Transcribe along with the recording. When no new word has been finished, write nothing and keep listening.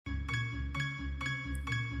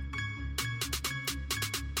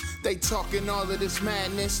They talking all of this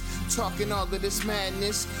madness, talking all of this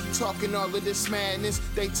madness, talking all of this madness.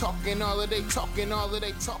 They talking all of this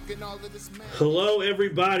madness. Hello,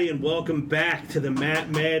 everybody, and welcome back to the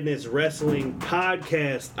Matt Madness Wrestling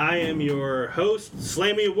Podcast. I am your host,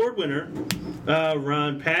 Slammy Award winner,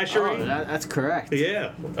 Ron Pashery. Oh, that's correct.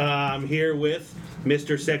 Yeah. I'm here with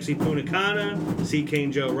Mr. Sexy Punakana, C.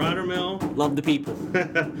 Kane Joe Rottermill. Love the people.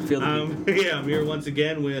 Feel the people. Yeah, I'm here once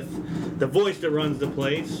again with the voice that runs the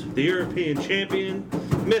place, the European champion,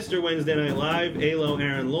 Mr. Wednesday Night Live, Alo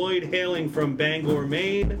Aaron Lloyd, hailing from Bangor,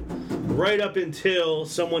 Maine, right up until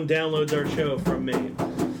someone downloads our show from Maine.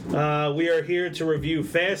 We are here to review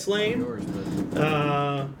Fastlane. Yours,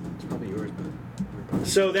 but it's probably yours, but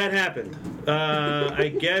So that happened. I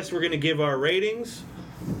guess we're going to give our ratings.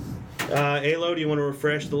 Alo, do you want to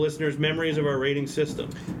refresh the listeners' memories of our rating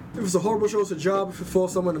system? If it's a horrible show, it's a job. If it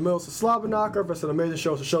falls somewhere in the middle, it's a slobber knocker. If it's an amazing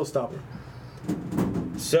show, it's a showstopper.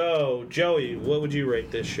 So, Joey, what would you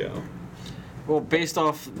rate this show? well, based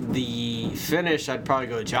off the finish, I'd probably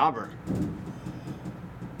go jobber.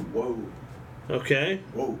 Whoa. Okay.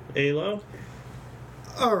 Whoa. Alo?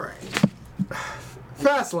 All right.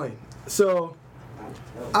 Fastlane. So,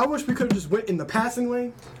 I wish we could have just went in the passing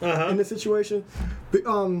lane in this situation.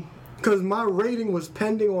 Because my rating was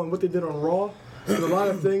pending on what they did on Raw. There's a lot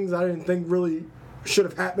of things I didn't think really should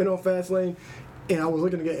have happened on Fastlane. And I was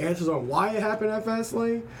looking to get answers on why it happened at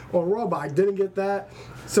Fastlane on Raw, but I didn't get that.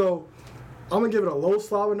 So, I'm going to give it a low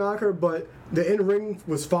slobber knocker, but the in-ring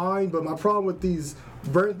was fine. But my problem with these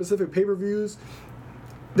very specific pay-per-views,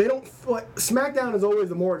 they don't, like, SmackDown is always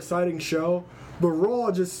the more exciting show, but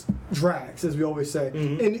Raw just drags, as we always say.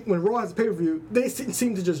 Mm-hmm. And when Raw has a pay-per-view, they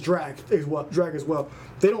seem to just drag as well.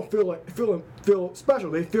 They don't feel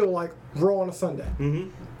special. They feel like Raw on a Sunday. Mm-hmm.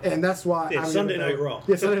 And that's why It's Sunday Night Raw.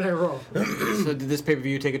 Yeah, Sunday Night Raw. So did this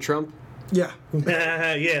pay-per-view take a trump? Yeah.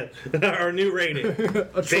 Yeah, our new rating,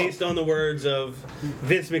 based on the words of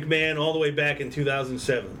Vince McMahon all the way back in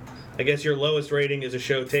 2007. I guess your lowest rating is a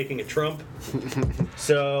show taking a Trump.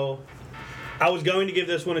 So, I was going to give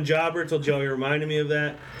this one a jobber until Joey reminded me of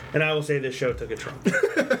that, and I will say this show took a Trump.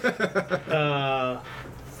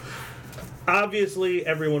 Obviously,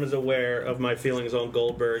 everyone is aware of my feelings on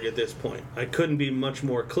Goldberg at this point. I couldn't be much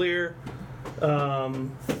more clear.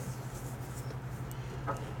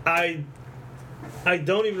 I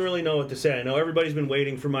don't even really know what to say. I know everybody's been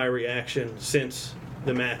waiting for my reaction since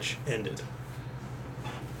the match ended.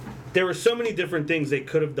 There were so many different things they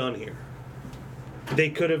could have done here. They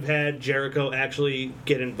could have had Jericho actually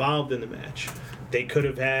get involved in the match. They could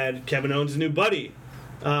have had Kevin Owens' new buddy,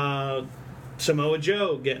 Samoa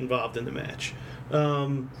Joe, get involved in the match.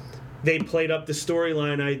 They played up the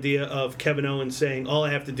storyline idea of Kevin Owens saying, all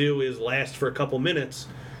I have to do is last for a couple minutes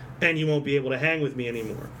and you won't be able to hang with me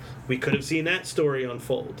anymore. We could have seen that story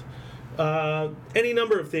unfold. Any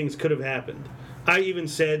number of things could have happened. I even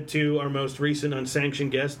said to our most recent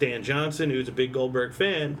unsanctioned guest, Dan Johnson, who's a big Goldberg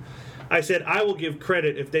fan, I said, I will give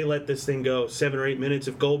credit if they let this thing go 7 or 8 minutes,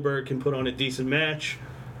 if Goldberg can put on a decent match.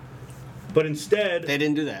 But instead, They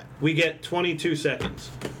didn't do that. we get 22 seconds.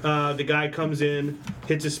 The guy comes in,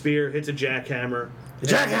 hits a spear, hits a jackhammer. and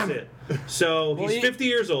that's Jackhammer! it. So Well, he's 50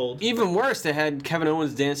 years old. Even worse, they had Kevin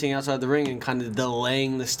Owens dancing outside the ring and kind of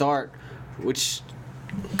delaying the start, which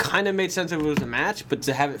kind of made sense if it was a match, but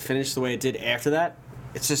to have it finish the way it did after that,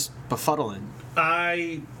 it's just befuddling.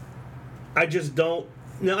 I just don't.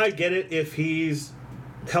 Now, I get it if he's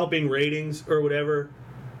helping ratings or whatever.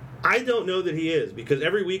 I don't know that he is, because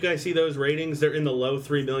every week I see those ratings, they're in the low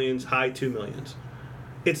 3 millions, high 2 millions.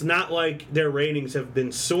 It's not like their ratings have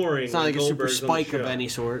been soaring. It's not like a super Goldberg's on the spike of show. any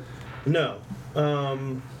sort. No.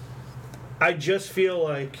 I just feel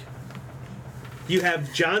like you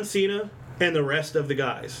have John Cena and the rest of the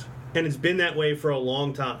guys. And it's been that way for a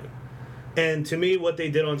long time. And to me, what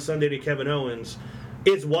they did on Sunday to Kevin Owens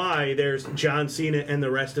is why there's John Cena and the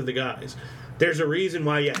rest of the guys. There's a reason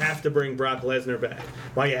why you have to bring Brock Lesnar back,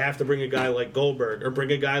 why you have to bring a guy like Goldberg, or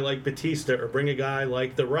bring a guy like Batista, or bring a guy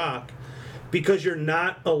like The Rock, because you're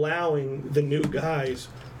not allowing the new guys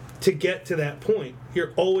to get to that point.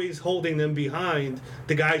 You're always holding them behind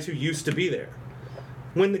the guys who used to be there.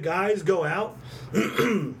 When the guys go out,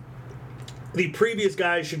 the previous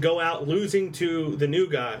guys should go out losing to the new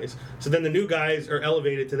guys, so then the new guys are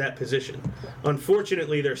elevated to that position.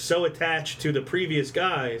 Unfortunately, they're so attached to the previous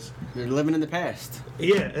guys. They're living in the past.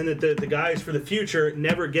 Yeah, and that the guys for the future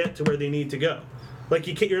never get to where they need to go. Like,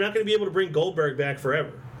 you're not going to be able to bring Goldberg back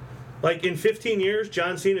forever. Like, in 15 years,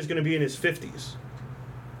 John Cena is going to be in his 50s.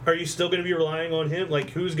 Are you still going to be relying on him?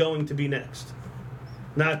 Like, who's going to be next?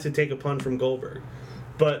 Not to take a pun from Goldberg.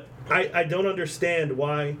 But I don't understand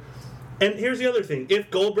why And here's the other thing.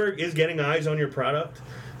 If Goldberg is getting eyes on your product,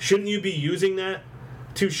 shouldn't you be using that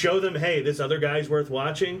to show them, hey, this other guy's worth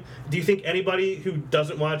watching? Do you think anybody who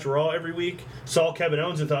doesn't watch Raw every week saw Kevin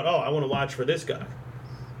Owens and thought, oh, I want to watch for this guy?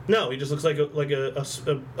 No, he just looks like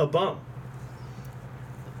a bum.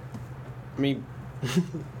 I mean,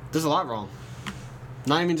 there's a lot wrong.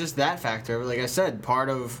 Not even just that factor. Like I said, part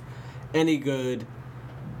of any good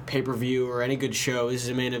pay-per-view or any good show is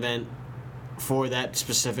a main event for that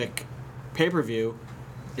specific pay-per-view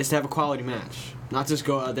is to have a quality match. Not just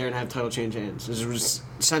go out there and have title change hands. This was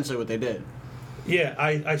essentially what they did. Yeah,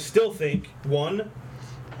 I still think, one,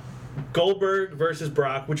 Goldberg versus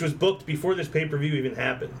Brock, which was booked before this pay-per-view even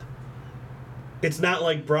happened. It's not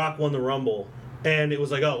like Brock won the Rumble, and it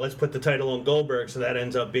was like, oh, let's put the title on Goldberg, so that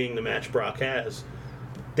ends up being the match Brock has.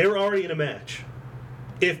 They were already in a match.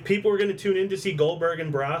 If people were going to tune in to see Goldberg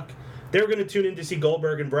and Brock, they were going to tune in to see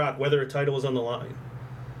Goldberg and Brock, whether a title was on the line.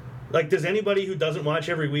 Like, does anybody who doesn't watch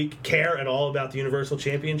every week care at all about the Universal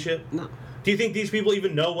Championship? No. Do you think these people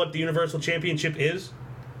even know what the Universal Championship is?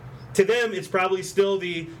 To them, it's probably still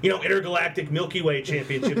the, intergalactic Milky Way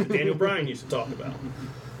Championship that Daniel Bryan used to talk about.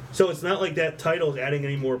 So it's not like that title is adding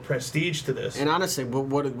any more prestige to this. And honestly,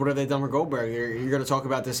 what have they done with Goldberg? You're going to talk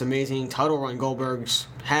about this amazing title run Goldberg's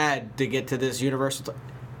had to get to this Universal.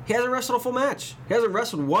 He hasn't wrestled a full match. He hasn't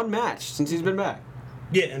wrestled one match since he's been back.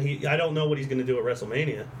 Yeah, and I don't know what he's going to do at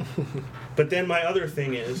WrestleMania. But then my other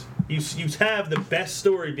thing is, you have the best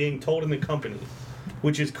story being told in the company,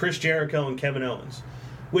 which is Chris Jericho and Kevin Owens,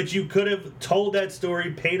 which you could have told that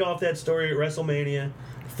story, paid off that story at WrestleMania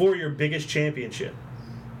for your biggest championship.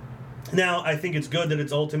 Now, I think it's good that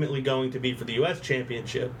it's ultimately going to be for the U.S.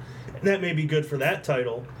 Championship, and that may be good for that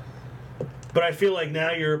title. But I feel like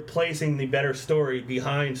now you're placing the better story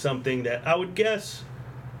behind something that I would guess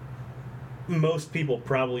most people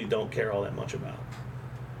probably don't care all that much about.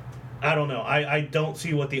 I don't know. I don't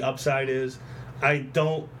see what the upside is. I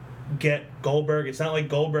don't get Goldberg. It's not like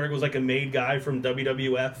Goldberg was like a made guy from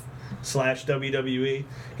WWF/WWE.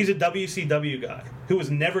 He's a WCW guy who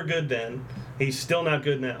was never good then. He's still not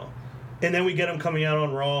good now. And then we get him coming out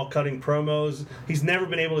on Raw, cutting promos. He's never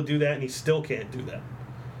been able to do that, and he still can't do that.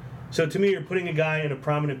 So to me, you're putting a guy in a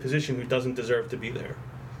prominent position who doesn't deserve to be there.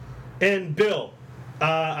 And Bill,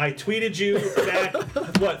 I tweeted you back,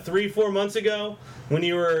 3-4 months ago, when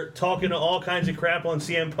you were talking to all kinds of crap on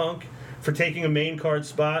CM Punk for taking a main card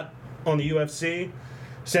spot on the UFC,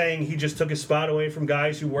 saying he just took his spot away from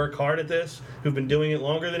guys who work hard at this, who've been doing it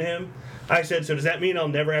longer than him. I said, so does that mean I'll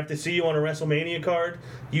never have to see you on a WrestleMania card?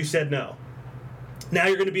 You said no. Now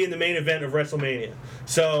you're going to be in the main event of WrestleMania.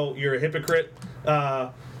 So you're a hypocrite.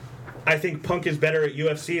 I think Punk is better at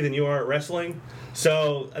UFC than you are at wrestling.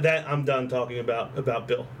 So that I'm done talking about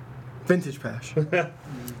Bill. Vintage Pash.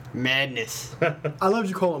 Madness. I loved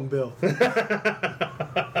you calling him Bill.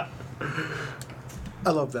 I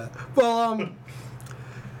love that. Well,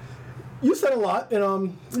 you said a lot,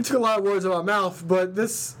 and you took a lot of words out of my mouth, but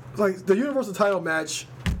this, like, the Universal title match,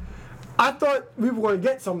 I thought we were going to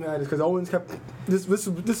get something out of this because Owens kept. This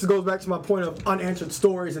goes back to my point of unanswered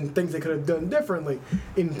stories and things they could have done differently,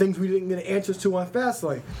 and things we didn't get answers to on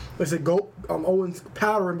Fastlane. Like I said, Owens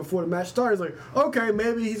powdering before the match started. It's like, okay,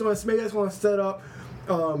 maybe that's going to set up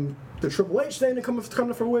the Triple H thing to come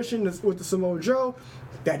to fruition with the Samoa Joe.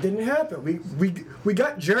 That didn't happen. We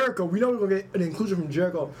got Jericho. We know we're gonna get an inclusion from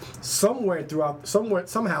Jericho somehow throughout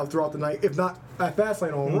the night, if not at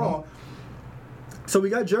Fastlane on Raw. So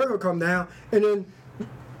we got Jericho come down, and then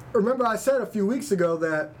remember I said a few weeks ago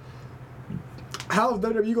that how is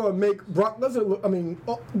WWE going to make Brock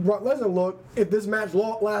Lesnar look if this match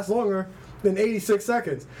lasts longer than 86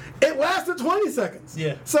 seconds? It lasted 20 seconds.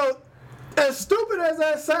 Yeah. So as stupid as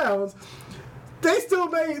that sounds, they still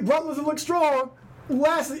made Brock Lesnar look strong.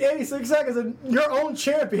 Lasting 86 seconds and your own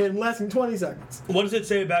champion lasting 20 seconds. What does it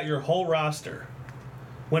say about your whole roster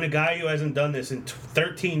when a guy who hasn't done this in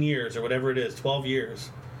 13 years or whatever it is, 12 years,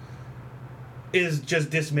 is just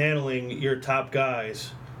dismantling your top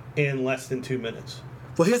guys in less than 2 minutes?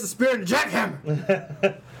 Well, he has the spirit of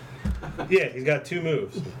jackhammer. Yeah, he's got 2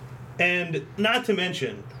 moves. And not to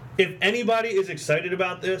mention, if anybody is excited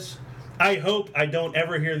about this, I hope I don't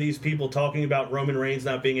ever hear these people talking about Roman Reigns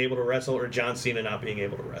not being able to wrestle or John Cena not being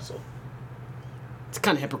able to wrestle. It's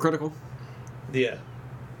kind of hypocritical. Yeah.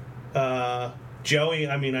 Joey,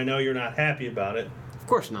 I know you're not happy about it. Of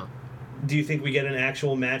course not. Do you think we get an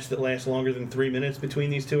actual match that lasts longer than 3 minutes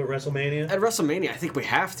between these two at WrestleMania? At WrestleMania, I think we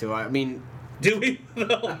have to. Do we?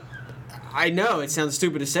 No. I know, it sounds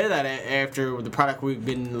stupid to say that after the product we've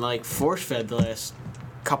been, force-fed the last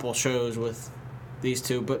couple shows with these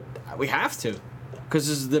two, but we have to, because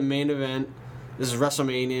this is the main event. This is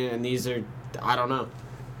WrestleMania, and these are, I don't know.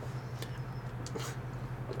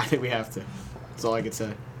 I think we have to. That's all I could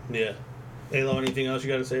say. Yeah. Halo, anything else you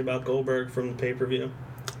got to say about Goldberg from the pay-per-view?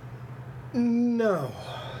 No.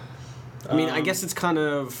 I mean, I guess it's kind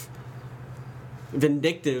of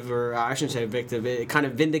vindictive, or I shouldn't say vindictive. It kind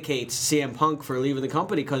of vindicates CM Punk for leaving the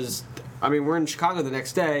company because, I mean, we're in Chicago the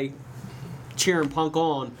next day, cheering Punk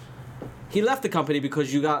on. He left the company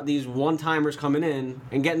because you got these one-timers coming in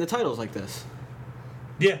and getting the titles like this.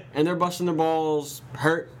 Yeah. And they're busting their balls,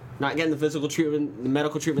 hurt, not getting the physical treatment, the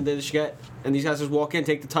medical treatment they should get. And these guys just walk in,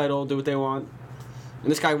 take the title, do what they want.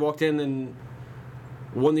 And this guy walked in and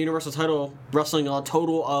won the Universal title, wrestling a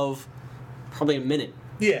total of probably a minute.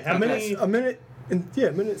 Yeah, A minute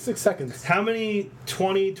and 6 seconds. How many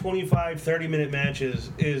 20, 25, 30-minute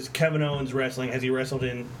matches is Kevin Owens wrestling? Has he wrestled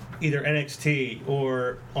in either NXT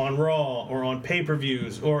or on Raw or on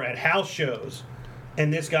pay-per-views or at house shows?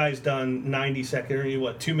 And this guy's done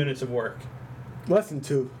 2 minutes of work. Less than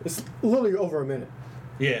 2. It's literally over a minute.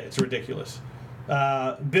 Yeah, it's ridiculous.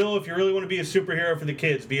 Bill, if you really want to be a superhero for the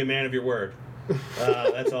kids, be a man of your word.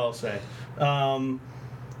 That's all I'll say.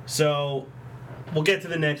 So, we'll get to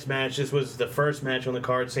the next match. This was the first match on the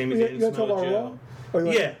card, Sami Zayn and Samoa Joe.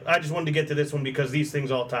 Yeah, I just wanted to get to this one because these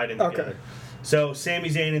things all tied in together. Okay. So, Sami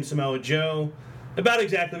Zayn and Samoa Joe, about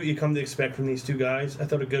exactly what you come to expect from these two guys. I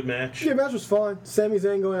thought a good match. Yeah, match was fun. Sami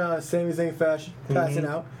Zayn going out Sami Zayn fashion, passing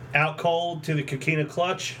out. Out cold to the Coquina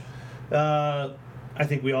clutch. I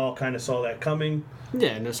think we all kind of saw that coming.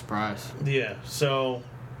 Yeah, no surprise. Yeah, so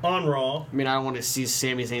on Raw. I mean, I don't want to see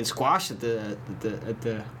Sami Zayn squashed at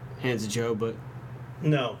the hands of Joe, but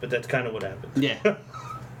No, but that's kind of what happened. yeah.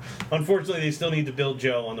 Unfortunately, they still need to build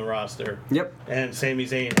Joe on the roster. Yep. And Sami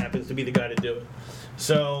Zayn happens to be the guy to do it.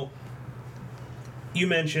 So, you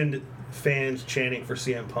mentioned fans chanting for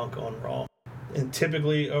CM Punk on Raw. And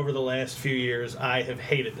typically, over the last few years, I have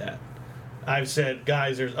hated that. I've said,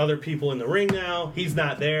 guys, there's other people in the ring now. He's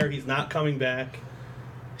not there. He's not coming back.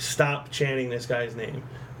 Stop chanting this guy's name.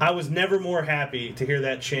 I was never more happy to hear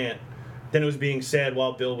that chant than it was being said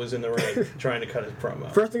while Bill was in the ring trying to cut his promo.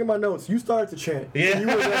 First thing in my notes, you started to chant. Yeah. You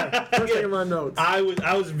were there. First thing in my notes. I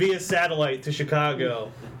was via satellite to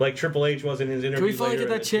Chicago, like Triple H was in his interview. Can we finally get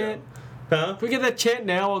that chant? Huh? Can we get that chant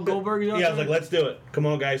now on Goldberg? Yeah, I was like, let's do it. Come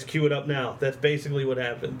on, guys, cue it up now. That's basically what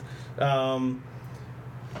happened.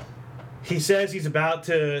 He says he's about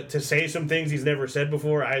to say some things he's never said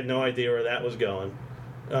before. I had no idea where that was going.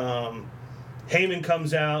 Heyman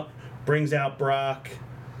comes out, brings out Brock.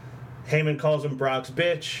 Heyman calls him Brock's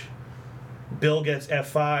bitch. Bill gets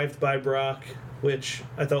F5'd by Brock, which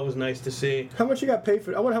I thought was nice to see. How much you got paid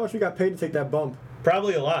for? I wonder how much you got paid to take that bump.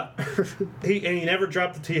 Probably a lot. He never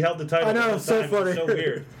dropped it. He held the title. I know, the whole it's so time. funny. It was so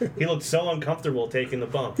weird. He looked so uncomfortable taking the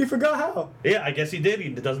bump. He forgot how. Yeah, I guess he did. He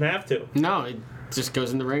doesn't have to. No, he just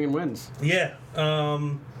goes in the ring and wins. Yeah.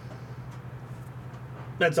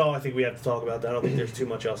 That's all I think we have to talk about. I don't think there's too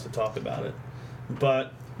much else to talk about it.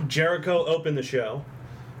 But Jericho opened the show,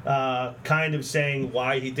 kind of saying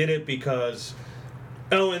why he did it, because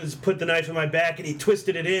Owens put the knife in my back and he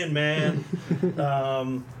twisted it in, man.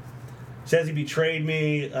 Says he betrayed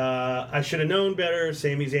me. I should have known better.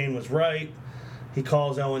 Sami Zayn was right. He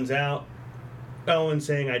calls Owens out. Owens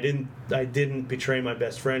saying, I didn't betray my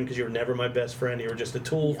best friend because you were never my best friend. You were just a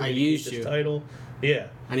tool for me to keep this title. Yeah.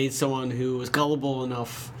 I need someone who was gullible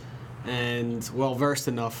enough and well-versed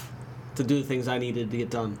enough to do the things I needed to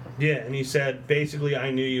get done. Yeah, and he said, basically,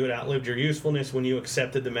 I knew you had outlived your usefulness when you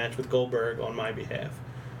accepted the match with Goldberg on my behalf.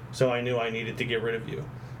 So I knew I needed to get rid of you.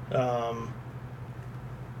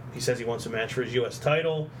 He says he wants a match for his U.S.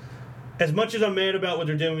 title. As much as I'm mad about what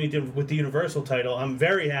they're doing with the Universal title, I'm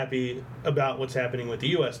very happy about what's happening with the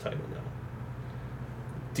U.S. title now.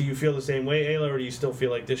 Do you feel the same way, Ayla, or do you still feel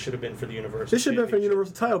like this should have been for the Universal? This should have been for the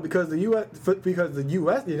Universal title because the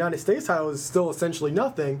United States title is still essentially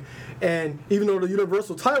nothing, and even though the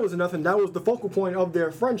Universal title is nothing, that was the focal point of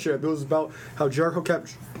their friendship. It was about how Jericho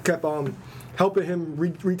kept helping him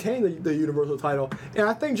retain the Universal title, and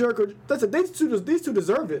I think Jericho. These two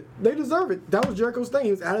deserve it. They deserve it. That was Jericho's thing.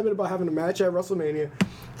 He was adamant about having a match at WrestleMania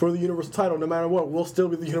for the Universal title, no matter what. We'll still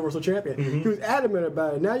be the Universal champion. Mm-hmm. He was adamant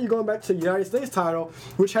about it. Now you're going back to the United States title,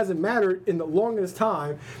 which hasn't mattered in the longest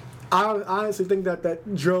time. I honestly think that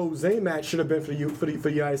Joe Zayn match should have been for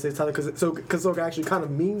the United States title because it actually kind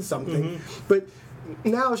of means something. Mm-hmm. But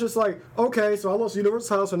now it's just like, okay, so I lost the Universal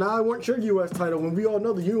title, so now I want your U.S. title when we all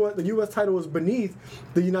know the U.S. title is beneath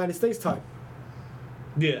the United States title.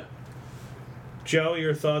 Yeah. Joe,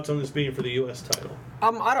 your thoughts on this being for the U.S. title?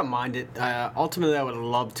 I don't mind it. Ultimately, I would have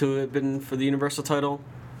loved to have been for the Universal title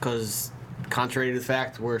because, contrary to the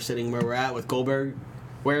fact we're sitting where we're at with Goldberg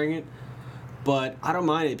wearing it, But I don't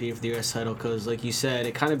mind it being for the U.S. title because, like you said,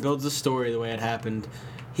 it kind of builds the story the way it happened.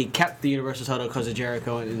 He kept the Universal title because of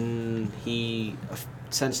Jericho, and he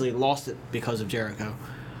essentially lost it because of Jericho.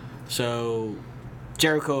 So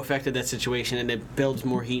Jericho affected that situation, and it builds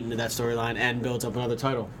more heat into that storyline and builds up another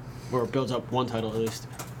title. Or builds up one title, at least.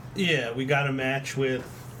 Yeah, we got a match with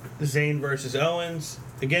Zayn versus Owens.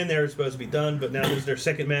 Again, they were supposed to be done, but now this is their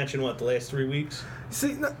second match in, the last 3 weeks?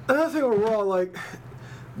 See, another thing on Raw,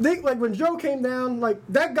 when Joe came down,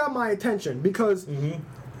 that got my attention because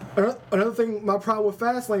another thing, my problem with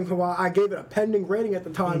Fastlane for why I gave it a pending rating at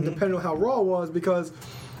the time, depending on how Raw was, because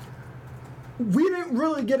we didn't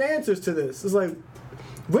really get answers to this. It's like,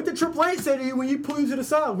 what did Triple H say to you when you pulled you to the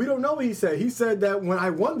side? We don't know what he said. He said that when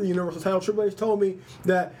I won the Universal title, Triple H told me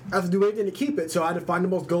that I have to do anything to keep it, so I had to find the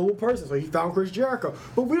most gullible person. So he found Chris Jericho.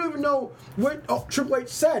 But we don't even know what Triple H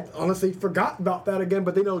said, unless they forgot about that again.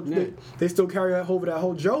 But they know they still carry that over that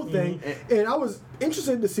whole Joe thing. And I was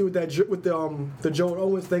interested to see with the Joe and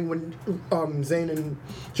Owens thing when Zayn and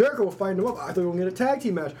Jericho were fighting them up. I thought we were going to get a tag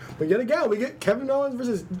team match. But yet again, we get Kevin Owens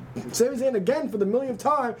versus Sami Zayn again for the millionth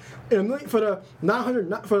time, and for the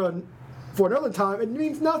 900. For another time, it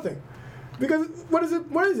means nothing, because what is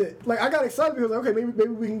it? Like, I got excited because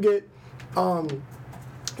maybe we can get I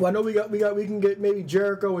know we can get maybe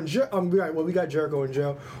Jericho and Joe. We got Jericho and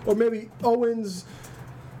Joe, or maybe Owens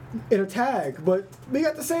in a tag, but we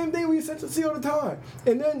got the same thing we essentially see all the time,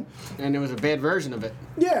 and it was a bad version of it.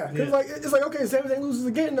 Yeah, because it's like Sami Zayn loses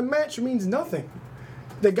again, and the match means nothing.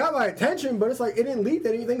 They got my attention, but it's like it didn't lead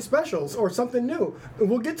to anything special or something new. And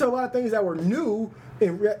we'll get to a lot of things that were new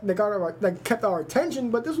and that kept our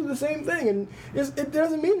attention, but this was the same thing, and it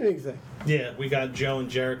doesn't mean anything. Yeah, we got Joe and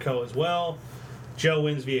Jericho as well. Joe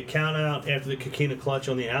wins via countout after the Coquina clutch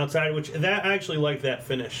on the outside, which I actually like that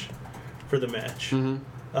finish for the match.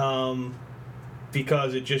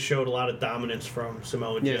 Because it just showed a lot of dominance from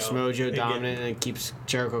Samoa Joe. Yeah, Samoa Joe dominant, and it keeps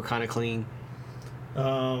Jericho kind of clean.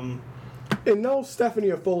 And no Stephanie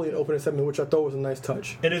or Foley in opening segment, which I thought was a nice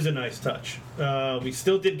touch. It is a nice touch. We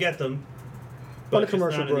still did get them, but on the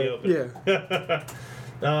commercial break. Yeah.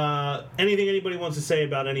 Anything anybody wants to say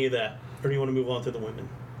about any of that, or do you want to move on to the women?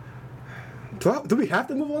 Do we have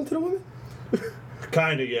to move on to the women?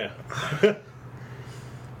 Kinda, yeah. I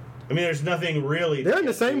mean, there's nothing really. They're in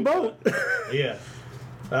the same boat. Yeah.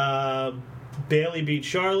 Bayley beat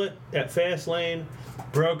Charlotte at Fastlane,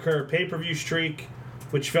 broke her pay-per-view streak,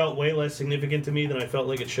 which felt way less significant to me than I felt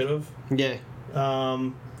like it should have. Yeah.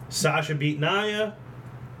 Sasha beat Nia.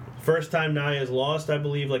 First time Nia's lost, I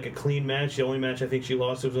believe, like a clean match. The only match I think she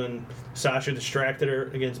lost was when Sasha distracted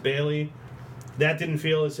her against Bayley. That didn't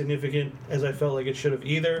feel as significant as I felt like it should have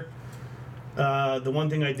either. The one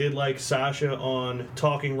thing I did like, Sasha on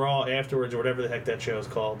Talking Raw afterwards, or whatever the heck that show is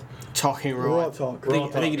called. Talking Raw. Raw Talk. I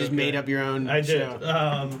think you just made up your own I did.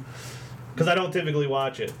 show. Because I don't typically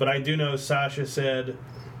watch it, but I do know Sasha said,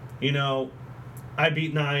 I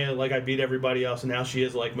beat Nia like I beat everybody else, and now she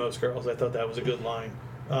is like most girls. I thought that was a good line.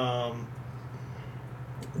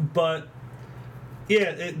 But,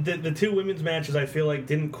 yeah, the two women's matches I feel like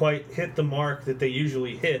didn't quite hit the mark that they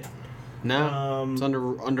usually hit. No, it's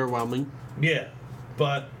underwhelming. Yeah,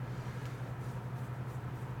 but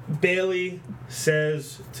Bayley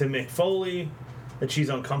says to Mick Foley that she's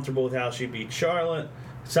uncomfortable with how she beat Charlotte.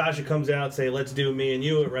 Sasha comes out, say, let's do me and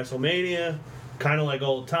you at WrestleMania, kind of like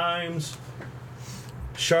old times.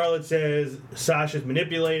 Charlotte says Sasha's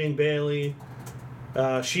manipulating Bayley.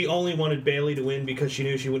 She only wanted Bayley to win because she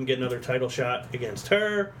knew she wouldn't get another title shot against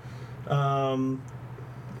her.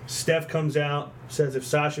 Steph comes out, says if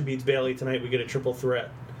Sasha beats Bayley tonight, we get a triple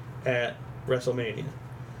threat at WrestleMania.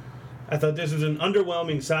 I thought this was an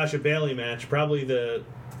underwhelming Sasha-Bayley match, probably the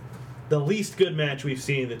least good match we've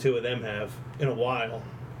seen the two of them have in a while.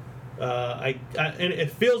 And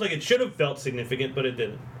it feels like it should have felt significant, but it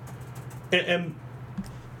didn't.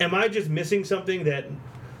 Am I just missing something that...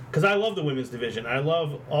 Because I love the women's division. I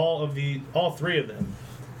love all three of them.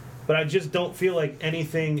 But I just don't feel like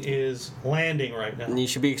anything is landing right now. And you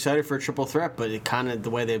should be excited for a triple threat, but it kind of, the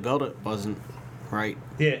way they built it wasn't right.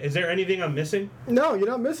 Yeah, is there anything I'm missing? No, you're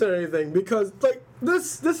not missing anything, because,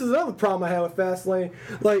 this is another problem I have with Fastlane.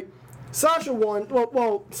 Sasha won.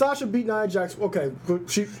 Well, Sasha beat Nia Jax. Okay,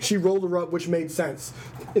 she rolled her up, which made sense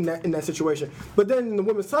in that situation. But then in the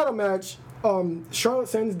women's title match, Charlotte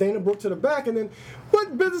sends Dana Brooke to the back, and then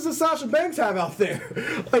what business does Sasha Banks have out there?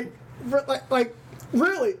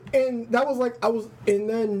 Really, and that was like and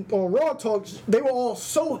then on Raw Talk, they were all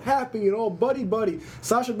so happy and all buddy.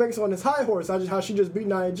 Sasha Banks on this high horse, how she just beat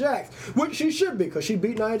Nia Jax, which she should be because she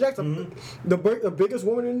beat Nia Jax, the biggest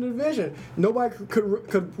woman in the division. Nobody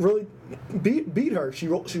could really beat her. She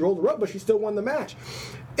rolled her up, but she still won the match.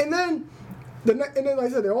 And then like I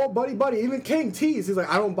said, they're all buddy. Even King teased, he's like,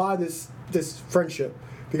 I don't buy this friendship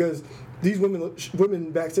because these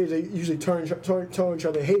women backstage, they usually turn each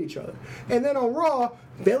other, hate each other. And then on Raw,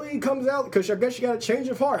 Bayley comes out because I guess she got a change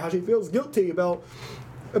of heart, how she feels guilty about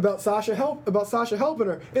Sasha helping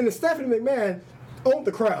her. And then Stephanie McMahon owned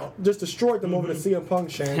the crowd, just destroyed them over the CM Punk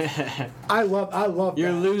chant. I love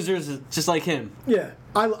You're that. losers just like him. Yeah,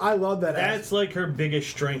 I love that. That's like her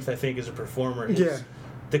biggest strength, I think, as a performer. Yeah.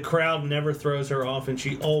 The crowd never throws her off, and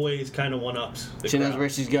she always kind of one-ups the She knows crowd. where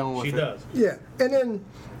she's going with She it. does. Yeah, and then,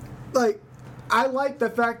 like, I like the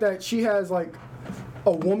fact that she has, like,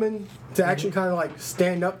 a woman to actually kind of, like,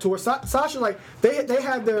 stand up to her. Sasha, like, they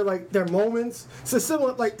have their moments. So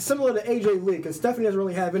similar to AJ Lee, because Stephanie doesn't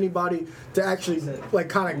really have anybody to actually, like,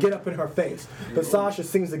 kind of get up in her face. But Sasha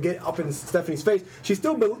seems to get up in Stephanie's face. She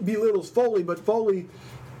still belittles Foley's, how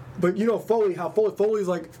Foley's,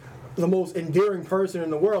 like, the most endearing person in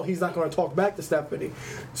the world. He's not going to talk back to Stephanie.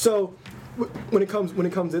 So when it comes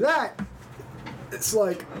to that, it's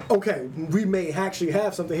like, okay, we may actually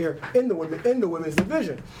have something here in the women's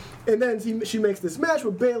division. And then she makes this match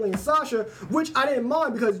with Bayley and Sasha, which I didn't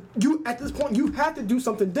mind because at this point you have to do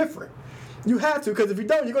something different. You have to, because if you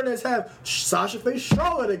don't, you're going to just have Sasha face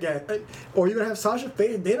Charlotte again, or you're going to have Sasha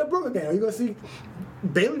face Dana Brooke again, or you're going to see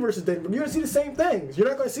Bayley versus Dana Brooke. You're going to see the same things. You're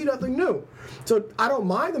not going to see nothing new. So I don't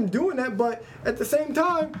mind them doing that, but at the same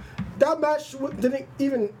time, that match didn't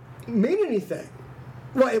even mean anything.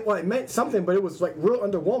 Well, it meant something, but it was like real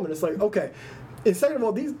underwhelming. It's like, okay, and second of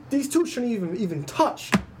all, these two shouldn't even touch.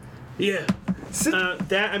 Yeah.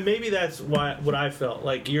 And maybe that's what I felt.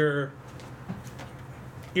 Like you're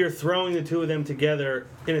throwing the two of them together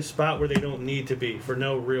in a spot where they don't need to be for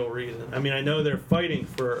no real reason. I mean, I know they're fighting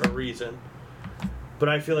for a reason, but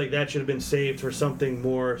I feel like that should have been saved for something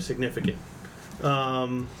more significant.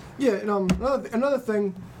 And another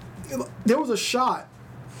thing, there was a shot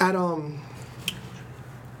at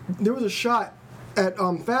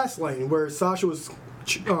Fastlane where Sasha was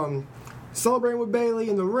celebrating with Bayley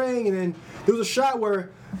in the ring, and then there was a shot where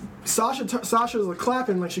Sasha was like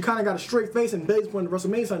clapping, like she kind of got a straight face, and Bayley's pointing to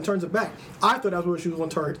WrestleMania sign and turns it back. I thought that was where she was going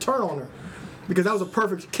to turn on her, because that was a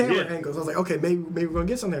perfect camera angle. So I was like, okay, maybe we're going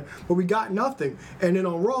to get something there. But we got nothing. And then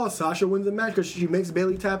on Raw, Sasha wins the match because she makes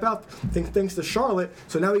Bayley tap out thanks to Charlotte.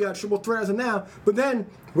 So now we got a triple threat as of now. But then,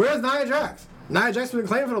 where's Nia Jax? Nia Jax has been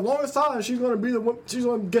claiming for the longest time, and she's going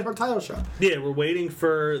to get her title shot. Yeah, we're waiting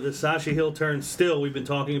for the Sasha heel turn still. We've been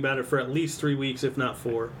talking about it for at least 3 weeks, if not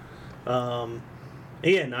 4.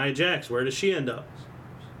 Nia Jax, where does she end up?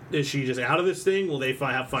 Is she just out of this thing? Will they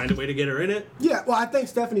find a way to get her in it? Yeah, well, I think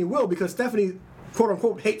Stephanie will, because Stephanie,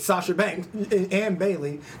 quote-unquote, hates Sasha Banks and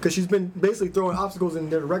Bayley, because she's been basically throwing obstacles in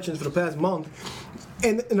their directions for the past month.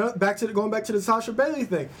 And going back to the Sasha Bayley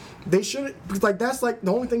thing, they shouldn't, because like that's like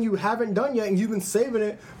the only thing you haven't done yet, and you've been saving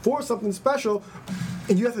it for something special,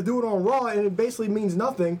 and you have to do it on Raw, and it basically means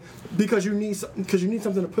nothing because you need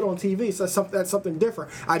something to put on TV. So that's something different.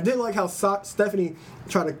 I did like how Stephanie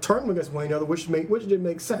tried to turn them against one another, which did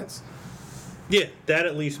make sense. Yeah, that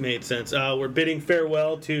at least made sense. We're bidding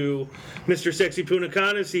farewell to Mr. Sexy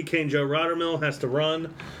Punakana. CK and Joe Rottermill has to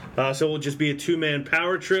run. So it'll just be a 2-man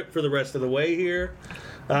power trip for the rest of the way here.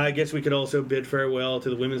 I guess we could also bid farewell to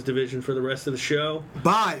the women's division for the rest of the show.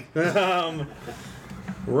 Bye.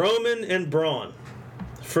 Roman and Braun.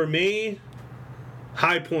 For me,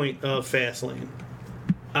 high point of Fastlane.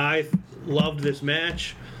 I loved this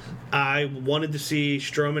match. I wanted to see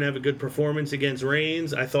Strowman have a good performance against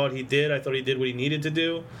Reigns. I thought he did. I thought he did what he needed to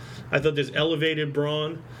do. I thought this elevated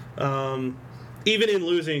Braun. Even in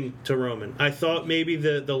losing to Roman. I thought maybe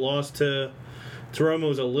the loss to Roman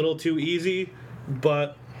was a little too easy,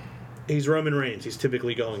 but he's Roman Reigns. He's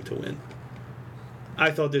typically going to win. I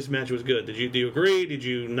thought this match was good. Do you agree? Did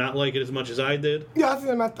you not like it as much as I did? Yeah, I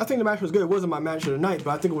think the match was good. It wasn't my match of the night,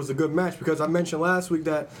 but I think it was a good match because I mentioned last week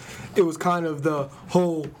that it was kind of the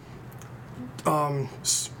whole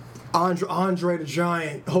Andre the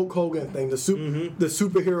Giant, Hulk Hogan thing, the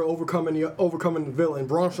superhero overcoming the villain.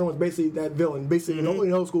 Braun Strowman was basically that villain, basically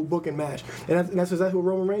an old school booking match, and that's exactly what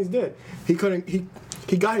Roman Reigns did.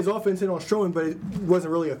 He got his offense in on Strowman, but it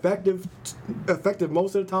wasn't really effective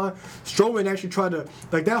most of the time. Strowman actually tried to,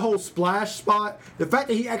 like that whole splash spot, the fact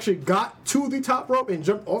that he actually got to the top rope and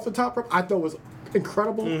jumped off the top rope, I thought was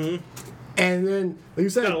incredible. And then, like you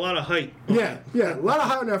said, Got a lot of height. Yeah, a lot of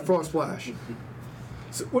height on that frog splash.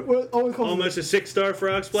 So what Owen Coleman? Almost a 6-star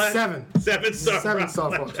frog splash? 7. 7-star frog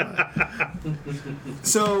 7-star splash. frog splash.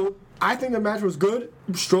 So I think the match was good.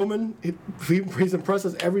 Strowman, he's impressed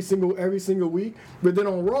us every single week. But then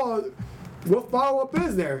on Raw, what follow up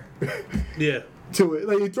is there? Yeah. To it,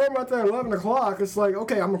 like you throw him out there at 11 o'clock. It's like,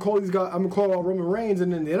 okay, I'm gonna call these guys. I'm gonna call out Roman Reigns,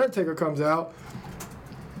 and then the Undertaker comes out,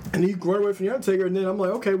 and he run away from the Undertaker, and then I'm like,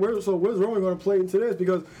 okay, where's Roman going to play into this?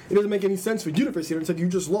 Because it doesn't make any sense for you to face the Undertaker. You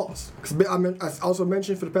just lost. Because I also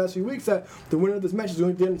mentioned for the past few weeks that the winner of this match is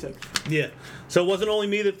going to be the Undertaker. Yeah. So it wasn't only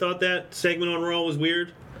me that thought that segment on Raw was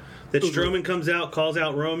weird. That Strowman comes out, calls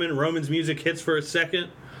out Roman. Roman's music hits for a second,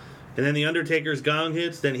 and then the Undertaker's gong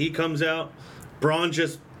hits. Then he comes out. Braun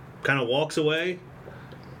just kind of walks away,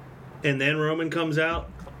 and then Roman comes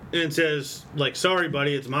out and says, like, sorry,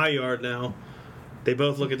 buddy, it's my yard now. They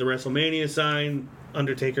both look at the WrestleMania sign.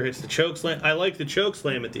 Undertaker hits the choke slam. I like the choke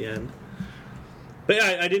slam at the end. But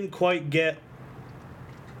yeah, I didn't quite get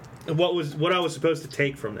what I was supposed to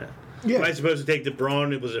take from that. Yeah. Am I supposed to take that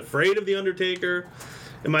Braun was afraid of the Undertaker?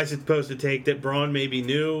 Am I supposed to take that Braun maybe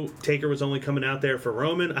knew Taker was only coming out there for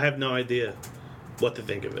Roman? I have no idea what to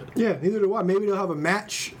think of it. Yeah, neither do I. Maybe they'll have a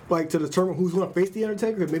match like to determine who's going to face the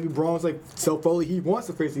Undertaker. Maybe Braun's like self-fully he wants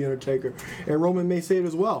to face the Undertaker, and Roman may say it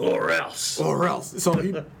as well. Or else. So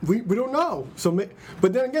we don't know.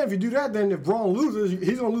 But then again, if you do that, then if Braun loses,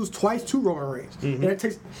 he's going to lose twice to Roman Reigns,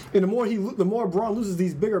 and the more Braun loses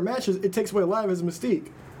these bigger matches, it takes away a lot of his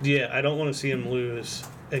mystique. Yeah, I don't want to see him lose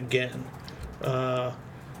again.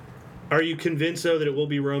 Are you convinced though that it will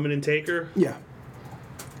be Roman and Taker? Yeah.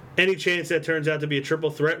 Any chance that turns out to be a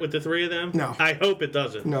triple threat with the three of them? No. I hope it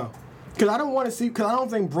doesn't. No. Because I don't want to see, because I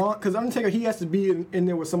don't think Braun, because Undertaker, he has to be in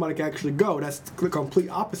there where somebody can actually go. That's the complete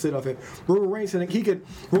opposite of it. Roman Reigns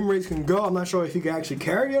can go. I'm not sure if he can actually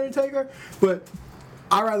carry the Undertaker, but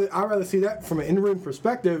I'd rather see that from an in-ring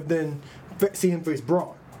perspective than see him face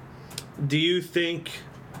Braun. Do you think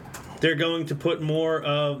they're going to put more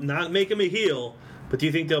of, not make him a heel, but do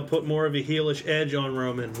you think they'll put more of a heelish edge on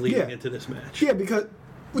Roman leading into this match? Yeah, because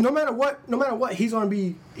no matter what, he's going to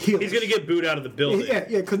be heel. He's going to get booed out of the building. Yeah,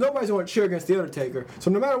 because nobody's going to cheer against the Undertaker. So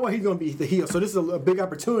no matter what, he's going to be the heel. So this is a big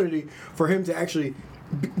opportunity for him to actually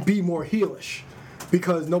be more heelish,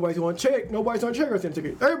 because nobody's going to cheer against the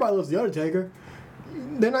Undertaker. Everybody loves the Undertaker.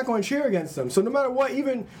 They're not going to cheer against him. So no matter what,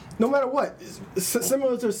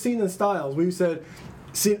 similar to Cena and Styles, we said,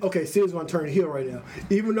 Cena's going to turn heel right now.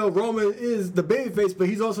 Even though Roman is the babyface, but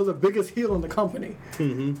he's also the biggest heel in the company.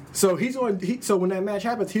 Mm-hmm. So so when that match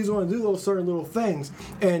happens, he's going to do those certain little things.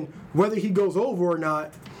 And whether he goes over or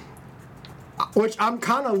not, which I'm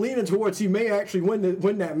kind of leaning towards, he may actually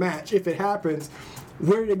win that match if it happens.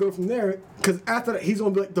 Where do they go from there? Because after that, he's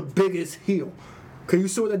going to be like the biggest heel. Because you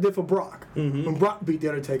saw what that did for Brock. Mm-hmm. When Brock beat the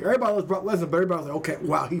Undertaker. Everybody loves Brock Lesnar, but everybody was like, okay,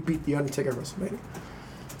 wow, he beat the Undertaker at WrestleMania.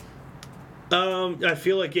 I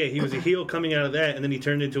feel like, he was a heel coming out of that, and then he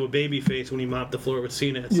turned into a baby face when he mopped the floor with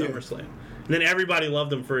Cena at SummerSlam. And then everybody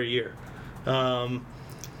loved him for a year. I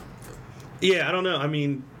don't know. I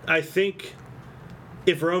mean, I think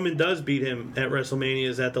if Roman does beat him at WrestleMania,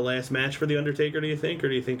 is that the last match for The Undertaker, do you think? Or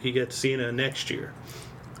do you think he gets Cena next year?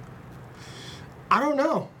 I don't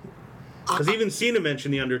know. Because even Cena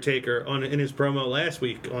mentioned The Undertaker in his promo last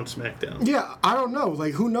week on SmackDown. Yeah, I don't know.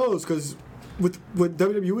 Like, who knows? Because with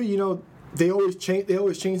WWE, they always change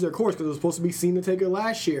their course, because it was supposed to be Cena Taker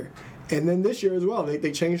last year, and then this year as well.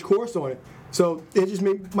 They changed course on it, so it just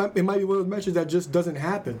might be one of those matches that just doesn't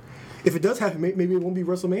happen. If it does happen, maybe it won't be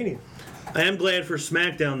WrestleMania. I am glad for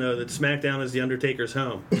SmackDown though that SmackDown is the Undertaker's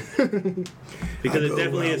home, because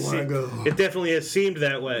it definitely has seemed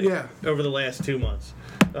that way over the last 2 months.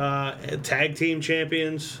 Tag team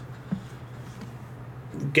champions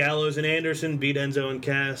Gallows and Anderson beat Enzo and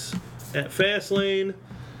Cass at Fastlane.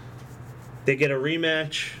 They get a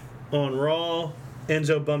rematch on Raw.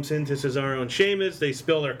 Enzo bumps into Cesaro and Sheamus. They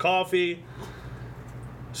spill their coffee.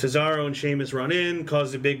 Cesaro and Sheamus run in,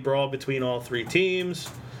 cause a big brawl between all three teams.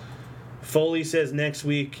 Foley says next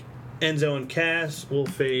week Enzo and Cass will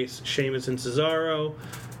face Sheamus and Cesaro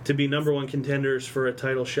to be number one contenders for a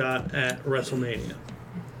title shot at WrestleMania.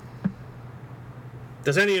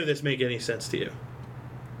 Does any of this make any sense to you?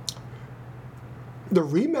 The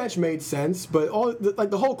rematch made sense, but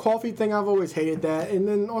the whole coffee thing, I've always hated that. And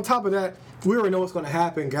then on top of that, we already know what's going to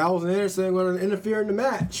happen. Gallows and Anderson are going to interfere in the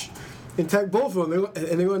match and tag both of them.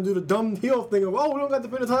 And they're going to do the dumb heel thing of, we don't got to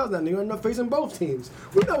finish the titles now. They're going to end up facing both teams.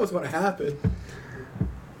 We know what's going to happen.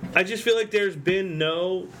 I just feel like there's been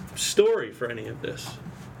no story for any of this.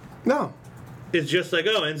 No. It's just like,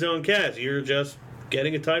 Enzo and Cass, you're just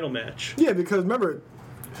getting a title match. Yeah, because remember,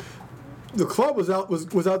 the club was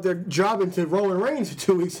out there jobbing to Roman Reigns for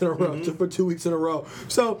 2 weeks in a row. For 2 weeks in a row.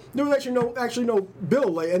 So there was actually no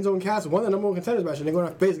build. Like Enzo and Cass won the number one contenders match, and they're going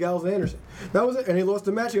to face Gallows and Anderson. That was it, and he lost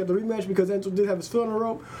the match. He got the rematch because Enzo did have his foot on the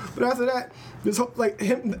rope. But after that, this whole, like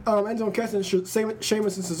him, Enzo and Cass and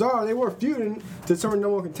Sheamus and Cesaro, they were feuding to determine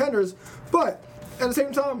number one contenders. But at the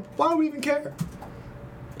same time, why do we even care?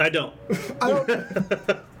 I don't. I don't.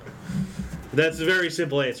 That's a very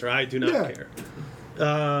simple answer. I do not care.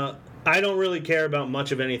 I don't really care about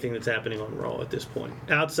much of anything that's happening on Raw at this point.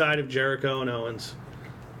 Outside of Jericho and Owens,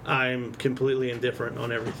 I'm completely indifferent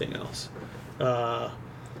on everything else.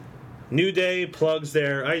 New Day plugs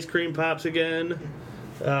their ice cream pops again.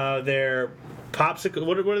 Their popsicle.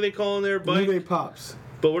 What are they calling their bike? New Day Pops.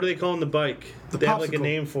 But what are they calling the bike? They have like a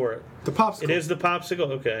name for it. The popsicle. It is the popsicle?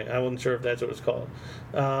 Okay. I wasn't sure if that's what it's called.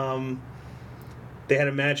 They had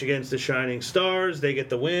a match against the Shining Stars. They get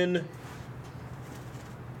the win.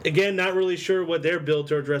 Again, not really sure what their build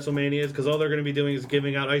towards WrestleMania is because all they're going to be doing is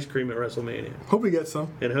giving out ice cream at WrestleMania. Hope we get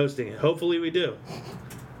some. And hosting it. Hopefully we do.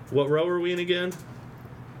 What row are we in again?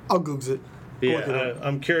 I'll Google it. Yeah,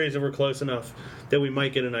 I'm curious if we're close enough that we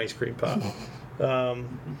might get an ice cream pop.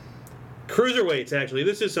 Cruiserweights, actually.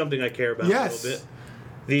 This is something I care about a little bit.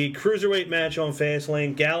 The Cruiserweight match on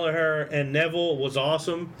Fastlane, Gallagher and Neville, was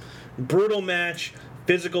awesome. Brutal match,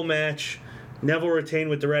 physical match. Neville retained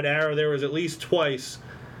with the Red Arrow. There was at least twice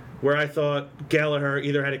where I thought Gallagher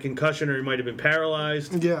either had a concussion or he might have been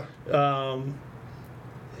paralyzed. Yeah.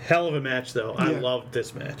 Hell of a match, though. I loved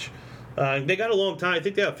this match. They got a long time. I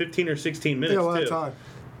think they got 15 or 16 minutes, a lot of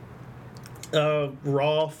time.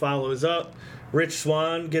 Raw follows up. Rich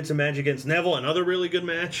Swann gets a match against Neville. Another really good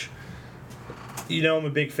match. You know I'm a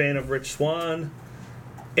big fan of Rich Swann.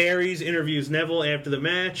 Aries interviews Neville after the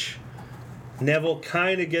match. Neville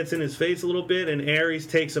kind of gets in his face a little bit, and Aries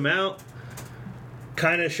takes him out.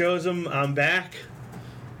 Kind of shows him, I'm back,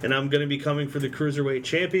 and I'm going to be coming for the Cruiserweight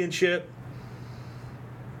Championship.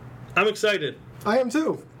 I'm excited. I am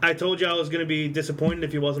too. I told you I was going to be disappointed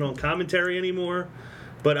if he wasn't on commentary anymore,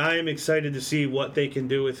 but I am excited to see what they can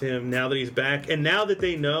do with him now that he's back, and now that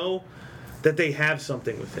they know that they have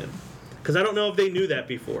something with him. Because I don't know if they knew that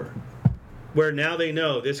before. Where now they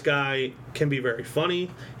know this guy can be very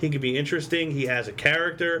funny, he can be interesting, he has a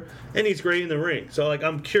character, and he's great in the ring. So, like,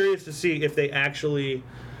 I'm curious to see if they actually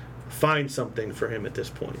find something for him at this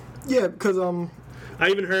point. Yeah, because I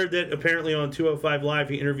even heard that apparently on 205 Live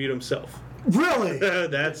he interviewed himself. Really?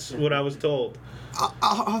 That's what I was told.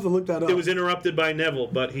 I'll have to look that up. It was interrupted by Neville,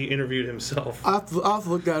 but he interviewed himself. I'll have to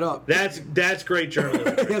look that up. That's great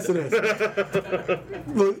journalism. Yes, it is.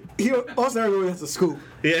 Well, he also everyone has a scoop.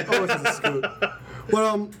 Yeah. Always has a scoop.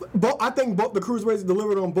 But I think both the Cruiserweights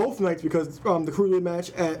delivered on both nights because the Cruiserweight match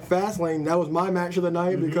at Fastlane, that was my match of the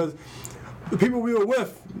night because the people we were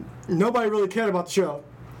with, nobody really cared about the show.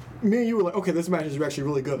 Me and you were like, okay, this match is actually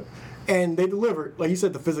really good. And they delivered. Like you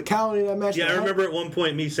said, the physicality of that match. Yeah, I remember at one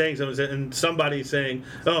point me saying something and somebody saying,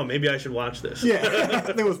 oh, maybe I should watch this. Yeah,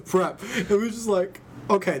 it was prep. And we were just like,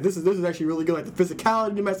 okay, this is actually really good. Like the physicality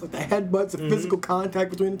of the match, like the headbutts, the physical contact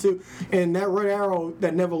between the two. And that Red Arrow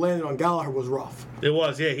that never landed on Gallagher was rough. It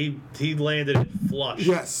was, yeah. He landed it flush.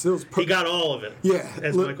 Yes, it was He got all of it. Yeah.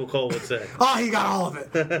 As Michael Cole would say. Oh, he got all of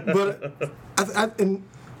it. But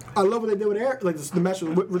I love what they did with Aries. Like the match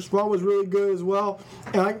with Rich Swann was really good as well,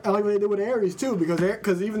 and I like what they did with Aries too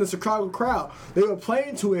because even the Chicago crowd, they were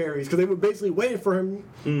playing to Aries because they were basically waiting for him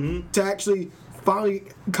to actually finally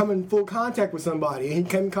come in full contact with somebody, and he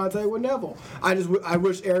came in contact with Neville. I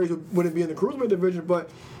wish Aries wouldn't be in the Cruiserweight division, but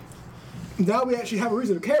now we actually have a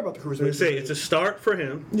reason to care about the Cruiserweight division. It's a start for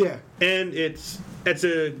him. Yeah, and it's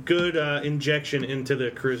a good injection into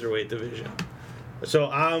the Cruiserweight division.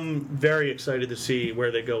 So I'm very excited to see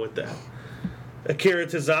where they go with that. Akira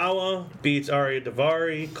Tozawa beats Arya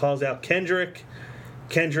Daivari, calls out Kendrick.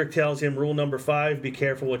 Kendrick tells him rule number 5, be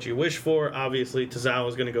careful what you wish for. Obviously,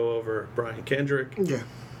 Tozawa's going to go over Brian Kendrick. Yeah.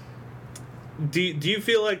 Do you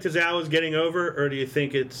feel like Tozawa's getting over, or do you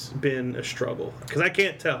think it's been a struggle? Because I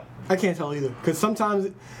can't tell. I can't tell either. Because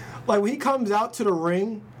sometimes, like when he comes out to the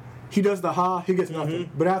ring, he does the he gets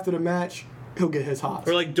nothing. But after the match, he'll get his hots.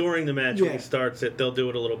 Or like during the match when he starts it, they'll do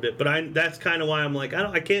it a little bit. But that's kind of why I'm like,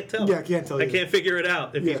 I can't tell. Yeah, I can't tell. I can't figure it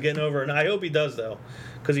out if he's getting over. And I hope he does, though,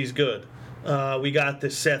 because he's good. We got the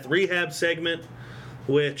Seth Rehab segment,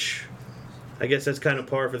 which I guess that's kind of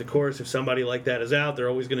par for the course. If somebody like that is out, they're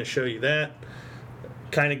always going to show you that.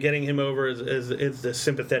 Kind of getting him over as the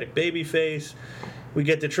sympathetic babyface. We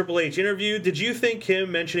get the Triple H interview. Did you think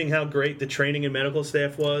him mentioning how great the training and medical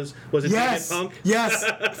staff was it yes. CM Punk? Yes.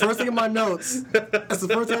 First thing in my notes. That's the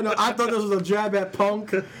first thing I know. I thought this was a jab at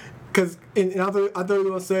Punk because I thought he was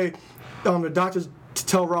going to say the doctors to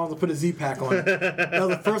tell Rollins to put a Z-Pack on. That was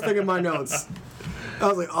the first thing in my notes. I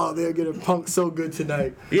was like, oh, they're getting Punk so good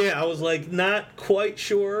tonight. Yeah, I was like not quite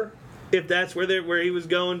sure if that's where he was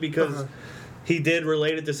going because he did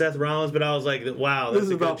relate it to Seth Rollins, but I was like, wow, that's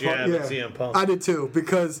a good jab at CM Punk. I did too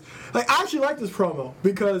because I actually like this promo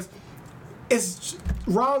because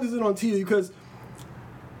Rollins isn't on TV because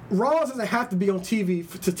Rollins doesn't have to be on TV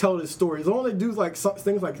to tell this story. As long as they do like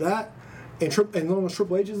things like that, and as long as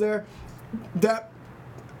Triple H is there, that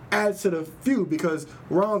adds to the feud because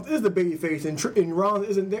Rollins is the babyface and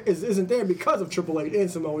Rollins isn't there because of Triple H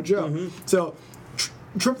and Samoa Joe. Mm-hmm. So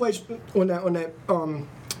Triple H on that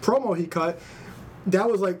promo he cut, that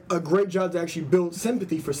was like a great job to actually build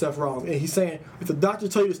sympathy for Seth Rollins. And he's saying, if the doctor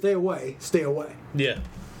tell you to stay away, stay away. Yeah.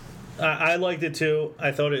 I liked it too.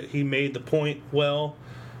 I thought he made the point well.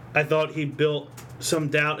 I thought he built some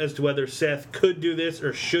doubt as to whether Seth could do this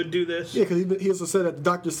or should do this. Yeah, because he also said that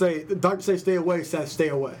the doctor say stay away, Seth, stay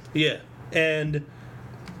away. Yeah. And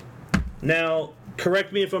now,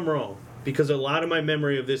 correct me if I'm wrong, because a lot of my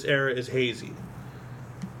memory of this era is hazy.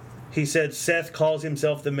 He said, Seth calls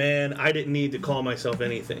himself the man. I didn't need to call myself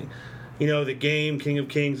anything. You know, the Game, King of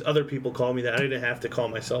Kings, other people call me that. I didn't have to call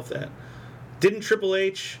myself that. Didn't Triple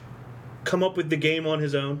H come up with the Game on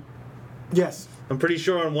his own? Yes. I'm pretty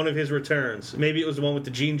sure on one of his returns. Maybe it was the one with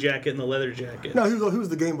the jean jacket and the leather jacket. No, he was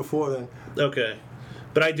the Game before then. Okay.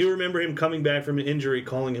 But I do remember him coming back from an injury,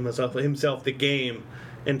 calling himself the Game,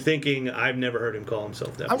 and thinking, I've never heard him call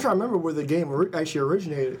himself that. I'm trying to remember where the Game actually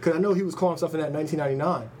originated, because I know he was calling himself in that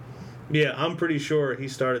 1999. Yeah, I'm pretty sure he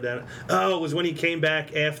started that. Oh, it was when he came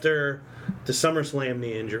back after the SummerSlam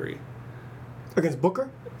knee injury. Against Booker?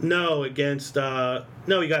 No, against... no,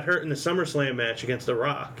 he got hurt in the SummerSlam match against The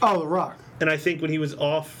Rock. Oh, The Rock. And I think when he was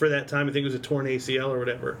off for that time, I think it was a torn ACL or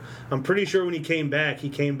whatever. I'm pretty sure when he came back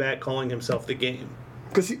calling himself the Game.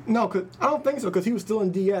 Cause I don't think so, because he was still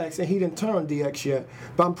in DX, and he didn't turn on DX yet.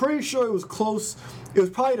 But I'm pretty sure it was close. It was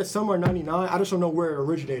probably the summer of '99. I just don't know where it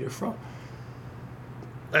originated from.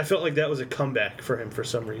 I felt like that was a comeback for him for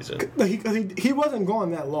some reason. He wasn't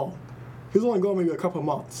gone that long. He was only gone maybe a couple of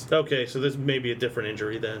months. Okay, so this may be a different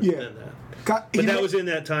injury than that. But that was in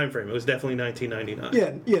that time frame. It was definitely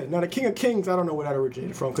 1999. Yeah. Now, the King of Kings, I don't know where that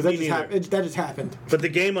originated from, because that just happened. But the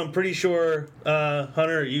Game, I'm pretty sure,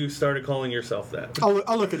 Hunter, you started calling yourself that.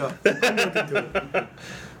 I'll look it up. I'm looking into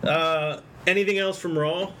it. Anything else from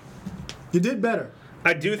Raw? You did better.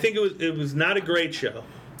 I do think it was not a great show.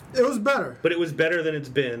 It was better. But it was better than it's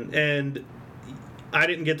been. And I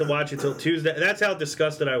didn't get to watch it till Tuesday. That's how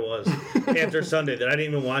disgusted I was after Sunday that I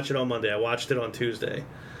didn't even watch it on Monday. I watched it on Tuesday.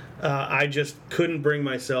 I just couldn't bring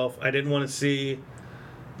myself. I didn't want to see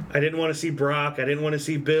Brock. I didn't want to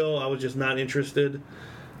see Bill. I was just not interested.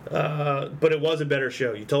 But it was a better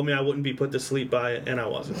show. You told me I wouldn't be put to sleep by it, and I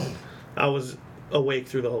wasn't. I was awake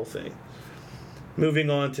through the whole thing. Moving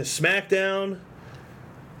on to SmackDown.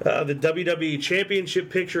 The WWE Championship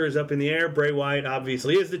picture is up in the air. Bray Wyatt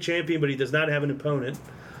obviously is the champion, but he does not have an opponent,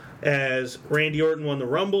 as Randy Orton won the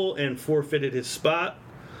Rumble and forfeited his spot.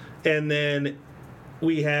 And then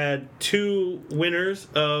we had two winners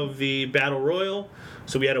of the Battle Royal.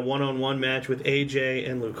 So we had a one-on-one match with AJ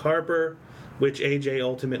and Luke Harper, which AJ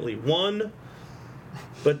ultimately won.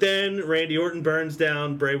 But then Randy Orton burns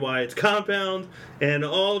down Bray Wyatt's compound, and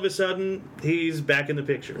all of a sudden, he's back in the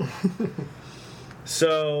picture.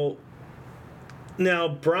 So now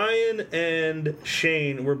Brian and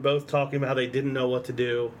Shane were both talking about how they didn't know what to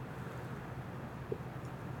do.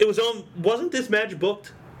 Wasn't this match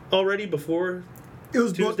booked already before it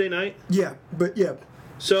was Tuesday night? Yeah.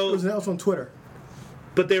 So it was announced on Twitter.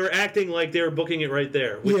 But they were acting like they were booking it right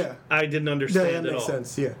there, which I didn't understand at all. That makes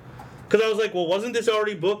sense, yeah. Because I was like, well, wasn't this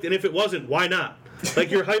already booked? And if it wasn't, why not?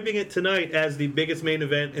 Like, you're hyping it tonight as the biggest main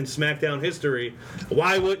event in SmackDown history.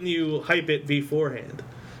 Why wouldn't you hype it beforehand?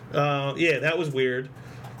 That was weird.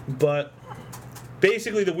 But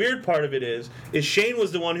basically, the weird part of it is Shane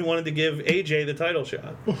was the one who wanted to give AJ the title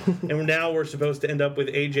shot. And now we're supposed to end up with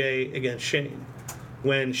AJ against Shane,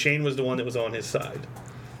 when Shane was the one that was on his side.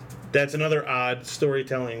 That's another odd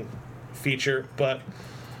storytelling feature, but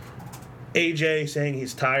AJ saying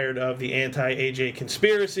he's tired of the anti-AJ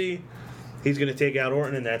conspiracy. He's going to take out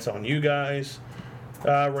Orton, and that's on you guys.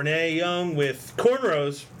 Renee Young with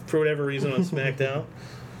cornrows, for whatever reason, on SmackDown,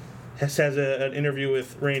 has an interview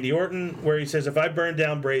with Randy Orton where he says, if I burn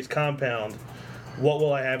down Bray's compound, what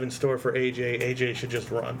will I have in store for AJ? AJ should just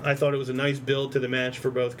run. I thought it was a nice build to the match for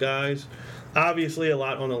both guys. Obviously, a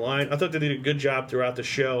lot on the line. I thought they did a good job throughout the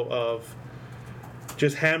show of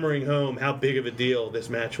just hammering home how big of a deal this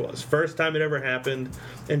match was. First time it ever happened,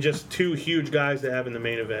 and just two huge guys to have in the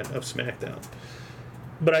main event of SmackDown.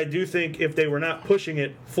 But I do think if they were not pushing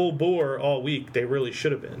it full bore all week, they really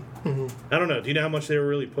should have been. Mm-hmm. I don't know. Do you know how much they were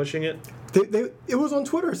really pushing it? It was on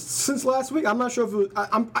Twitter since last week. I'm not sure if it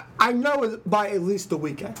was. I know it by at least the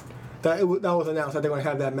weekend that was announced that they're going to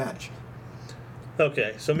have that match.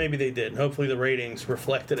 Okay, so maybe they did. Hopefully the ratings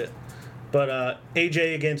reflected it. But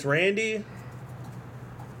AJ against Randy,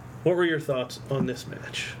 what were your thoughts on this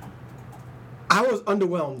match? I was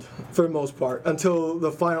underwhelmed for the most part until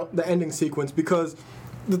the ending sequence, because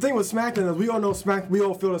the thing with SmackDown is we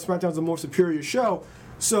all feel that SmackDown is a more superior show.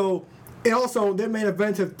 So, and also their main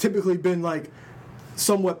events have typically been like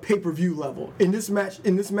somewhat pay-per-view level. In this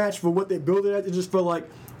match, for what they built it at, it just felt like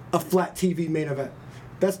a flat TV main event.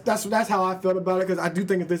 That's how I felt about it, because I do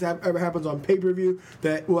think if this ever happens on pay-per-view,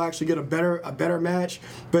 that we'll actually get a better match.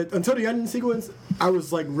 But until the ending sequence, I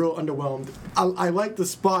was like real underwhelmed. I liked the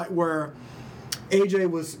spot where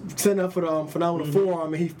AJ was setting up for the phenomenal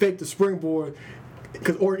forearm, and he faked the springboard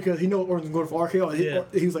because he knows Orton's going for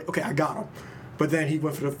RKO. He was like, okay, I got him. But then he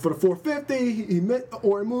went for the 450. He met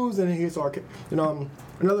Orton moves, and he hits RKO. And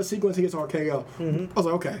another sequence, he gets RKO. I was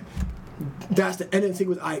like, okay, that's the ending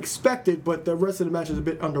sequence I expected, but the rest of the match is a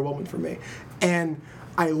bit underwhelming for me. And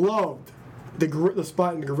I loved the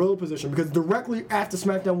spot in the gorilla position, because directly after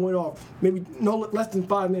SmackDown went off, maybe no less than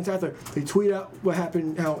 5 minutes after, they tweet out what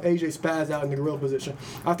happened, how AJ spazzed out in the gorilla position.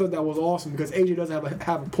 I thought that was awesome, because AJ doesn't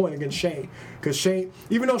have a point against Shane. Because Shane,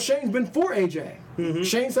 even though Shane's been for AJ,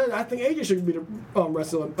 Shane said, I think AJ should be the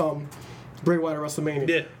Bray Wyatt at WrestleMania.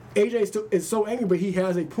 Yeah. AJ is so angry, but he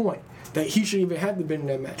has a point that he shouldn't even have to been in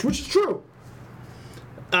that match, which is true.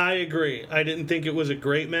 I agree. I didn't think it was a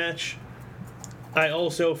great match. I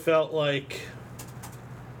also felt like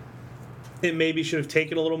it maybe should have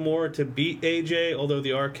taken a little more to beat AJ, although the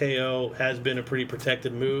RKO has been a pretty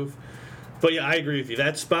protected move. But yeah, I agree with you.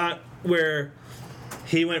 That spot where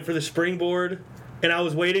he went for the springboard, and I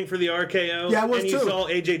was waiting for the RKO, yeah, I was and you too. saw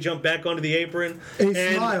AJ jump back onto the apron, and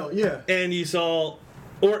he smiled, yeah. And you saw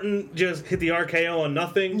Orton just hit the RKO on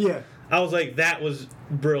nothing. Yeah. I was like, that was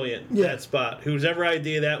brilliant, that spot. Whose ever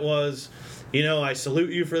idea that was, I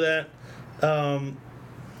salute you for that.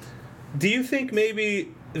 Do you think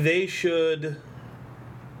maybe they should...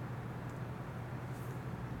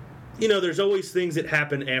 there's always things that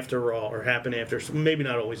happen after Raw, or happen after... Maybe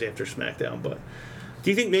not always after SmackDown, but... Do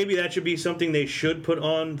you think maybe that should be something they should put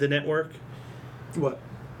on the network? What?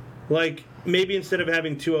 Like, maybe instead of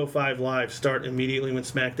having 205 Live start immediately when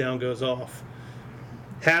SmackDown goes off,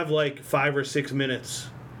 have like 5 or 6 minutes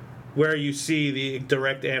where you see the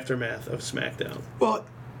direct aftermath of SmackDown. Well,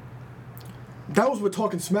 that was what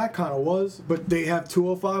Talking Smack kind of was, but they have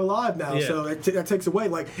 205 Live now, so that takes away.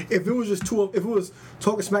 Like, if it was just if it was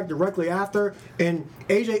Talking Smack directly after, and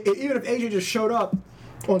AJ, even if AJ just showed up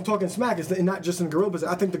on Talking Smack, it's not just in gorilla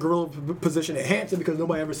position. I think the gorilla position enhanced it, because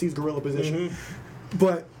nobody ever sees gorilla position.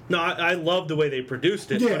 But no, I love the way they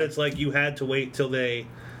produced it, but it's like you had to wait till they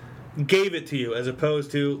gave it to you, as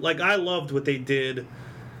opposed to, like, I loved what they did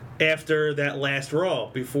after that last Raw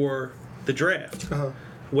before the draft,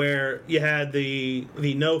 where you had the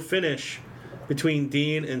no finish between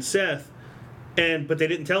Dean and Seth, but they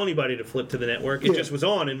didn't tell anybody to flip to the network. It just was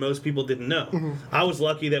on, and most people didn't know. I was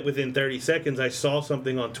lucky that within 30 seconds I saw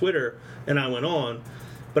something on Twitter and I went on.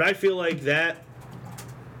 But I feel like that,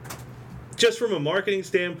 just from a marketing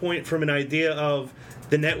standpoint, from an idea of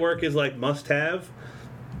the network is like must-have,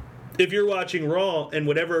 if you're watching Raw and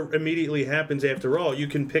whatever immediately happens after Raw, you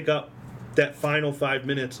can pick up that final 5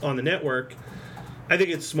 minutes on the network. I think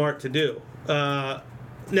it's smart to do. Now,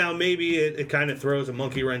 maybe it kind of throws a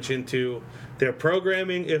monkey wrench into their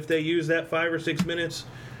programming if they use that 5 or 6 minutes.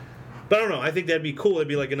 But I don't know. I think that'd be cool. It'd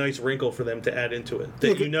be like a nice wrinkle for them to add into it.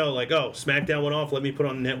 That SmackDown went off. Let me put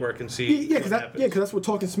on the network and see what happens. Because that's what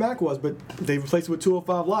Talking Smack was, but they replaced it with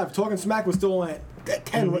 205 Live. Talking Smack was still on at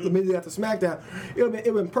 10 immediately after SmackDown. It would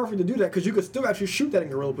have been perfect to do that, because you could still actually shoot that in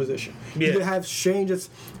gorilla position. You could have Shane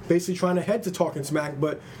just basically trying to head to Talking Smack,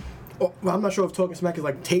 but I'm not sure if Talking Smack is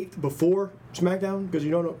like taped before SmackDown, because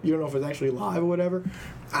you don't know if it's actually live or whatever.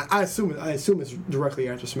 I assume it's directly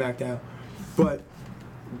after SmackDown, but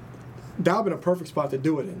that would have been a perfect spot to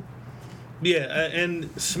do it in. Yeah,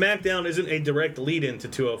 and SmackDown isn't a direct lead-in to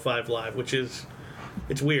 205 Live, which is,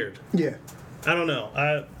 it's weird. Yeah. I don't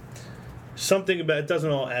know. Something about it doesn't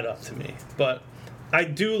all add up to me, but I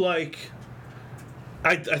do like.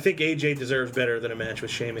 I think AJ deserves better than a match with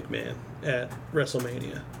Shane McMahon at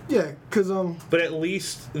WrestleMania. Yeah, because But at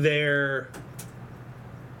least they're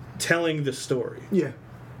telling the story. Yeah.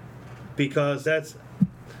 Because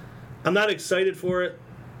I'm not excited for it,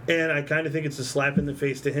 and I kind of think it's a slap in the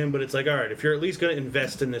face to him. But it's like, all right, if you're at least going to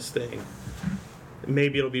invest in this thing,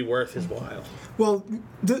 maybe it'll be worth his while. Well,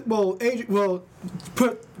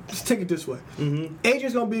 just take it this way. Mm-hmm.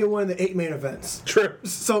 AJ's gonna be in one of the 8 main events. True.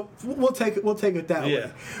 So we'll take it that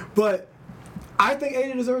way. But I think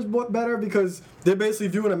AJ deserves better because they're basically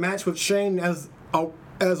viewing a match with Shane as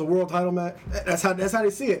a world title match. That's how they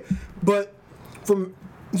see it. But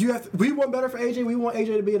we want better for AJ. We want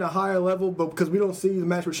AJ to be in a higher level, but because we don't see the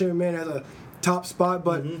match with Shane McMahon as a top spot.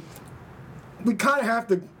 But we kind of have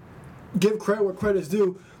to give credit where credit's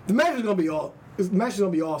due. The match is gonna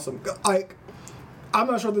be awesome. Like, I'm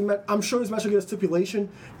not sure. I'm sure this match will get a stipulation.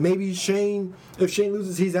 Maybe if Shane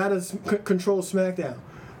loses, he's out of control of SmackDown,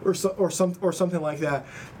 or something like that.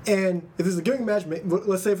 And if it's a gimmick match,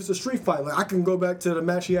 let's say if it's a street fight, like I can go back to the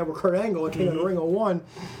match he had with Kurt Angle that came in the Ring of One,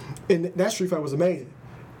 and that street fight was amazing.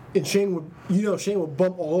 And Shane would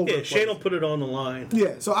bump all over. Yeah, Shane will put it on the line.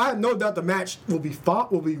 Yeah, so I have no doubt the match will be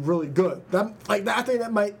really good. I think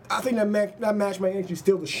that match might actually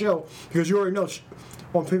steal the show because you already know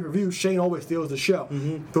on pay-per-view Shane always steals the show.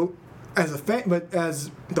 So as a fan, but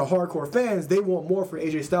as the hardcore fans, they want more for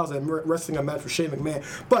AJ Styles than wrestling a match for Shane McMahon.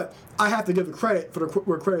 But I have to give the credit for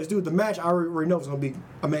where credit's due. The match I already know is going to be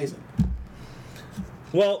amazing.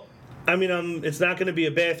 Well, I mean, it's not going to be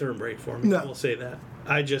a bathroom break for me. No. We'll say that.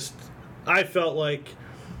 I felt like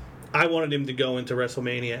I wanted him to go into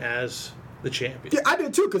WrestleMania as the champion. Yeah, I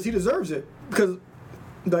did too, because he deserves it. Because,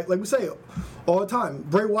 like we say all the time,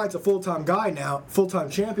 Bray Wyatt's a full-time guy now, full-time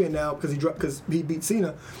champion now, because he beat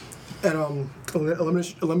Cena at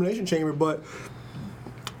Elimination Chamber. But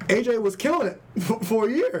AJ was killing it for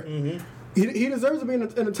a year. He deserves to be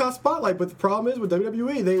in a tough spotlight. But the problem is with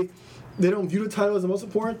WWE, they don't view the title as the most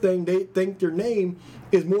important thing. They think their name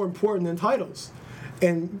is more important than titles.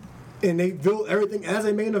 And they build everything as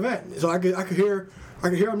a main event. So I could hear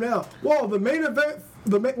them now. Well, the main event,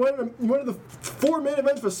 one of the 4 main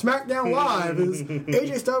events for SmackDown Live is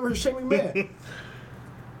AJ Styles versus Shane McMahon.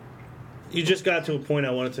 You just got to a point I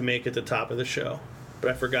wanted to make at the top of the show, but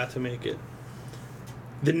I forgot to make it.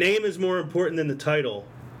 The name is more important than the title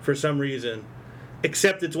for some reason,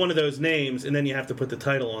 except it's one of those names, and then you have to put the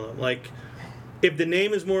title on it. Like, if the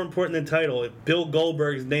name is more important than title, if Bill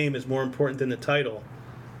Goldberg's name is more important than the title,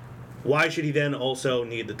 why should he then also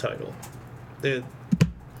need the title? I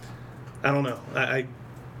don't know.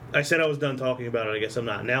 I said I was done talking about it. I guess I'm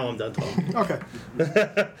not. Now I'm done talking. Okay.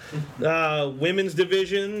 Women's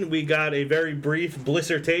division, we got a very brief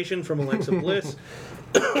blissertation from Alexa Bliss,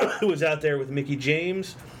 who was out there with Mickie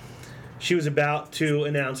James. She was about to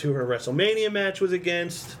announce who her WrestleMania match was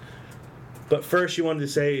against. But first, she wanted to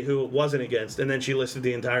say who it wasn't against, and then she listed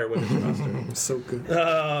the entire women's roster. So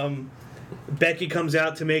good. Becky comes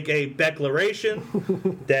out to make a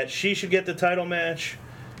declaration that she should get the title match.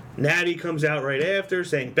 Natty comes out right after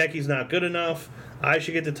saying Becky's not good enough. I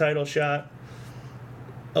should get the title shot.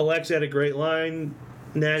 Alexa had a great line.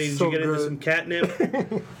 Natty, did you get into some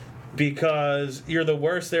catnip? Because you're the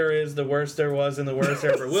worst there is, the worst there was, and the worst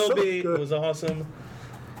there ever will be. Good. It was awesome.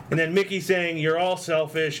 And then Mickie saying, you're all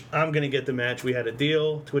selfish. I'm going to get the match. We had a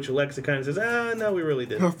deal. To which Alexa kind of says, no, we really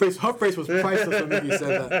didn't. Her face was priceless when Mickie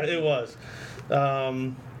said that. It was.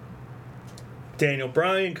 Daniel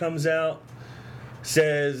Bryan comes out,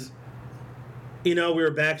 says, we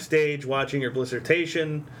were backstage watching your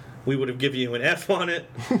blissertation. We would have given you an F on it.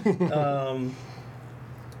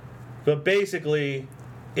 But basically,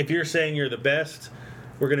 if you're saying you're the best,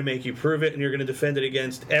 we're going to make you prove it, and you're going to defend it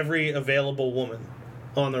against every available woman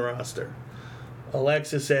on the roster.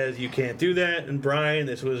 Alexa says you can't do that, and Brian,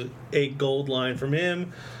 this was a gold line from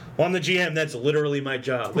him. Well, I'm the GM. That's literally my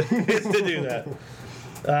job is to do that.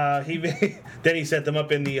 Then he set them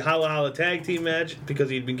up in the Holla Holla tag team match because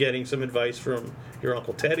he'd been getting some advice from your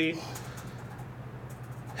Uncle Teddy.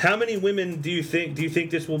 How many women do you think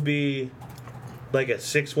this will be? Like a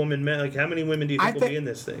 6-woman match. Like how many women do you think will be in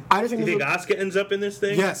this thing? I just think do you think Asuka ends up in this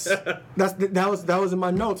thing? Yes, that was in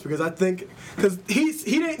my notes because I think because he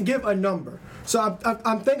didn't give a number, so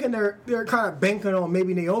I'm thinking they're kind of banking on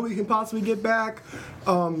maybe Naomi can possibly get back,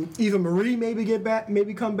 even Marie maybe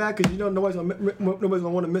come back because nobody's gonna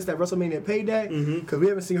want to miss that WrestleMania payday because we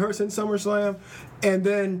haven't seen her since SummerSlam, and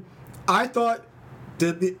then I thought.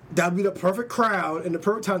 That'd be the perfect crowd and the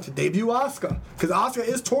perfect time to debut Asuka because Asuka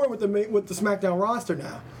is touring with the SmackDown roster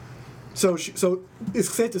now, so it's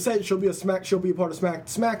safe to say she'll be a part of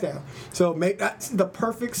SmackDown. So that's the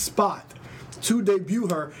perfect spot to debut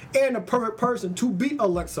her and the perfect person to beat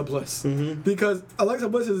Alexa Bliss because Alexa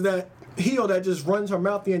Bliss is that heel that just runs her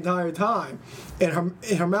mouth the entire time, and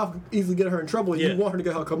her mouth can easily get her in trouble. And you want her to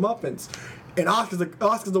get her comeuppance, and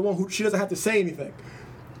Asuka's the one who she doesn't have to say anything.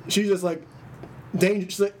 She's just like.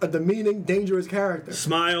 demeaning, dangerous character.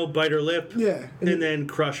 Smile, bite her lip, Yeah, and then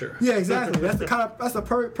crush her. Yeah, exactly. That's the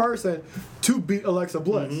person to beat Alexa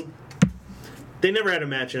Bliss. Mm-hmm. They never had a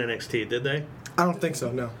match in NXT, did they? I don't think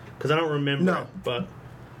so. No. Because I don't remember. No. It,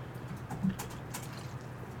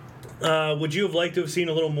 but would you have liked to have seen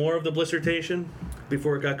a little more of the Blissertation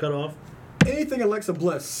before it got cut off? Anything Alexa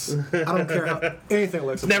Bliss. I don't care how. Anything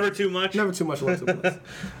Alexa. Never Bliss. too much. Never too much Alexa Bliss.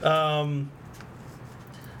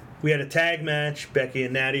 We had a tag match, Becky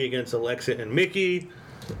and Natty against Alexa and Mickey.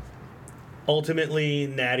 Ultimately,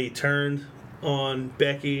 Natty turned on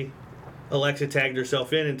Becky. Alexa tagged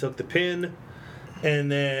herself in and took the pin.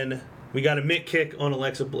 And then we got a Mick kick on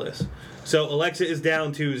Alexa Bliss. So Alexa is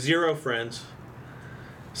down to 0 friends.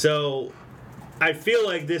 So I feel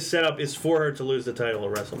like this setup is for her to lose the title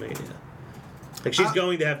at WrestleMania. Like, she's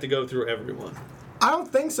going to have to go through everyone. I don't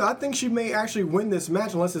think so. I think she may actually win this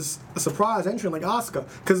match unless it's a surprise entrant like Asuka.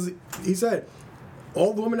 Because he said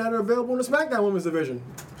all the women that are available in the SmackDown Women's division.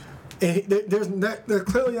 And they're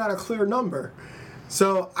clearly not a clear number.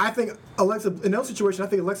 So I think Alexa, in those situations, I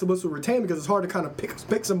think Alexa Bliss will retain because it's hard to kind of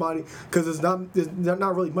pick somebody because there's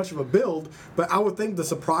not really much of a build. But I would think the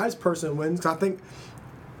surprise person wins. Cause I think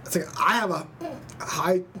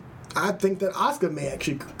I think that Asuka may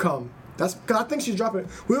actually come. That's because I think she's dropping.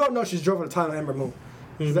 We all know she's dropping the title to Ember Moon.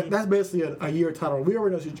 Mm-hmm. That's basically a year title. We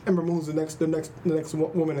already know Ember Moon's the next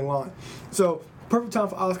woman in line. So perfect time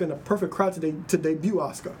for Asuka and the perfect crowd to debut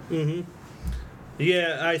Asuka. Mm-hmm.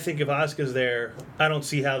 Yeah, I think if Asuka's there, I don't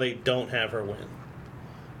see how they don't have her win.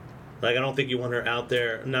 Like, I don't think you want her out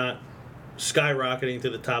there not skyrocketing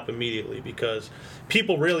to the top immediately because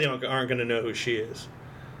people really aren't going to know who she is.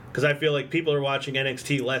 Because I feel like people are watching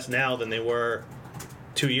NXT less now than they were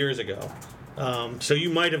 2 years ago. So you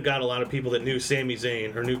might have got a lot of people that knew Sami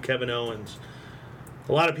Zayn or knew Kevin Owens.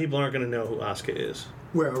 A lot of people aren't going to know who Asuka is.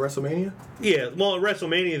 Where, at WrestleMania? Yeah, well, at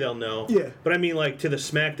WrestleMania they'll know. Yeah. But I mean, like, to the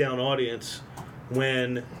SmackDown audience,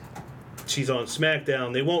 when she's on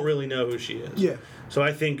SmackDown, they won't really know who she is. Yeah. So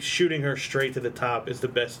I think shooting her straight to the top is the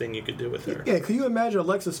best thing you could do with her. Yeah, can you imagine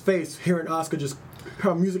Alexa's face hearing Asuka just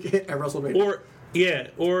her music hit at WrestleMania?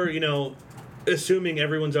 Or you know, assuming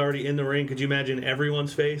everyone's already in the ring, could you imagine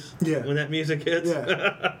everyone's face when that music hits?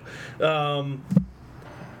 Yeah.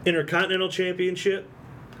 Intercontinental Championship.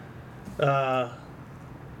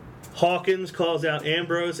 Hawkins calls out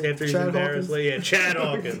Ambrose after he's embarrassed. Yeah, Chad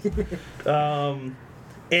Hawkins.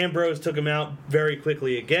 Ambrose took him out very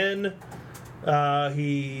quickly again.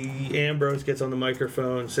 Ambrose gets on the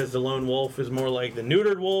microphone, says the lone wolf is more like the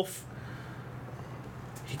neutered wolf.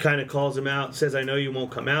 He kind of calls him out, says, I know you won't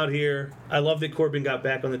come out here. I love that Corbin got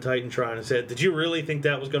back on the Titantron and said, did you really think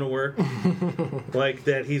that was going to work? Like,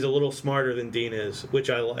 that he's a little smarter than Dean is, which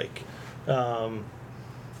I like.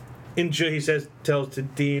 He tells to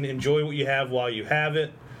Dean, enjoy what you have while you have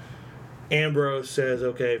it. Ambrose says,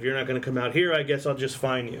 okay, if you're not going to come out here, I guess I'll just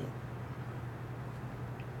fine you.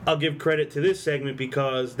 I'll give credit to this segment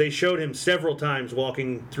because they showed him several times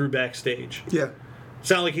walking through backstage. Yeah. It's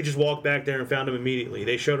not like he just walked back there and found him immediately.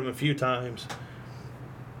 They showed him a few times.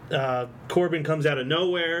 Corbin comes out of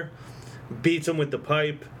nowhere, beats him with the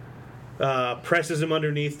pipe, presses him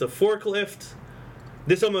underneath the forklift.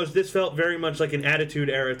 This felt very much like an Attitude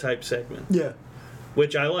Era type segment. Yeah.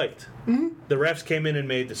 Which I liked. Mm-hmm. The refs came in and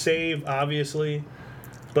made the save, obviously.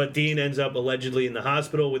 But Dean ends up allegedly in the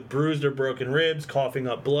hospital with bruised or broken ribs, coughing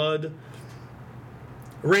up blood.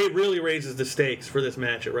 Ray really raises the stakes for this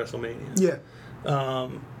match at WrestleMania. Yeah.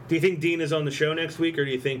 Do you think Dean is on the show next week, or do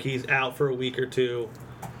you think he's out for a week or two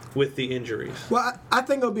with the injuries? Well, I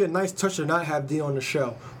think it'll be a nice touch to not have Dean on the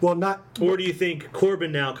show. Well, not. Or do you think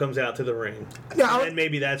Corbin now comes out to the ring? Yeah, and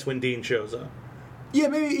maybe that's when Dean shows up. Yeah,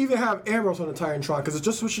 maybe even have Ambrose on the Titantron because it's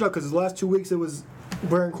just switched it up. Because the last 2 weeks it was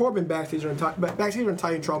Baron Corbin backstage on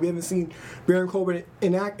Titantron. We haven't seen Baron Corbin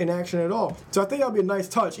in action at all. So I think that'll be a nice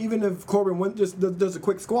touch. Even if Corbin just does a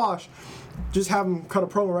quick squash, just have him cut a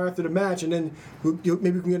promo right after the match, and then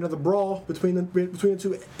maybe we can get another brawl between the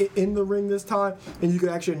two in the ring this time, and you can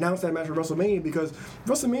actually announce that match at WrestleMania because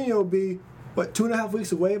WrestleMania will be 2.5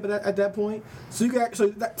 weeks away, but at that point, so you can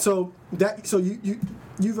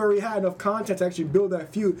you've already had enough content to actually build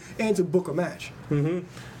that feud and to book a match. Mm-hmm.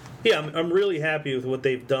 Yeah, I'm really happy with what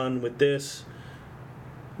they've done with this.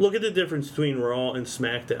 Look at the difference between Raw and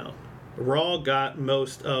SmackDown. Raw got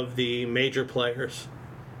most of the major players.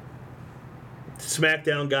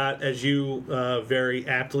 SmackDown got, as you very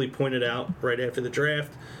aptly pointed out right after the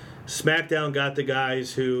draft, SmackDown got the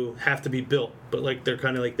guys who have to be built, but like they're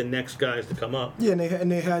kind of like the next guys to come up. Yeah,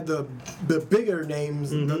 and they had the bigger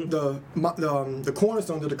names, mm-hmm. the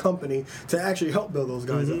cornerstones of the company to actually help build those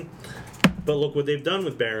guys mm-hmm. up. But look what they've done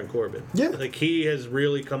with Baron Corbin. Yeah. Like, he has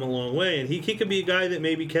really come a long way, and he could be a guy that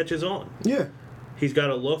maybe catches on. Yeah. He's got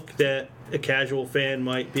a look that a casual fan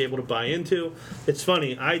might be able to buy into. It's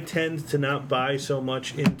funny, I tend to not buy so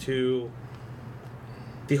much into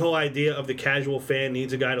the whole idea of the casual fan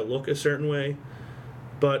needs a guy to look a certain way.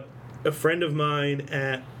 But a friend of mine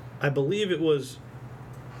at, I believe it was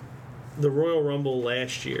the Royal Rumble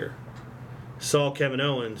last year, saw Kevin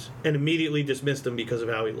Owens and immediately dismissed him because of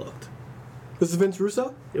how he looked. This is Vince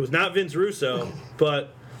Russo? It was not Vince Russo,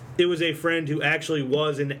 but it was a friend who actually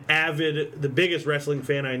was an avid, the biggest wrestling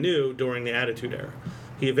fan I knew during the Attitude Era.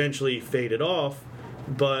 He eventually faded off,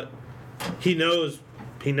 but he knows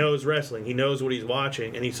wrestling. He knows what he's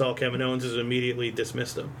watching, and he saw Kevin Owens and immediately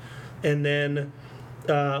dismissed him. And then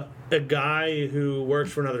a guy who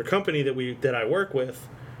works for another company that I work with,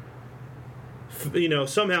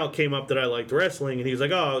 somehow it came up that I liked wrestling, and he was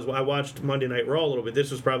like, I watched Monday Night Raw a little bit.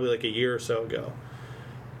 This was probably like a year or so ago.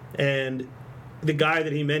 And the guy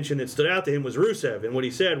that he mentioned that stood out to him was Rusev, and what he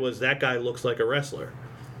said was, that guy looks like a wrestler.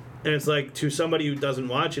 And it's like, to somebody who doesn't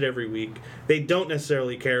watch it every week, they don't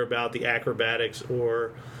necessarily care about the acrobatics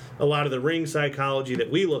or a lot of the ring psychology that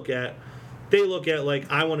we look at. They look at, like,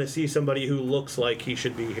 I want to see somebody who looks like he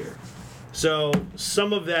should be here. So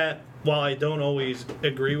some of that, while I don't always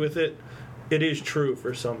agree with it, it is true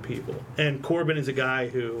for some people. And Corbin is a guy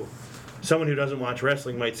who, someone who doesn't watch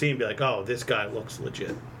wrestling might see and be like, oh, this guy looks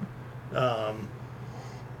legit.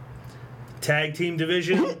 Tag team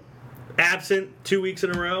division, absent 2 weeks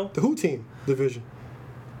in a row. The Who team division.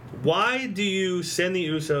 Why do you send the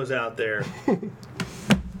Usos out there,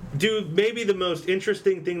 do maybe the most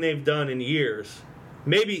interesting thing they've done in years,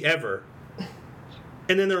 maybe ever,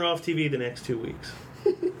 and then they're off TV the next 2 weeks?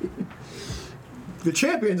 The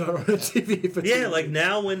champions are on TV for 2 Yeah, like weeks.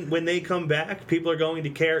 now when they come back, people are going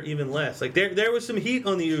to care even less. Like there was some heat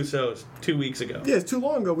on the Usos 2 weeks ago. Yeah, it's too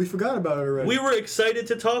long ago. We forgot about it already. We were excited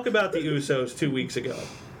to talk about the Usos 2 weeks ago.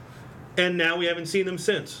 And now we haven't seen them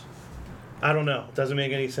since. I don't know. It doesn't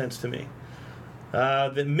make any sense to me.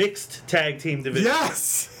 The mixed tag team division.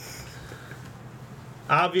 Yes!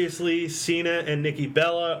 Obviously, Cena and Nikki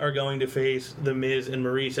Bella are going to face The Miz and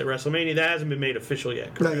Maurice at WrestleMania. That hasn't been made official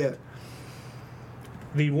yet, correct? Not yet.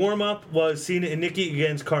 The warm-up was Cena and Nikki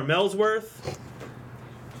against Carmelsworth.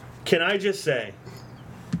 Can I just say,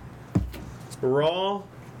 Raw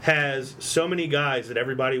has so many guys that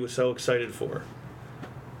everybody was so excited for.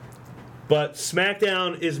 But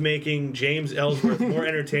SmackDown is making James Ellsworth more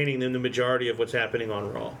entertaining than the majority of what's happening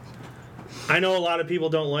on Raw. I know a lot of people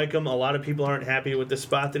don't like him. A lot of people aren't happy with the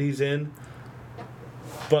spot that he's in.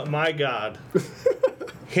 But my God,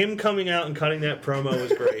 him coming out and cutting that promo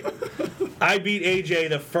was great. I beat AJ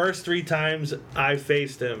the first 3 times I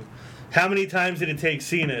faced him. How many times did it take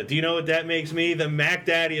Cena? Do you know what that makes me? The Mac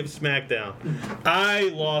Daddy of SmackDown. I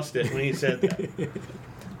lost it when he said that.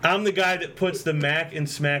 I'm the guy that puts the Mac in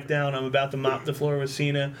SmackDown. I'm about to mop the floor with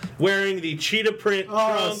Cena, wearing the cheetah print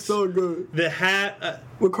trunks, so good. the hat.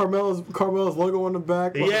 With Carmella's logo on the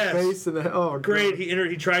back, on Yes. the face, and the Great. God.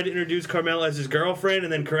 He tried to introduce Carmella as his girlfriend,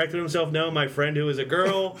 and then corrected himself. No, my friend who is a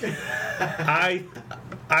girl.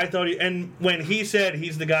 I thought and when he said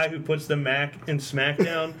he's the guy who puts the Mac in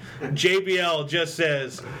SmackDown, JBL just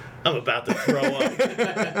says, I'm about to throw up.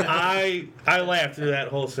 I laughed through that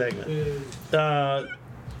whole segment.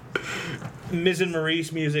 Miz and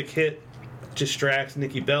Maurice music hit, distracts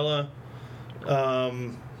Nikki Bella.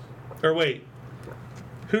 Or wait,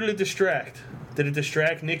 who did it distract? Did it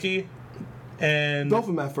distract Nikki? And Both of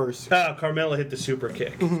them at first. Carmella hit the super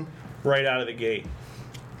kick right out of the gate.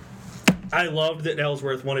 I loved that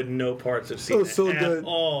Ellsworth wanted no parts of Cena was so at good.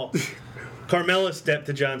 all. Carmella stepped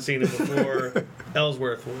to John Cena before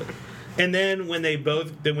Ellsworth would, and then when they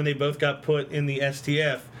both got put in the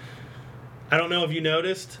STF, I don't know if you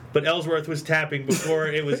noticed, but Ellsworth was tapping before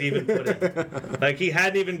it was even put in. Like, he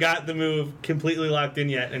hadn't even got the move completely locked in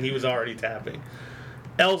yet, and he was already tapping.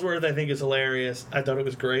 Ellsworth, I think, is hilarious. I thought it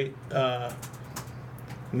was great.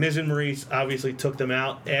 Miz and Maurice obviously took them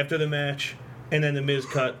out after the match, and then the Miz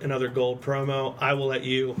cut another gold promo. I will let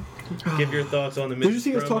you give your thoughts on the Miz. Did you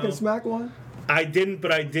see us promo. talking smack one? I didn't,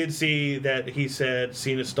 but I did see that he said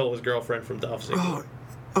Cena stole his girlfriend from Dolph Ziggler.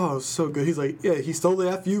 Oh, so good. He's like, yeah, he stole the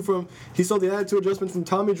attitude adjustment from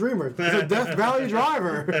Tommy Dreamer. He's a Death Valley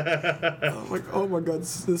driver. I'm like, oh my God,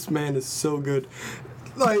 this man is so good.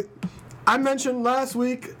 Like, I mentioned last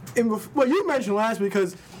week, you mentioned last week,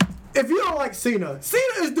 because if you don't like Cena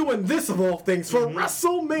is doing this of all things for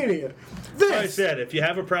WrestleMania. This. I said, if you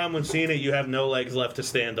have a problem with Cena, you have no legs left to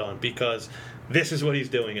stand on, because this is what he's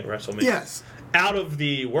doing at WrestleMania. Yes. Out of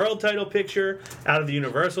the world title picture, out of the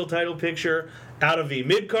universal title picture, Out of the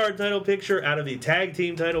mid-card title picture, out of the tag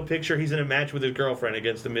team title picture, he's in a match with his girlfriend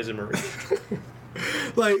against The Miz and Maurice.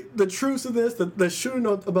 Like, the truth of this, the shooting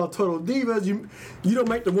about Total Divas, you don't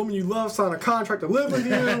make the woman you love sign a contract to live with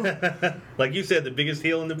you. Like you said, the biggest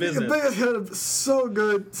heel in the business. The biggest heel is so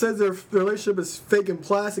good. Says their relationship is fake and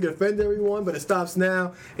plastic, offend everyone, but it stops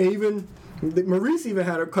now. And even Maurice even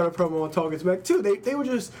had a cut a promo on Talking Smack too. They were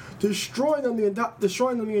just destroying them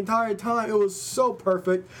the entire time. It was so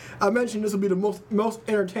perfect. I mentioned this will be the most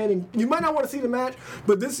entertaining. You might not want to see the match,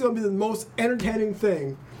 but this is going to be the most entertaining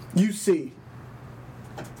thing you see.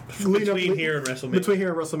 Between here and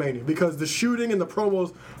WrestleMania. Because the shooting and the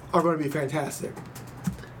promos are going to be fantastic.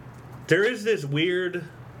 There is this weird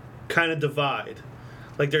kind of divide.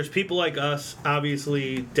 Like, there's people like us,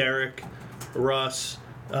 obviously, Derek, Russ,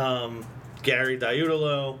 Gary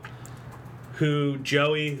Diudolo,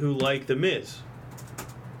 Joey, who like The Miz.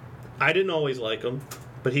 I didn't always like him,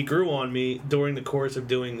 but he grew on me during the course of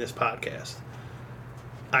doing this podcast.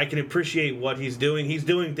 I can appreciate what he's doing. He's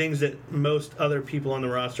doing things that most other people on the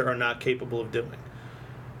roster are not capable of doing.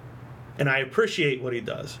 And I appreciate what he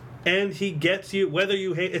does. And he gets you, whether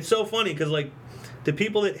you hate... It's so funny, because, like, the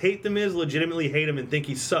people that hate The Miz legitimately hate him and think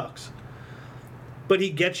he sucks. But he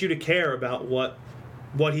gets you to care about what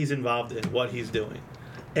he's involved in, what he's doing.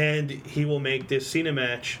 And he will make this Cena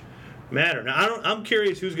match matter. Now, I'm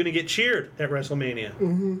curious who's going to get cheered at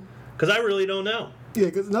WrestleMania. Because I really don't know. Yeah,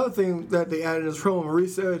 because another thing that they added in this promo,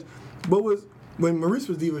 Maurice said, when Maurice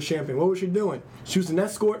was Divas champion, what was she doing? She was an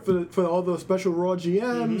escort for all the special Raw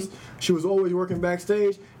GMs. She was always working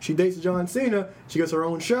backstage. She dates John Cena. She gets her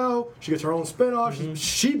own show. She gets her own spinoff.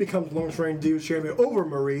 She becomes long-reigning Divas champion over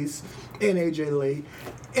Maurice and AJ Lee.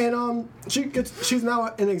 And she's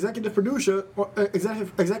now an executive producer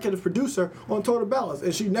on Total Bellas,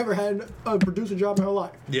 and she never had a producer job in her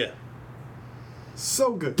life. Yeah.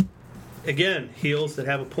 So good. Again, heels that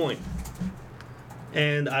have a point.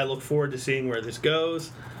 And I look forward to seeing where this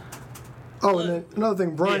goes. Oh, and then another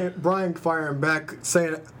thing, Brian firing back,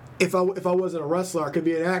 saying, if I wasn't a wrestler, I could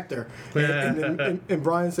be an actor. And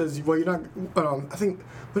Brian says, well, you're not, I think,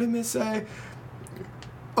 what did Miss say?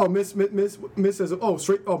 Oh, Miss says,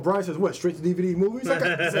 Brian says, what, straight to DVD movies? Like,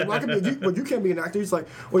 I can be, but you can't be an actor. He's like,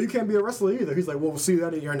 well, you can't be a wrestler either. He's like, well, we'll see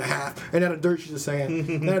that in a year and a half. And that a dirt she's just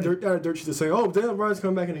saying. Oh, Daniel Bryan's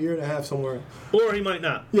coming back in a year and a half somewhere. Or he might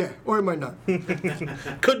not. Yeah, or he might not.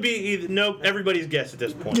 Could be either. No, everybody's guess at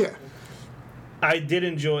this point. Yeah. I did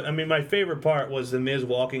enjoy, my favorite part was The Miz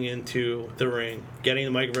walking into the ring, getting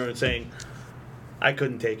the microphone and saying, I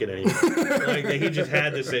couldn't take it anymore. Like, he just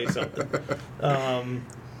had to say something.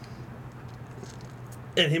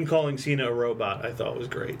 And him calling Cena a robot, I thought was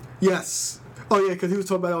great. Yes. Oh, yeah, because he was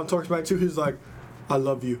talking about it on Talk Smack, too. He was like, I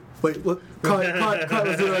love you. Wait, look. Cut,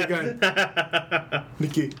 let's do that again.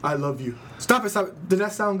 Nikki, I love you. Stop it. Did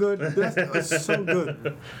that sound good? That was so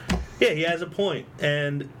good. Yeah, he has a point.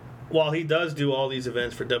 And while he does do all these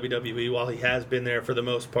events for WWE, while he has been there for the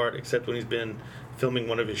most part, except when he's been filming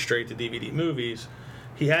one of his straight-to-DVD movies,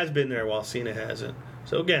 he has been there while Cena hasn't.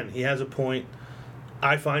 So, again, he has a point.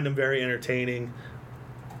 I find him very entertaining.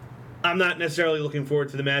 I'm not necessarily looking forward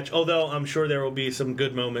to the match, although I'm sure there will be some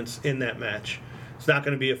good moments in that match. It's not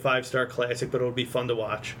going to be a 5-star classic, but it'll be fun to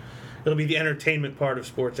watch. It'll be the entertainment part of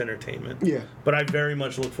sports entertainment. Yeah. But I very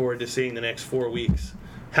much look forward to seeing the next 4 weeks,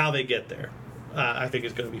 how they get there. I think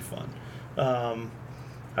it's going to be fun. All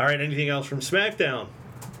right, anything else from SmackDown?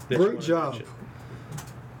 Great job.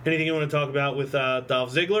 Anything you want to talk about with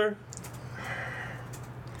Dolph Ziggler?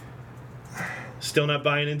 Still not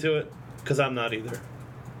buying into it? Because I'm not either.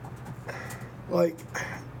 Like,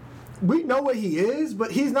 we know what he is,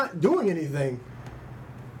 but he's not doing anything.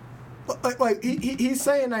 Like he's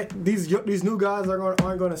saying that these new guys aren't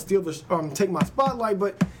going to steal take my spotlight,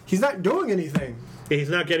 but he's not doing anything. Yeah, he's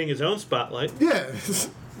not getting his own spotlight. Yeah,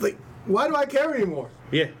 like, why do I care anymore?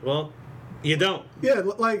 Yeah, well, you don't. Yeah,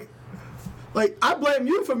 like I blame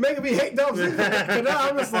you for making me hate Dolph Ziggler. And now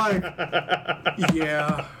I'm just like,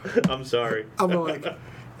 yeah. I'm sorry. I'm like,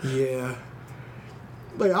 yeah.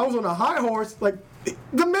 Like, I was on a high horse. Like,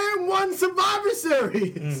 the man won Survivor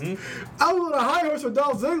Series. I was on a high horse with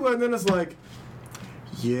Dolph Ziggler, and then it's like,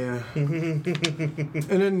 yeah. And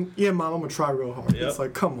then, yeah, Mom, I'm going to try real hard. Yep. It's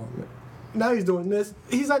like, come on, man. Now he's doing this.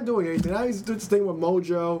 He's not doing anything. Now he's doing this thing with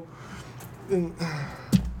Mojo. And,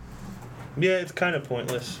 yeah, it's kind of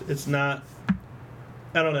pointless. It's not...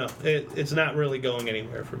 I don't know. It's not really going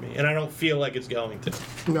anywhere for me. And I don't feel like it's going to.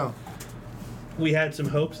 No. We had some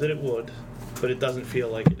hopes that it would, but it doesn't feel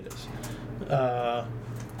like it is.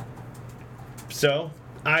 So,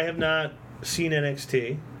 I have not seen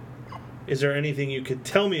NXT. Is there anything you could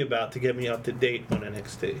tell me about to get me up to date on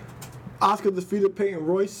NXT? Asuka defeated Peyton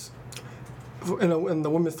Royce in the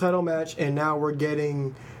women's title match, and now we're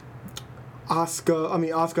getting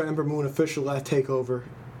Asuka and Ember Moon official at TakeOver.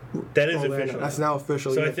 That is official. That's now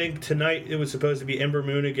official. So yeah. I think tonight it was supposed to be Ember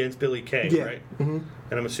Moon against Billie Kay, right? Mm-hmm.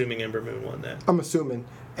 And I'm assuming Ember Moon won that. I'm assuming.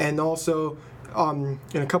 And also, in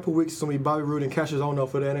a couple weeks, it's going to be Bobby Roode and Cassius Ohno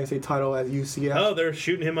for the NXT title at UCF. Oh, they're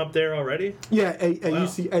shooting him up there already? Yeah, at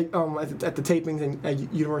Wow. at the tapings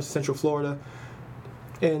at University of Central Florida.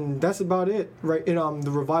 And that's about it, right? And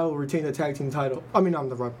the Revival retained the tag team title.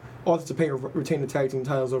 Authors of Pain retained the tag team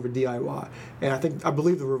titles over DIY. And I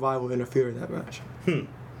believe the Revival interfered in that match.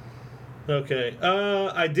 Okay.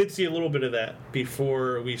 I did see a little bit of that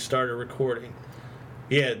before we started recording.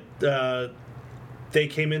 Yeah, they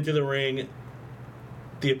came into the ring.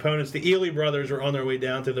 The opponents, the Ely brothers, were on their way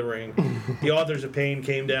down to the ring. The Authors of Pain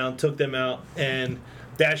came down, took them out, and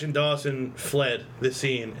Dash and Dawson fled the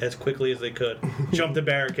scene as quickly as they could. Jumped the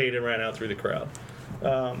barricade and ran out through the crowd.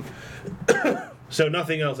 So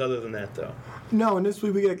nothing else other than that, though. No, and this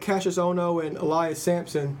week we get Cassius Ohno and Elias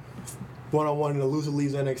Sampson one-on-one in a Loser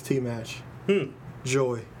Leaves NXT match.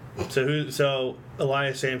 Joy. So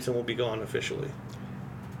Elias Sampson will be gone officially.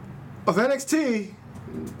 Of NXT,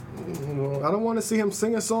 I don't want to see him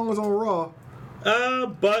singing songs on Raw.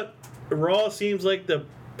 But Raw seems like the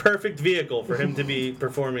perfect vehicle for him to be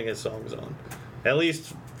performing his songs on. At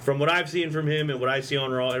least from what I've seen from him and what I see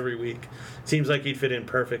on Raw every week, seems like he'd fit in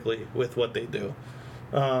perfectly with what they do.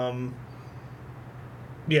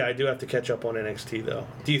 Yeah, I do have to catch up on NXT, though.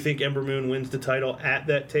 Do you think Ember Moon wins the title at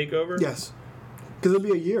that TakeOver? Yes. Because it'll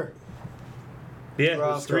be a year. Yeah, it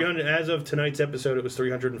was 300. As of tonight's episode, it was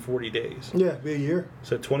 340 days. Yeah, it'll be a year.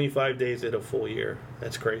 So 25 days at a full year.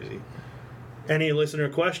 That's crazy. Any listener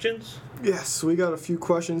questions? Yes, we got a few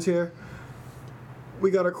questions here.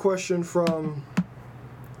 We got a question from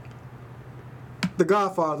the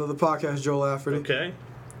godfather of the podcast, Joel Lafferty. Okay.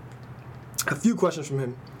 A few questions from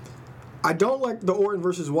him. I don't like the Orton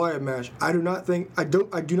versus Wyatt match. I do not think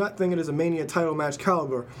it is a Mania title match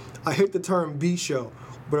caliber. I hate the term B show,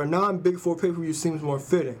 but a non-Big Four pay-per-view seems more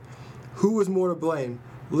fitting. Who is more to blame?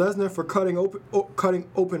 Lesnar for cutting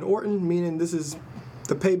open Orton, meaning this is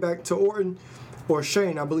the payback to Orton, or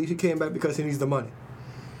Shane? I believe he came back because he needs the money.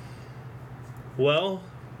 Well,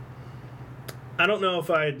 I don't know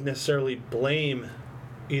if I'd necessarily blame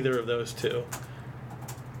either of those two.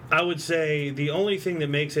 I would say the only thing that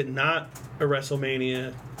makes it not a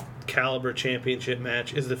WrestleMania caliber championship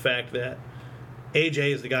match is the fact that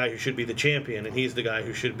AJ is the guy who should be the champion, and he's the guy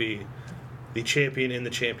who should be the champion in the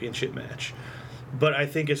championship match. But I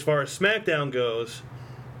think as far as SmackDown goes,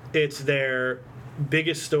 it's their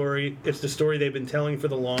biggest story. It's the story they've been telling for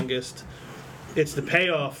the longest. It's the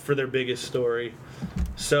payoff for their biggest story.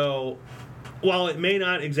 So while it may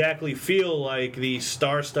not exactly feel like the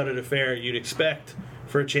star-studded affair you'd expect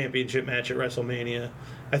for a championship match at WrestleMania,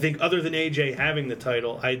 I think other than AJ having the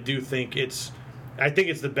title, I think it's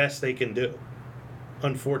the best they can do,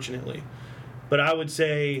 unfortunately. But I would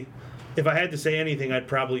say, if I had to say anything, I'd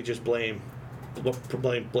probably just blame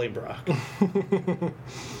Brock.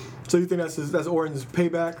 So you think that's Orton's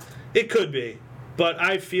payback? It could be, but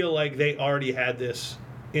I feel like they already had this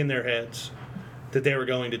in their heads, that they were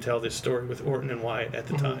going to tell this story with Orton and Wyatt at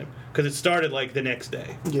the time, because it started like the next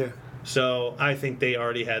day. Yeah. So I think they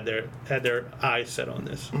already had their eyes set on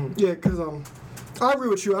this. Yeah, because I agree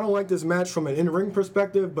with you. I don't like this match from an in-ring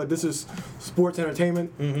perspective, but this is sports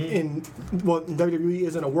entertainment. WWE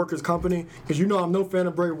isn't a workers' company, because I'm no fan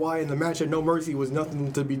of Bray Wyatt, and the match at No Mercy was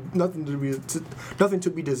nothing to be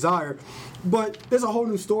desired. But there's a whole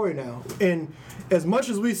new story now, and as much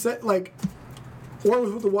as we said, like, Orton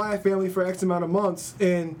was with the Wyatt family for X amount of months,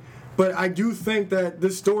 but I do think that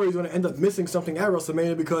this story is going to end up missing something at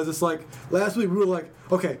WrestleMania, because it's like last week we were like,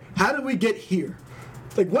 okay, how did we get here?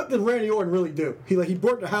 Like, what did Randy Orton really do? He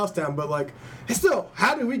burnt the house down, but like, still,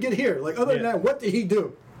 how did we get here? Like, other than that, what did he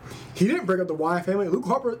do? He didn't break up the Wyatt family. Luke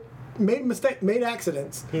Harper made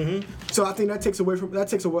accidents. So I think that takes a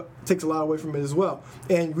lot away from it as well.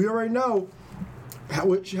 And we already know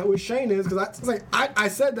how Shane is, because I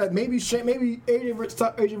said that maybe AJ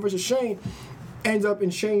versus Shane ends up in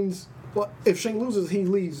Shane's. Well, if Shane loses, he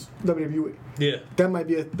leaves WWE. Yeah, that might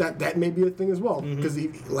be that may be a thing as well, because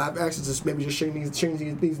he have access to maybe just Shane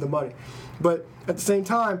needs the money. But at the same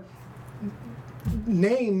time,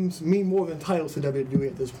 names mean more than titles to WWE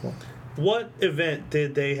at this point. What event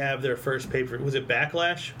did they have their first pay-per-view? Was it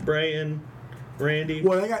Backlash, Bray and Randy?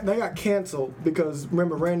 Well, they got canceled because,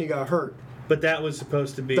 remember, Randy got hurt. But that was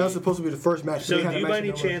supposed to be the first match. So do you by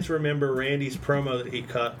any chance remember Randy's promo that he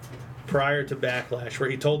cut prior to Backlash, where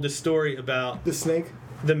he told this story about the snake?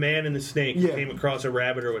 the man and the snake Yeah. came across a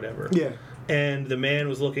rabbit or whatever. Yeah. And the man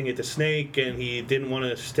was looking at the snake, and he didn't want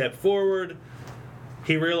to step forward.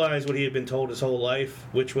 He realized what he had been told his whole life,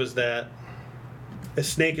 which was that a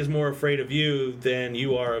snake is more afraid of you than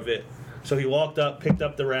you are of it. So he walked up, picked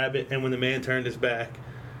up the rabbit, and when the man turned his back,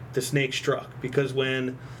 the snake struck. Because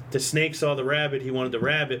when the snake saw the rabbit, he wanted the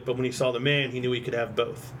rabbit, but when he saw the man, he knew he could have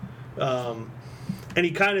both. And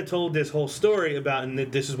he kind of told this whole story about, and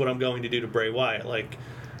this is what I'm going to do to Bray Wyatt. Like,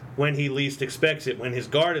 when he least expects it, when his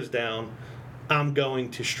guard is down, I'm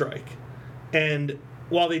going to strike. And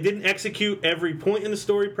while they didn't execute every point in the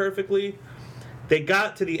story perfectly, they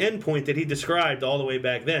got to the end point that he described all the way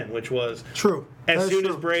back then, which was True. as soon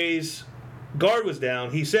as Bray's guard was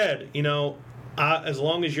down, he said, as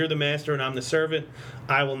long as you're the master and I'm the servant,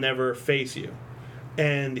 I will never face you.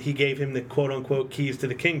 And he gave him the quote-unquote keys to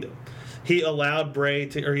the kingdom. He allowed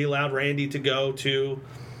Randy to go to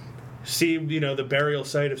see, the burial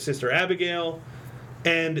site of Sister Abigail,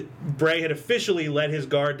 and Bray had officially let his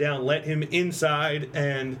guard down, let him inside,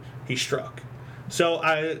 and he struck. So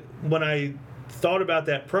when I thought about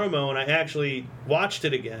that promo and I actually watched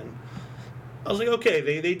it again, I was like, okay,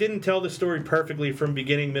 they didn't tell the story perfectly from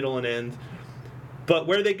beginning, middle, and end, but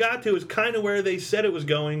where they got to is kind of where they said it was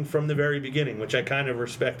going from the very beginning, which I kind of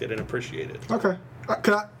respected and appreciated. Okay. I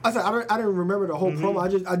didn't remember the whole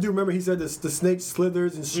promo. I do remember he said the snake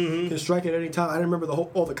slithers and can strike at any time. I didn't remember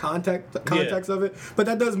all the context of it, but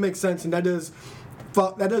that does make sense, and that does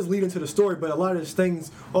lead into the story. But a lot of these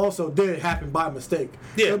things also did happen by mistake.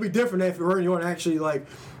 Yeah. It'd be different if Randy Orton actually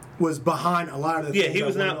was behind a lot of the things. Yeah, he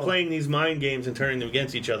was not playing these mind games and turning them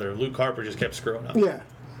against each other. Luke Harper just kept screwing up. Yeah.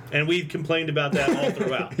 And we complained about that all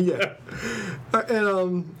throughout. Yeah.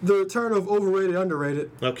 And the return of overrated,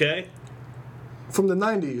 underrated. Okay. From the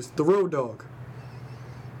 90s, the Road Dogg.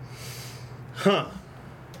 Huh.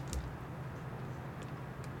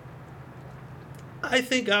 I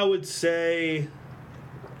think I would say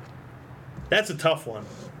that's a tough one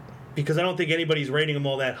because I don't think anybody's rating him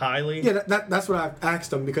all that highly. Yeah, that's what I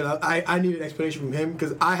asked him because I needed an explanation from him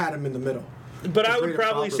because I had him in the middle. But I would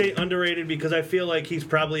probably say underrated because I feel like he's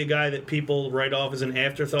probably a guy that people write off as an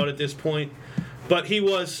afterthought at this point. But he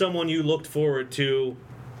was someone you looked forward to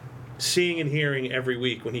seeing and hearing every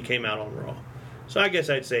week when he came out on Raw. So I guess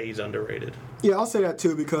I'd say he's underrated. Yeah, I'll say that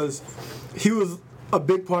too because he was a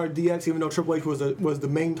big part of DX, even though Triple H was the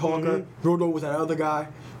main talker. Road Dogg was that other guy,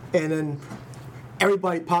 and then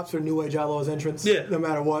everybody pops for New Age Outlaws entrance, no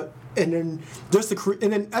matter what. And then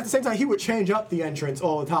and then at the same time he would change up the entrance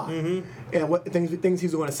all the time, and what things he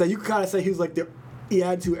was going to say. You could kind of say he was like the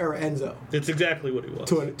Attitude Era Enzo. That's exactly what he was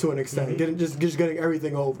to an extent, just getting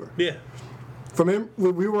everything over. Yeah. From him,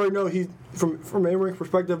 we already know from Erick's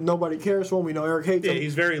perspective, nobody cares for him. We know Eric hates him. Yeah,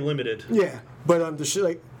 he's very limited. Yeah, but the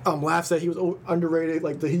shit Laugh said he was underrated.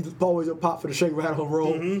 Like he always a pop for the shake, rattle, and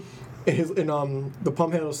roll. In the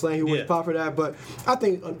pump handle slang, he was pop for that. But I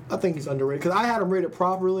think he's underrated because I had him rated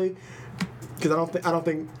properly. Because I don't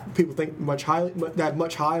think people think much high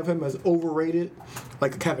of him as overrated,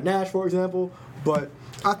 like Kevin Nash, for example. But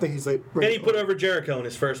I think he's like. And he put over Jericho in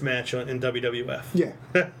his first match in WWF.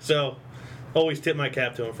 Yeah. So, always tip my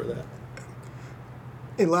cap to him for that.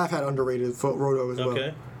 And Laugh had underrated for Road Dogg as well.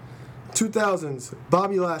 Okay. 2000s,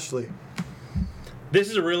 Bobby Lashley. This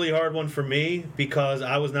is a really hard one for me because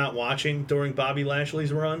I was not watching during Bobby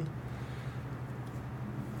Lashley's run.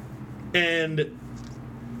 And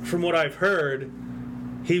from what I've heard,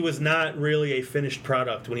 he was not really a finished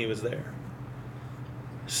product when he was there.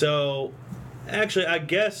 So, actually, I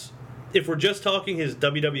guess if we're just talking his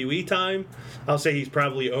WWE time, I'll say he's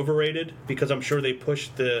probably overrated because I'm sure they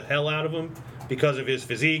pushed the hell out of him because of his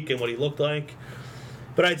physique and what he looked like.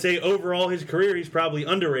 But I'd say overall his career, he's probably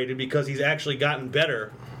underrated because he's actually gotten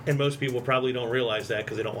better, and most people probably don't realize that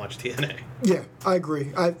because they don't watch TNA. Yeah, I agree.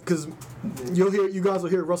 Because you guys will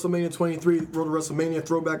hear WrestleMania 23, Road to WrestleMania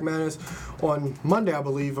Throwback Madness on Monday, I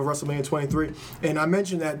believe, of WrestleMania 23, and I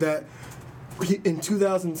mentioned that in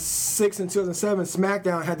 2006 and 2007,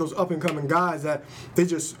 SmackDown had those up and coming guys that they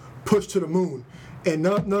just pushed to the moon. And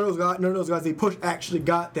none of those guys they pushed actually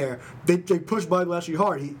got there. They pushed Bobby Lashley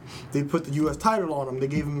hard. They put the U.S. title on him. They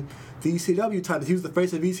gave him the ECW title. He was the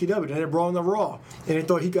face of ECW. Then they brought him to Raw, and they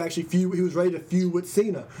thought he could actually feud. He was ready to feud with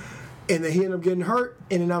Cena, and then he ended up getting hurt.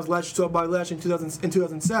 And then that was Lashley to Bobby Lashley in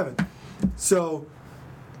 2007. So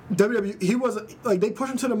WWE, he was they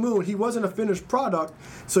pushed him to the moon. He wasn't a finished product.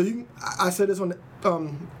 So I said this on the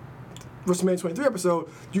WrestleMania 23 episode.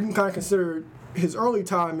 You can kind of consider his early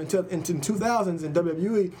time in 2000s in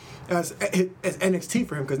WWE as NXT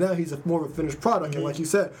for him because now he's more of a finished product. And like you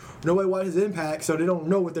said, nobody watched his impact, so they don't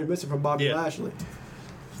know what they're missing from Bobby Lashley.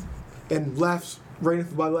 And Laugh's rating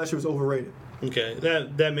for Bobby Lashley was overrated. Okay,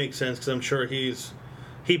 that makes sense because I'm sure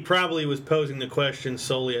he probably was posing the question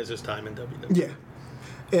solely as his time in WWE. Yeah.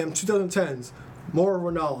 And 2010s, Mauro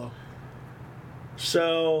Ranallo.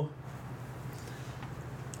 So,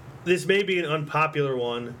 this may be an unpopular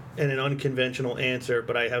one and an unconventional answer,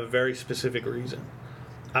 but I have a very specific reason.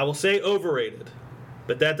 I will say overrated,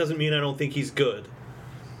 but that doesn't mean I don't think he's good.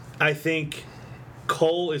 I think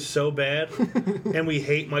Cole is so bad, and we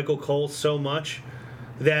hate Michael Cole so much,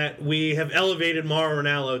 that we have elevated Mauro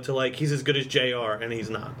Ranallo to, like, he's as good as JR, and he's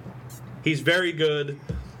not. He's very good.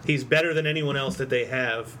 He's better than anyone else that they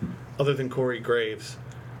have, other than Corey Graves.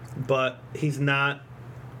 But he's not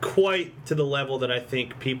quite to the level that I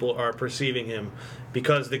think people are perceiving him,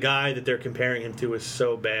 because the guy that they're comparing him to is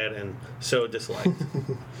so bad and so disliked.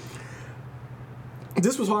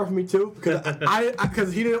 This was hard for me too, because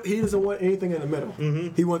because he doesn't want anything in the middle.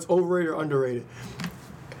 Mm-hmm. He wants overrated or underrated.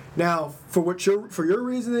 Now, for your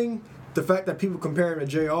reasoning, the fact that people compare him to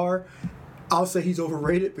JR, I'll say he's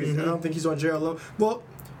overrated because I don't think he's on JR level. Well,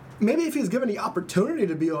 maybe if he's given the opportunity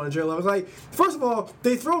to be on a JR level. Like, first of all,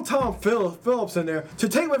 they throw Tom Phillips in there to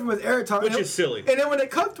take away from his airtime, Which is silly. And then when they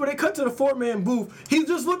cut to the 4-man booth, he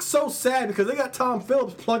just looks so sad because they got Tom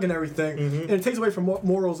Phillips plugging everything, and it takes away from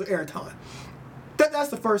Mauro's airtime. That's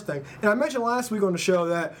the first thing. And I mentioned last week on the show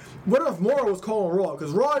that what if Mauro was calling Raw?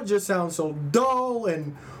 Because Raw just sounds so dull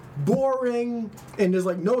and boring, and there's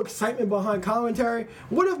like no excitement behind commentary.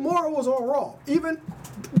 What if Mauro was on Raw? Even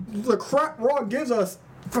the crap Raw gives us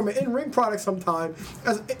from an in-ring product sometime,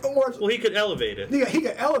 Well, he could elevate it. Yeah, he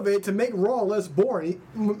could elevate it to make Raw less boring.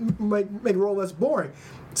 Make Raw less boring.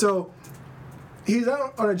 So he's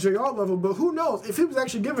not on a JR level, but who knows? If he was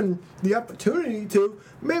actually given the opportunity to,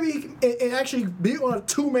 maybe he can actually be on a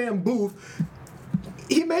 2-man booth.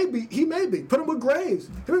 He may be. Put him with Graves.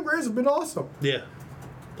 Him and Graves have been awesome. Yeah,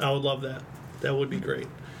 I would love that. That would be great.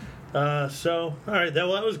 So, all right, that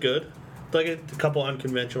was good. Like a couple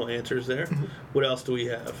unconventional answers there. What else do we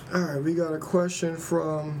have? All right, we got a question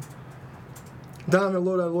from Donovan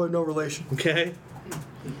Lloyd, no relation. Okay.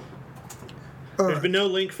 There's been no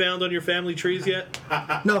link found on your family trees yet?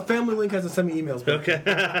 No, Family Link hasn't sent me emails. Okay.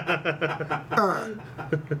 All right.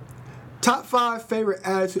 Top 5 favorite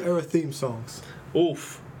Attitude Era theme songs.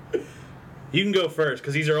 Oof. You can go first,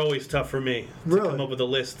 because these are always tough for me to Really? come up with a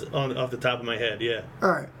list off the top of my head. Yeah.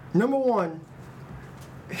 All right. Number 1,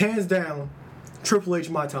 hands down, Triple H,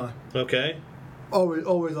 My Time. Okay. Always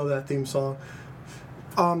love that theme song.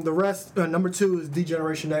 The rest, number 2 is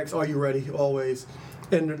D-Generation X, Are You Ready? Always.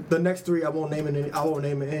 And the next 3, I won't name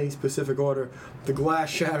in any specific order. The Glass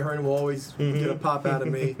Shattering will always get a pop out of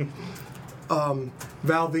me.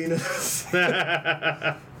 Val Venus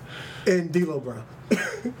and D'Lo Brown.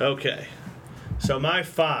 Okay. So my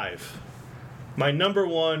 5. My number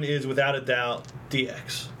 1 is without a doubt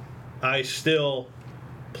DX. I still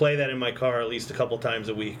play that in my car at least a couple times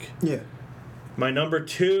a week. Yeah. My number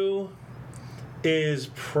 2 is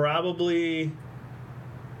probably,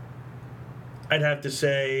 I'd have to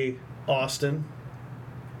say, Austin.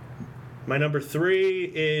 My number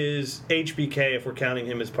 3 is HBK, if we're counting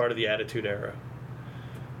him as part of the Attitude Era.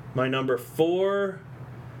 My number 4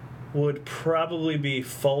 would probably be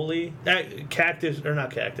Foley. Cactus.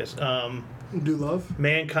 Do Love?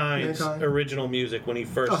 Mankind's original music when he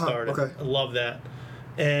first started. Okay. I love that.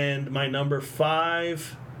 And my number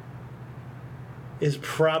 5 is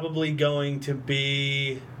probably going to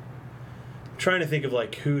be, I'm trying to think of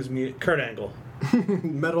like who's music. Kurt Angle.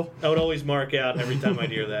 Metal. I would always mark out every time I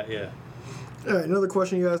hear that. Yeah. All right, another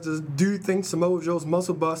question you guys is, do you think Samoa Joe's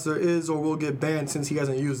Muscle Buster is or will get banned since he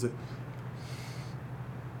hasn't used it?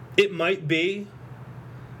 It might be,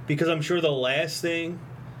 because I'm sure the last thing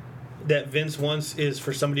that Vince wants is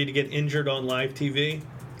for somebody to get injured on live TV,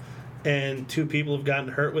 and 2 people have gotten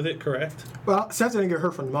hurt with it, correct? Well, Seth didn't get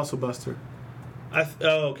hurt from the Muscle Buster.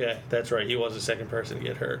 Okay. That's right. He was the second person to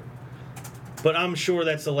get hurt. But I'm sure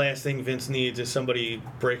that's the last thing Vince needs is somebody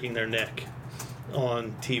breaking their neck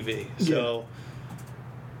on TV. So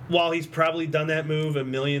while he's probably done that move a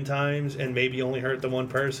million times and maybe only hurt the one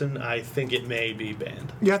person, I think it may be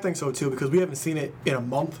banned. Yeah, I think so too, because we haven't seen it in a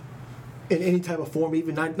month in any type of form,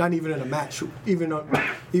 even not even in a match. Even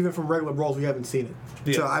from regular brawls, we haven't seen it.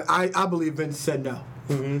 Yeah. So I believe Vince said no.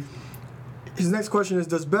 Mm-hmm. His next question is,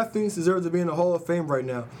 does Beth Phoenix deserve to be in the Hall of Fame right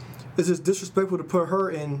now? Is it disrespectful to put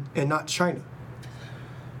her in and not China?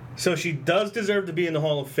 So she does deserve to be in the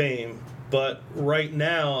Hall of Fame, but right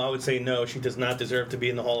now I would say no, she does not deserve to be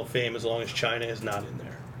in the Hall of Fame as long as China is not in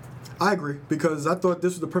there. I agree, because I thought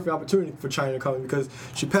this was the perfect opportunity for China to come in, because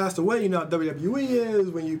she passed away. You know how WWE is.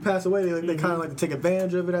 When you pass away, they kind of like to take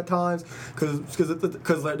advantage of it at times, because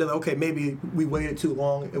they're like, okay, maybe we waited too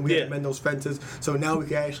long and we didn't mend those fences, so now we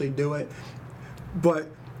can actually do it. But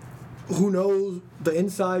who knows the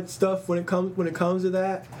inside stuff when it comes to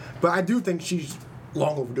that? But I do think she's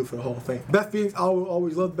long overdue for the Hall of Fame. Beth Phoenix, I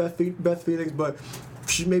always loved Beth Phoenix, but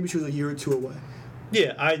maybe she was a year or two away.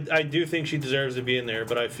 Yeah, I do think she deserves to be in there,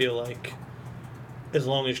 but I feel like as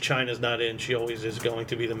long as China's not in, she always is going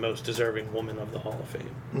to be the most deserving woman of the Hall of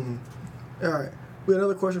Fame. Mm-hmm. All right. We have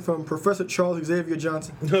another question from Professor Charles Xavier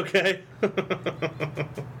Johnson. Okay.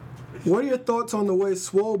 What are your thoughts on the way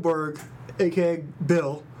Swolberg, a.k.a.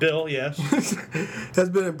 Bill, yes, has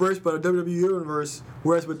been embraced by the WWE Universe,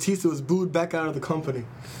 whereas Batista was booed back out of the company?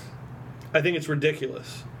 I think it's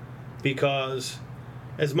ridiculous, because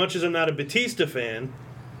as much as I'm not a Batista fan,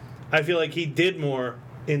 I feel like he did more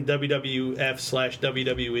in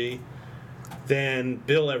WWF/WWE than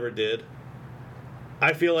Bill ever did.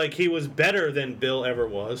 I feel like he was better than Bill ever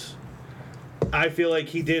was. I feel like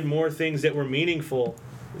he did more things that were meaningful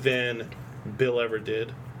than Bill ever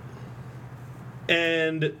did.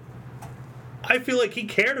 And I feel like he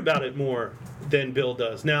cared about it more than Bill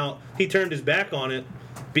does. Now, he turned his back on it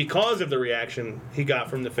because of the reaction he got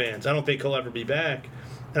from the fans. I don't think he'll ever be back.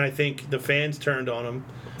 And I think the fans turned on him,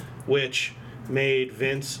 which made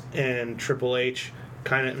Vince and Triple H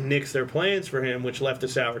kind of nix their plans for him, which left a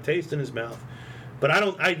sour taste in his mouth. But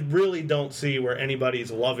I really don't see where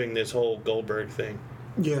anybody's loving this whole Goldberg thing.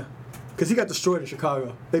 Yeah, because he got destroyed in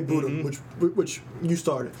Chicago. They booed him, which you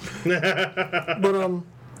started. But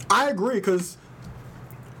I agree, because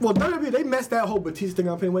WWE, they messed that whole Batista thing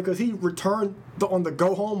up anyway, because he returned on the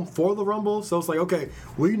go home for the Rumble. So it's like, okay,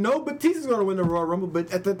 we know Batista's going to win the Royal Rumble,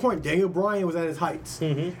 but at that point, Daniel Bryan was at his heights,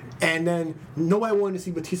 and then nobody wanted to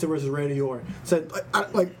see Batista versus Randy Orton. So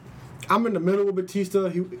I'm in the middle with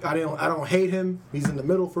Batista. I don't hate him. He's in the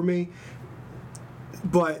middle for me.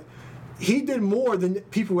 But he did more than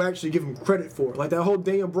people actually give him credit for. Like that whole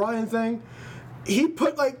Daniel Bryan thing, he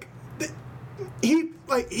put he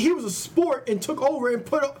was a sport and took over and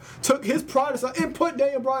took his pride aside and put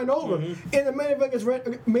Daniel Bryan over in the main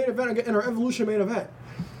event in our Evolution main event.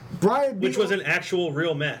 Which was an actual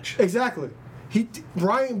real match. Exactly.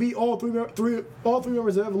 Bryan beat all three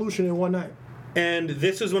members of Evolution in one night. And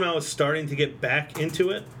this is when I was starting to get back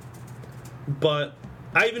into it. But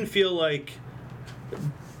I even feel like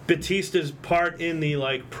Batista's part in the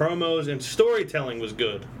promos and storytelling was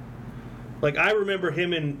good. Like, I remember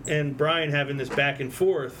him and Bryan having this back and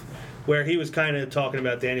forth where he was kind of talking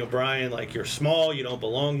about Daniel Bryan, like, you're small, you don't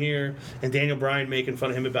belong here. And Daniel Bryan making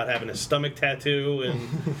fun of him about having a stomach tattoo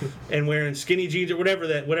and wearing skinny jeans or whatever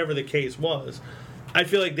the case was. I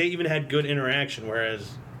feel like they even had good interaction,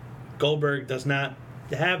 whereas Goldberg does not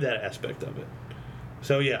have that aspect of it.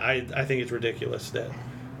 So, yeah, I think it's ridiculous that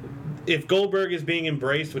if Goldberg is being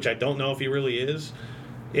embraced, which I don't know if he really is,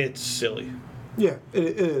 it's silly. Yeah,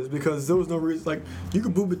 it is, because there was no reason. Like, you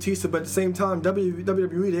could boo Batista, but at the same time,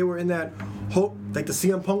 WWE, they were in that whole, the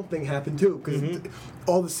CM Punk thing happened too, because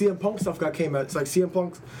all the CM Punk stuff came out. It's like CM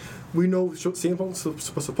Punk, we know CM Punk's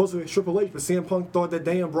supposed to be Triple H, but CM Punk thought that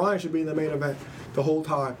Daniel Bryan should be in the main event the whole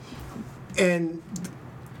time. And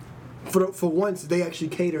for once, they actually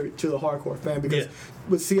catered to the hardcore fan, because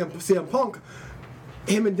with CM Punk,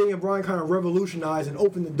 him and Daniel Bryan kind of revolutionized and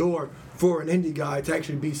opened the door for an indie guy to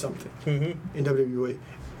actually be something in WWE.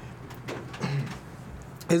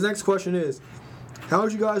 His next question is, how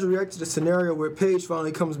would you guys react to the scenario where Paige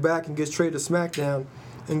finally comes back and gets traded to SmackDown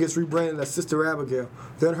and gets rebranded as Sister Abigail?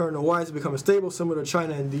 Then her and the Wyatts become a stable similar to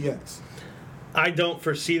Chyna and DX. I don't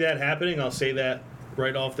foresee that happening. I'll say that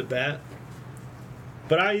right off the bat.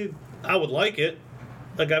 But I would like it.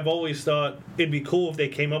 Like, I've always thought it'd be cool if they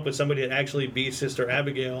came up with somebody that actually be Sister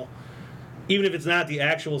Abigail. Even if it's not the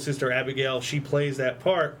actual Sister Abigail, she plays that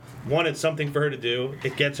part. One, it's something for her to do.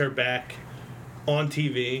 It gets her back on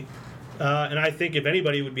TV. And I think if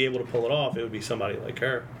anybody would be able to pull it off, it would be somebody like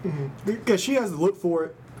her. Because she has the look for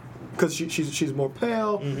it. Because she's more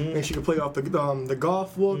pale, and she can play off the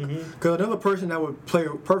golf look. Because another person that would play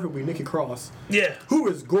perfect would be Nikki Cross. Yeah. Who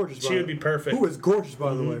is gorgeous, by the way. She would be perfect. Who is gorgeous,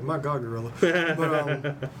 by the way. My God, Gorilla.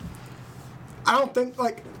 But I don't think,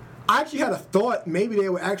 I actually had a thought maybe they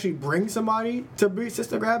would actually bring somebody to be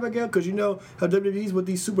Sister Abigail, because you know how WWE's with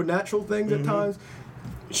these supernatural things at times.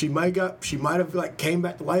 She might have came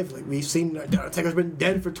back to life. Like, we've seen Undertaker's been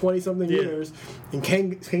dead for 20-something years, and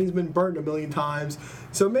Kane's been burned a million times.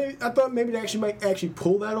 So I thought maybe they might actually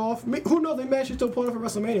pull that off. Who knows? They may actually still pull it off for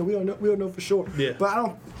WrestleMania. We don't know for sure. Yeah.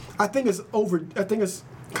 But I think it's over. I think it's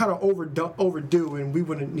kind of overdue, and we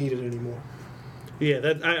wouldn't need it anymore.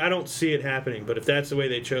 Yeah, I don't see it happening, but if that's the way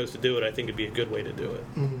they chose to do it, I think it'd be a good way to do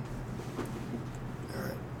it. Mm-hmm. All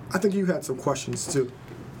right. I think you had some questions, too.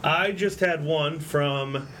 I just had one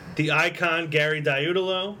from the icon Gary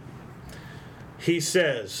Diudolo. He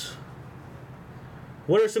says,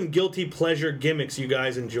 what are some guilty pleasure gimmicks you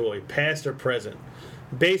guys enjoy, past or present?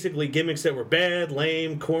 Basically, gimmicks that were bad,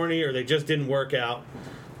 lame, corny, or they just didn't work out,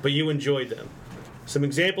 but you enjoyed them. Some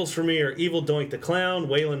examples for me are Evil Doink the Clown,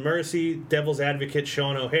 Waylon Mercy, Devil's Advocate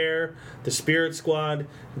Sean O'Hare, The Spirit Squad,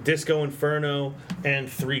 Disco Inferno, and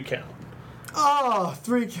 3 Count. Oh,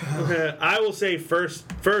 3 Count. I will say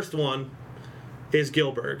first one is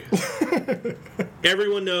Gillberg.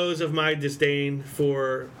 Everyone knows of my disdain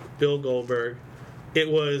for Bill Goldberg. It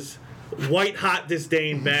was white hot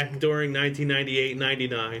disdain back during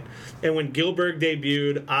 1998-99, and when Gillberg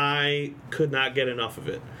debuted, I could not get enough of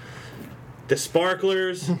it. The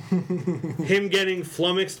sparklers, him getting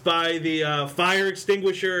flummoxed by the fire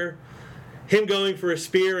extinguisher, him going for a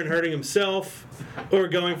spear and hurting himself, or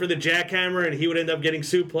going for the jackhammer and he would end up getting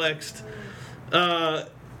suplexed.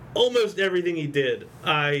 Almost everything he did,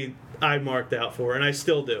 I marked out for, and I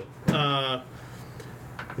still do.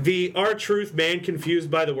 The R-Truth man confused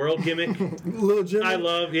by the world gimmick, Little Jimmy. I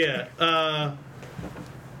love, yeah.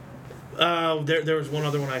 There was one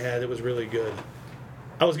other one I had that was really good.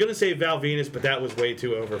 I was going to say Val Venus, but that was way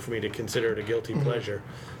too over for me to consider it a guilty pleasure.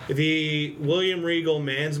 The William Regal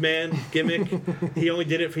Man's Man gimmick,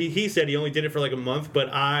 he said he only did it for like a month, but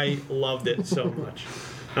I loved it so much.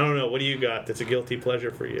 I don't know. What do you got that's a guilty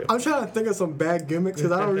pleasure for you? I'm trying to think of some bad gimmicks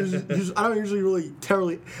because I don't usually really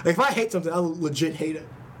terribly... Like, if I hate something, I legit hate it.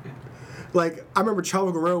 Like, I remember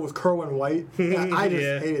Chavo Guerrero was Kerwin White. I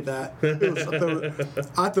just hated that.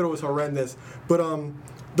 I thought it was horrendous. But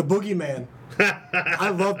the Boogeyman, I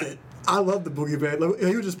loved it. I loved the Boogeyman. Like,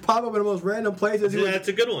 he would just pop up in the most random places. That's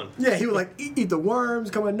a good one. Yeah, he would like eat the worms,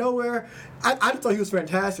 come out of nowhere. I just thought he was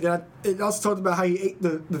fantastic. And it also talked about how he ate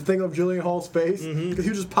the thing of Jillian Hall's face because he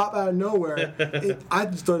would just pop out of nowhere. I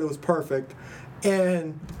just thought it was perfect.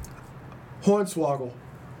 And Hornswoggle,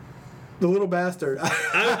 the little bastard.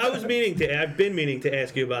 I've been meaning to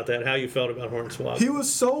ask you about that, how you felt about Hornswoggle. He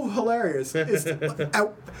was so hilarious.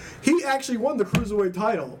 He actually won the Cruiserweight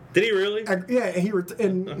title. Did he really? Yeah,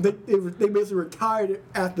 and they basically retired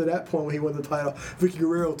after that point when he won the title. Vicky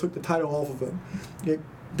Guerrero took the title off of him.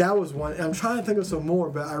 That was one. And I'm trying to think of some more,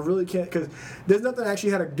 but I really can't because there's nothing I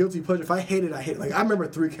actually had a guilty pleasure. If I hated it, I hate it. Like, I remember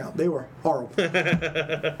 3 Count. They were horrible.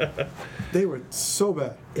 They were so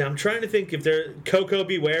bad. Yeah, I'm trying to think if there... Coco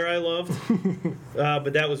Beware I loved,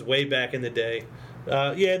 but that was way back in the day.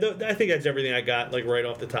 I think that's everything I got, like, right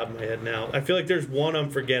off the top of my head now. I feel like there's one I'm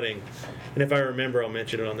forgetting, and if I remember, I'll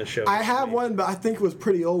mention it on the show. I have one, but I think it was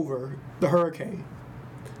pretty over. The Hurricane.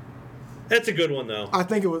 That's a good one, though. I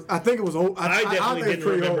think it was. I definitely didn't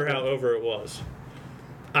remember how over it was.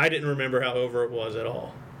 I didn't remember how over it was at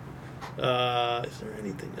all. Is there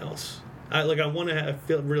anything else? I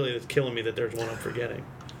feel really it's killing me that there's one I'm forgetting.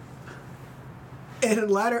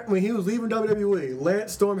 And later, when he was leaving WWE,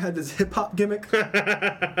 Lance Storm had this hip hop gimmick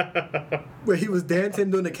where he was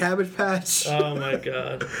dancing doing the Cabbage Patch. Oh my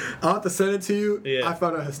God! I'll have to send it to you. Yeah. I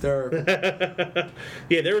found it hysterical.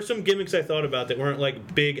 Yeah, there were some gimmicks I thought about that weren't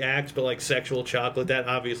like big acts, but like Sexual Chocolate. That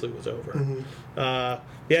obviously was over. Yeah,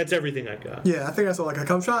 it's everything I got. Yeah, I think that's all. Like,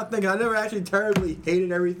 I'm trying to think. I never actually terribly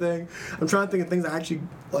hated everything. I'm trying to think of things I actually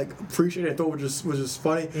like appreciated and thought was just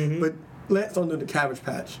funny. But Lance Storm doing the Cabbage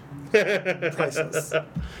Patch. Priceless.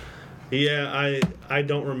 Yeah, I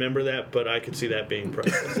don't remember that, but I could see that being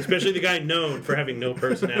priceless. Especially the guy known for having no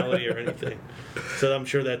personality or anything. So I'm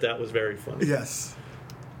sure that was very funny. Yes.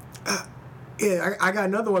 I got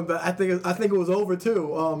another one, but I think it was over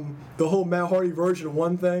too. The whole Matt Hardy version of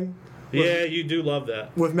One Thing. Yeah, you do love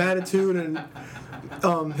that. With Mattitude and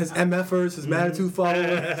his MFers, his Mattitude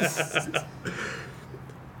followers.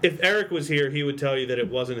 If Eric was here, he would tell you that it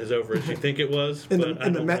wasn't as over as you think it was.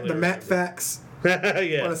 The Matt facts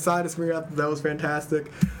yeah. on the side of the screen, that was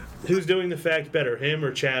fantastic. Who's doing the fact better, him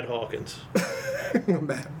or Chad Hawkins?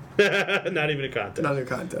 Matt. Not even a contest. Not even a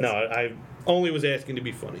contest. No, I only was asking to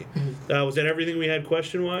be funny. Was that everything we had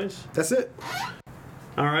question-wise? That's it.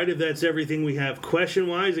 All right, if that's everything we have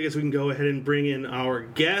question-wise, I guess we can go ahead and bring in our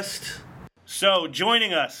guest. So,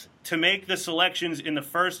 joining us to make the selections in the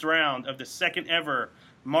first round of the second ever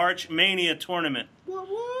March Mania tournament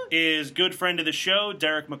is good friend of the show,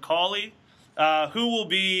 Derek McCauley, who will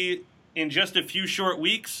be, in just a few short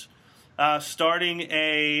weeks, starting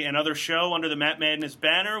another show under the Matt Madness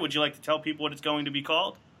banner. Would you like to tell people what it's going to be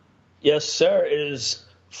called? Yes, sir. It is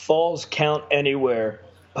Falls Count Anywhere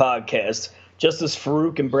podcast. Just as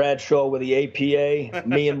Farouk and Bradshaw were the APA,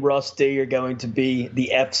 me and Rusty are going to be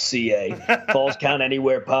the FCA, Falls Count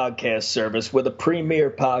Anywhere podcast service. We're the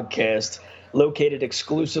premier podcast located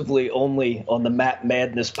exclusively only on the Matt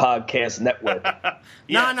Madness Podcast Network.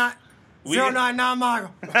 Yeah. 099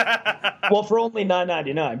 Michael. Well, for only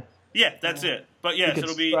 $9.99. Yeah, that's it. But yes, You can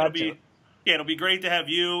subscribe to it. it'll be great to have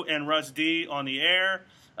you and Russ D on the air.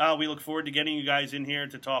 We look forward to getting you guys in here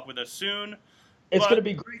to talk with us soon. It's going to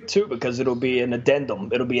be great, too, because it'll be an addendum.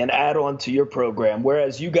 It'll be an add-on to your program,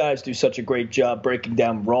 whereas you guys do such a great job breaking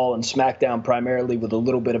down Raw and SmackDown primarily with a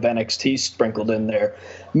little bit of NXT sprinkled in there.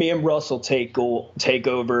 Me and Russ will take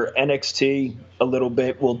over NXT a little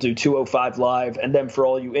bit. We'll do 205 Live, and then for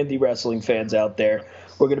all you indie wrestling fans out there,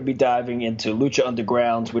 we're going to be diving into Lucha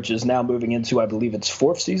Underground, which is now moving into, I believe, its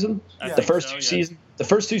 4th season. The first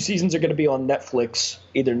two seasons are going to be on Netflix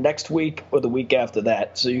either next week or the week after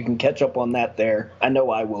that, so you can catch up on that there. I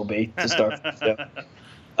know I will be to start the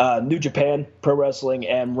show. New Japan Pro Wrestling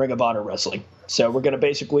and Ring of Honor Wrestling. So we're going to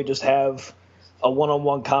basically just have a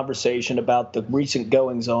one-on-one conversation about the recent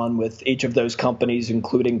goings-on with each of those companies,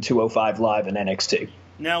 including 205 Live and NXT.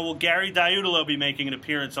 Now, will Gary Diutolo be making an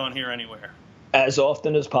appearance on here anywhere? As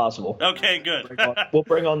often as possible. Okay, good. We'll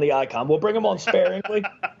bring on the icon. We'll bring him on sparingly.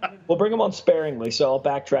 So I'll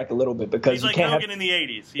backtrack a little bit because He's you like can't Hogan have, in the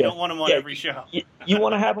 80s. You don't want him on every show. You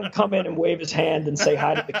want to have him come in and wave his hand and say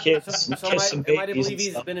hi to the kids and kiss some Am I to babies believe and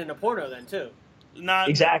he's stuff. been in a porno then, too? Not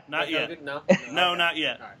Exactly. Not yet. No, No, not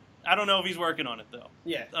yet. All right. I don't know if he's working on it though.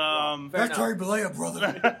 Yeah. Fair That's Terry Bollea,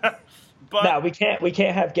 brother. But No, we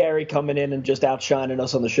can't have Gary coming in and just outshining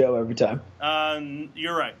us on the show every time.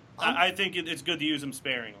 you're right. I think it's good to use him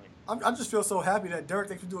sparingly. I just feel so happy that Derek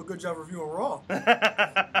thinks we do a good job reviewing Raw.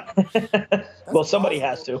 Well, somebody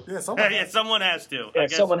has to. Yeah, somebody. Yeah, someone has to. Yeah, I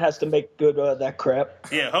guess. someone has to make good that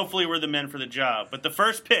crap. Yeah, hopefully we're the men for the job. But the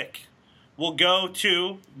first pick will go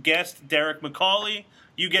to guest Derek McCauley.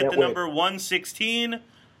 You get Can't the wait. number 116,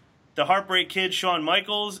 the Heartbreak Kid Shawn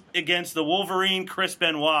Michaels against the Wolverine Chris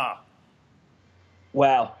Benoit.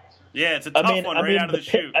 Wow. Yeah, it's a tough one right out of the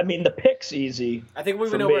chute. The pick's easy. I think we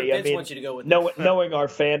for know me. where Vince wants you to go with Knowing our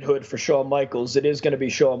fanhood for Shawn Michaels, it is going to be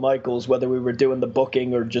Shawn Michaels, whether we were doing the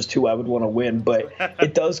booking or just who I would want to win. But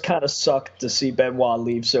it does kind of suck to see Benoit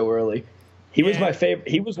leave so early. He was my favorite.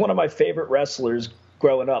 He was one of my favorite wrestlers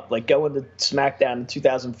growing up. Like going to SmackDown in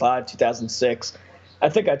 2005, 2006. I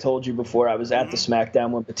think I told you before I was at the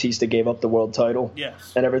SmackDown when Batista gave up the world title.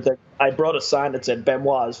 Yes. And everything. I brought a sign that said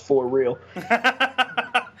Benoit is for real.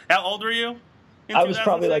 How old were you? I was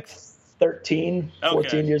probably like 13,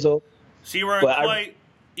 14 years old. So you weren't quite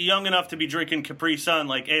young enough to be drinking Capri Sun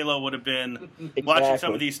like Alo would have been watching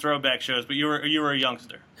some of these throwback shows, but you were a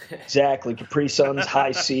youngster. Exactly. Capri Suns,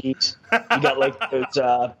 High Seas. You got like those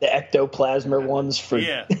the ectoplasma ones for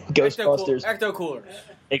Ghostbusters. Ecto Coolers.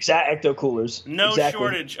 Exact Ecto Coolers. No exactly.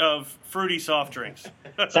 shortage of fruity soft drinks.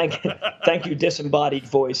 Thank you, disembodied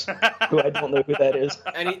voice, who I don't know who that is.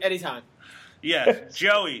 Anytime. Yes,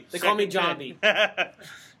 Joey. They call me John B.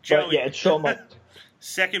 Joey. But yeah, it's Shawn Michaels.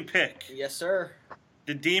 Second pick. Yes, sir.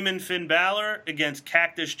 The Demon Finn Balor against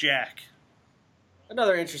Cactus Jack.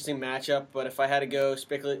 Another interesting matchup, but if I had to go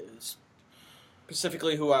specifically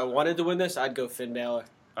who I wanted to win this, I'd go Finn Balor.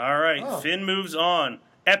 All right, Finn moves on.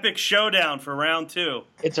 Epic showdown for round 2.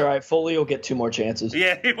 It's all right. Foley will get 2 more chances.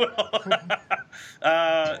 Yeah, he will.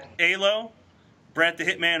 Alo, Bret the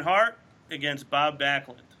Hitman Hart against Bob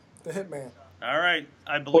Backlund. The Hitman. All right,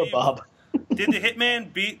 I believe. Poor Bob. Did the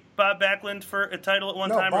Hitman beat Bob Backlund for a title at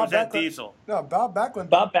one time, or was that Diesel? No, Bob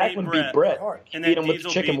Backlund. Bob Backlund beat Bret. And Beat then him with the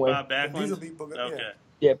Diesel chicken beat wing. Bob Backlund? Diesel beat Booker, yeah. Okay.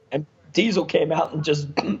 Yeah, and Diesel came out and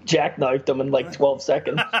just jackknifed him in like 12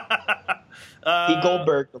 seconds. He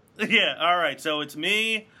Goldberged him. Yeah, all right, so it's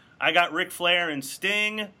me. I got Ric Flair and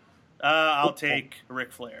Sting. I'll take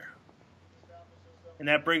Ric Flair. And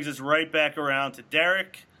that brings us right back around to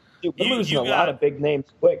Derek. Dude, we're losing a lot of big names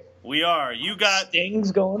quick. We are. You got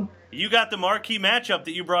Sting's going. You got the marquee matchup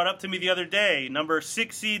that you brought up to me the other day. Number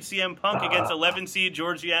 6 seed CM Punk against 11 seed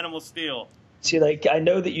George the Animal Steel. See, like, I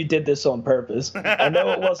know that you did this on purpose. I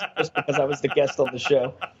know it wasn't just because I was the guest on the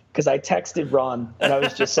show. Because I texted Ron, and I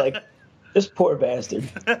was just like, this poor bastard.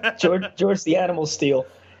 George the Animal Steel.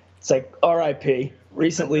 It's like, R.I.P.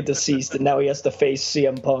 Recently deceased, and now he has to face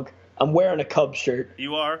CM Punk. I'm wearing a Cubs shirt.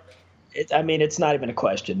 You are? It's not even a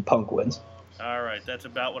question. Punk wins. All right, that's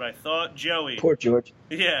about what I thought. Joey. Poor George.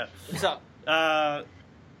 Yeah. What's up?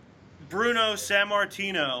 Bruno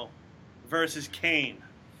Sammartino versus Kane.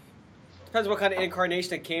 Depends what kind of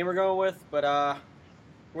incarnation of Kane we're going with, but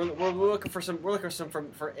we're looking for some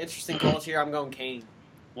for interesting calls here. I'm going Kane.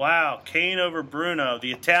 Wow, Kane over Bruno.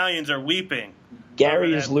 The Italians are weeping.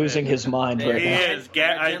 Gary is losing his mind right He now. is.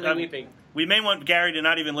 Gently weeping. We may want Gary to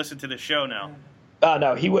not even listen to this show now. Oh,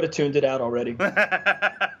 no, he would have tuned it out already.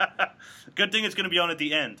 Good thing it's going to be on at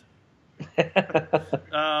the end.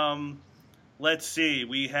 Let's see.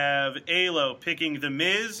 We have Alo picking The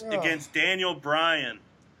Miz against Daniel Bryan.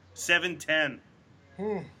 7-10.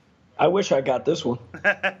 I wish I got this one.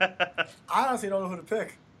 I honestly don't know who to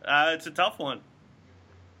pick. It's a tough one.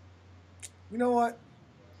 You know what?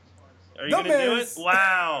 Are you going to do it? Miz.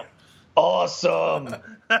 Wow. Awesome.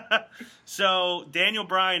 So Daniel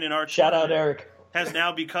Bryan in our Shout out, Eric. has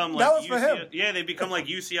now become like That was for him. Yeah, they become like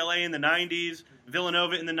UCLA in the 90s,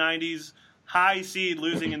 Villanova in the 90s, high seed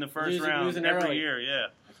losing in the first round losing every early. year. Yeah.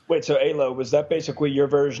 Wait, so Alo, was that basically your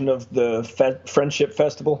version of the Friendship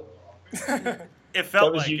Festival? It felt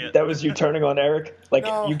That was like you. it. That was you turning on Eric. Like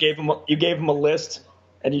No. you gave him a list,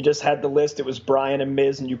 and you just had the list. It was Bryan and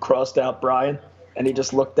Miz, and you crossed out Bryan, and he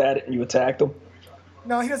just looked at it and you attacked him.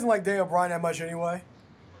 No, he doesn't like Daniel Bryan that much anyway.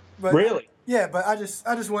 But, Really? Yeah, but I just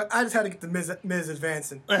had to get the Miz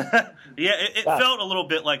advancing. Yeah, it felt a little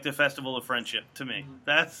bit like the Festival of Friendship to me.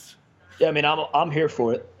 That's Yeah, I mean, I'm here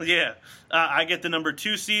for it. yeah. I get the number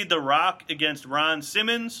 2 seed, The Rock against Ron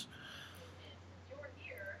Simmons.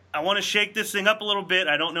 I want to shake this thing up a little bit.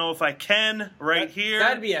 I don't know if I can here.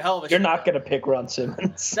 That'd be a hell of a You're shot. not gonna pick Ron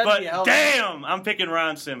Simmons. That'd But be a hell of a damn, I'm picking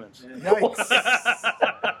Ron Simmons. Yikes.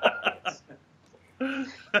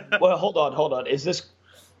 Well, hold on. Is this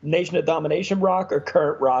Nation of Domination Rock or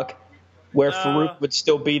current Rock, where Farouk would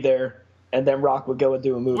still be there, and then Rock would go and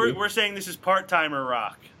do a movie? We're saying this is part-timer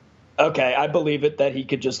Rock. Okay, I believe it that he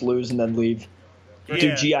could just lose and then leave. Do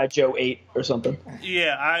Yeah. G.I. Joe 8 or something.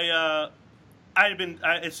 Yeah,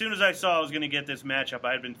 as soon as I saw I was going to get this matchup,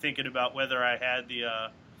 I had been thinking about whether I had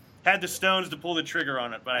the stones to pull the trigger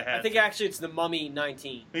on it, but I had. I think actually it's the Mummy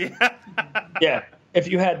 19. Yeah. Yeah, if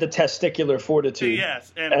you had the testicular fortitude,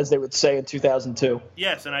 Yes, and as they would say in 2002.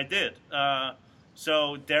 yes, and I did.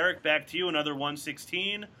 So Derek, back to you. Another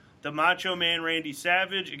 116. The Macho Man Randy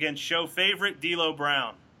Savage against show favorite D'Lo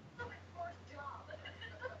Brown. Are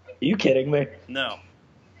you kidding me? No.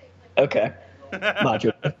 Okay.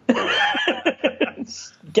 Macho.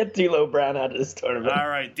 Get D'Lo Brown out of this tournament. All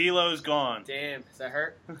right, D'Lo's gone. Damn, does that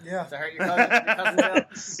hurt? Yeah. Does that hurt your cousin? Your cousin's out?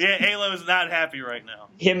 Yeah, Halo's not happy right now.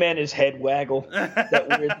 Him and his head waggle. That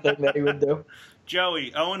weird thing that he would do.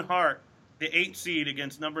 Joey, Owen Hart, the 8 seed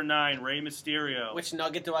against number 9, Rey Mysterio. Which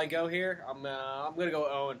nugget do I go here? I'm gonna go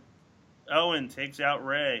Owen. Owen takes out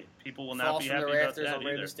Rey. People will not Falls be from happy the about rafters that on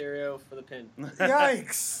Rey either. Mysterio for the pin.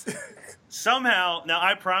 Yikes. Somehow, now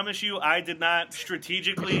I promise you, I did not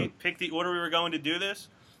strategically pick the order we were going to do this,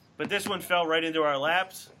 but this one fell right into our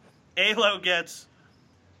laps. Alo gets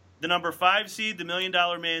the number 5 seed, the $1 Million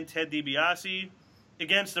Man, Ted DiBiase,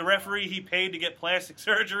 against the referee he paid to get plastic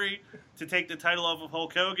surgery to take the title off of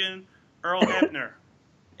Hulk Hogan, Earl Hebner.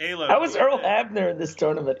 Alo. How was Earl Hebner in this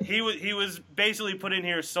tournament? He was basically put in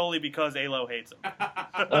here solely because Alo hates him.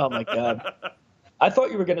 Oh, my God. I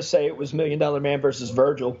thought you were going to say it was $1 Million Man versus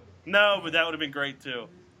Virgil. No, but that would have been great too.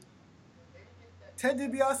 Ted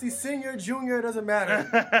DiBiase, senior, junior, it doesn't matter.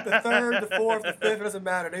 The third, the fourth, the fifth, it doesn't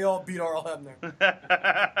matter. They all beat Earl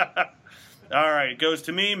Hebner. All right, goes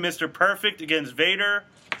to me, Mr. Perfect against Vader.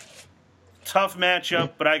 Tough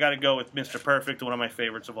matchup, but I got to go with Mr. Perfect, one of my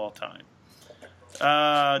favorites of all time.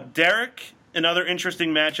 Derek, another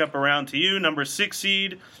interesting matchup around to you. Number 6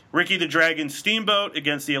 seed, Ricky the Dragon Steamboat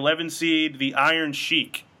against the 11 seed, the Iron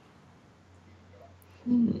Sheik.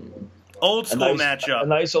 Old school matchup. A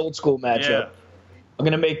nice old school matchup. Yeah. I'm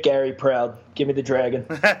going to make Gary proud. Give me the dragon.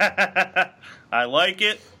 I like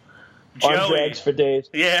it. Arm Joey. drags for days.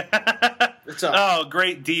 Yeah. What's up? Oh,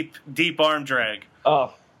 great deep arm drag.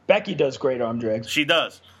 Oh, Becky does great arm drags. She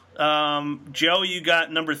does. Joey, you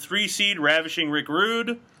got number 3 seed, Ravishing Rick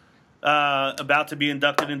Rude, about to be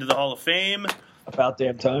inducted into the Hall of Fame, About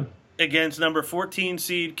damn time. against number 14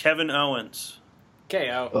 seed, Kevin Owens.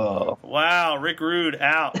 KO. Oh. Wow, Rick Rude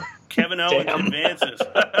out. Kevin Owens Damn. advances.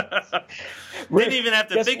 Rick, Didn't even have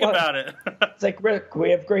to guess think what? about it. It's like, Rick,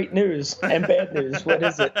 we have great news and bad news. What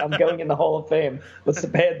is it? I'm going in the Hall of Fame. What's the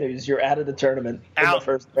bad news? You're out of the tournament in Out the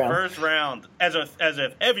first round. First round as a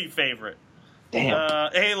heavy favorite.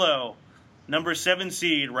 Damn. Halo, number 7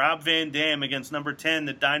 seed, Rob Van Dam against number 10,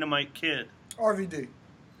 the Dynamite Kid. RVD.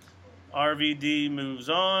 RVD moves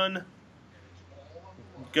on.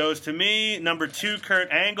 Goes to me. Number 2, Kurt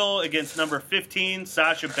Angle against number 15,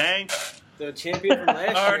 Sasha Banks. The champion from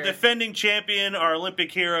last Our year. defending champion, our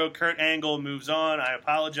Olympic hero, Kurt Angle, moves on. I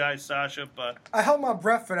apologize, Sasha, but I held my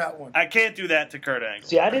breath for that one. I can't do that to Kurt Angle.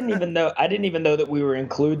 See, I didn't even know that we were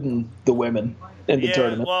including the women in the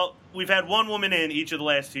tournament. Well, we've had one woman in each of the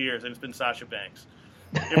last 2 years, and it's been Sasha Banks.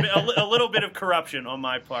 There's been a little bit of corruption on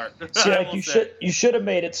my part. See, I like will say. you should have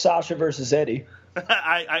made it Sasha versus Eddie.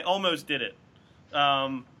 I almost did it.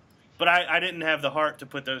 But I didn't have the heart to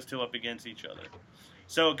put those two up against each other.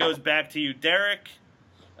 So it goes back to you, Derek.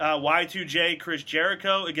 Y2J Chris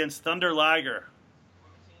Jericho against Thunder Liger.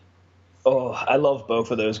 Oh, I love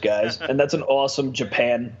both of those guys, and that's an awesome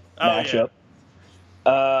Japan matchup.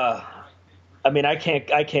 Yeah. I mean, I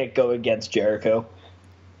can't go against Jericho.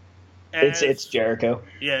 It's Jericho.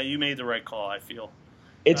 Yeah, you made the right call, I feel.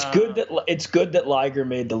 It's good that Liger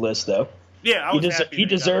made the list, though. Yeah, I was happy he that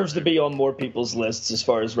got deserves on to there. be on more people's lists as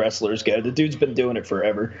far as wrestlers go. The dude's been doing it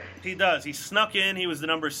forever. He does. He snuck in. He was the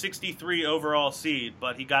number 63 overall seed,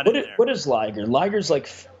 but he got in there. What is Liger? Liger's like,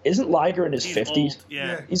 isn't Liger in his He's 50s? old,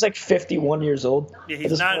 yeah. He's like 51 years old. Yeah, at he's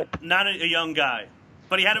this point. not a young guy.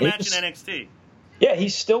 But he had a He match was- in NXT. Yeah,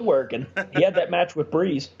 he's still working. He had that match with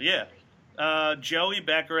Breeze. Yeah. Joey,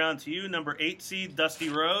 back around to you. Number 8 seed, Dusty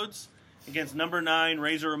Rhodes, against number 9,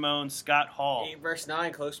 Razor Ramon, Scott Hall. 8 versus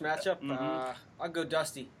 9, close matchup. I'll go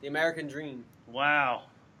Dusty, the American Dream. Wow.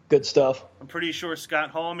 Good stuff. I'm pretty sure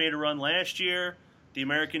Scott Hall made a run last year. The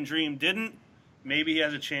American Dream didn't. Maybe he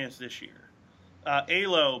has a chance this year.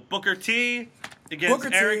 Alo, Booker T against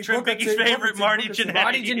Booker T, Eric Booker Trimpicky's T, favorite, Booker T, Marty Booker T. Jannetty.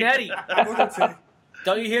 Marty Jannetty. Booker T.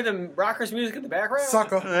 Don't you hear the rockers music in the background?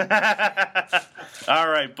 Sucker. All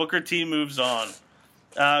right, Booker T moves on.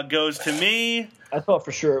 Goes to me. I thought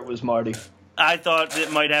for sure it was Marty. I thought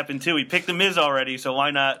it might happen too. He picked the Miz already, so why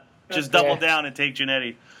not just double Yeah. down and take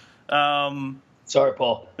Jannetty? Sorry,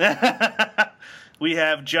 Paul. We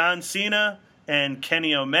have John Cena and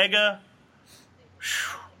Kenny Omega.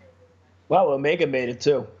 Wow, Omega made it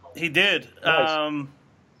too. He did. Nice.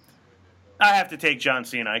 I have to take John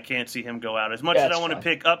Cena. I can't see him go out. As much as That's I want to fine.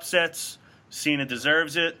 pick upsets, Cena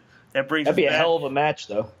deserves it. That brings That'd us be a back. hell of a match,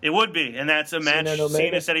 though. It would be, and that's a match and Omega?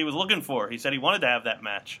 Cena said he was looking for. He said he wanted to have that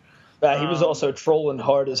match. He was also trolling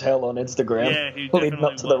hard as hell on Instagram Yeah, he leading definitely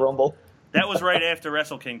up to the was. Rumble. That was right after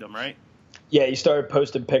Wrestle Kingdom, right? Yeah, he started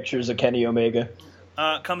posting pictures of Kenny Omega.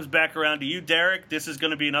 Comes back around to you, Derek. This is going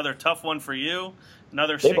to be another tough one for you.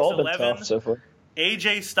 Another They've all been 6'11". tough so far.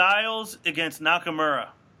 AJ Styles against Nakamura.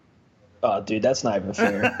 Oh, dude, that's not even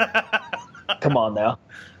fair. Come on now.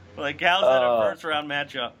 Like, how's that a first round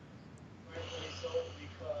matchup?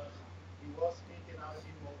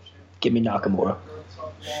 Give me Nakamura.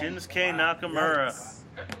 Shinsuke Nakamura.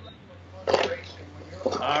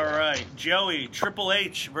 All right, Joey, Triple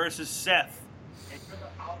H versus Seth.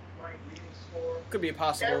 Could be a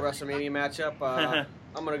possible WrestleMania matchup.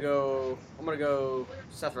 I'm gonna go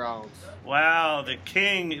Seth Rollins. Wow, the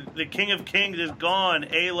king of kings is gone.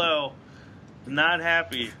 Alo, not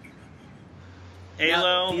happy.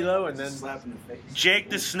 Alo, Elo, and then Jake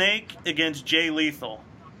the Snake against Jay Lethal.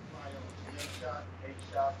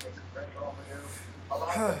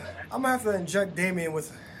 I'm gonna have to inject Damien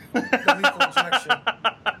with the lethal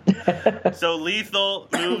injection. So Lethal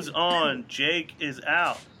moves on. Jake is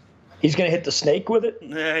out. He's going to hit the snake with it?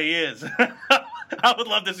 Yeah, he is. I would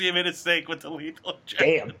love to see him hit a snake with the lethal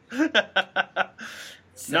injection.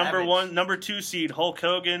 Damn. Number 2 seed Hulk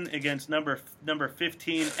Hogan against number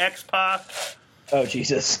 15 X-Pac. Oh,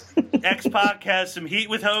 Jesus. X-Pac has some heat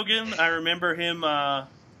with Hogan. I remember him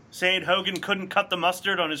saying Hogan couldn't cut the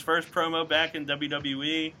mustard on his first promo back in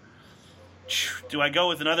WWE. Do I go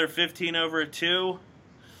with another 15 over a 2?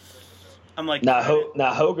 I'm like,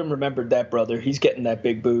 Hogan remembered that, brother. He's getting that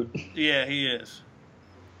big boot. yeah, he is.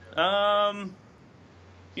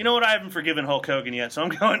 You know what? I haven't forgiven Hulk Hogan yet, so I'm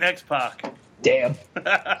going X-Pac. Damn.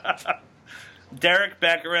 Derek,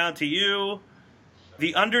 back around to you.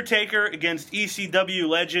 The Undertaker against ECW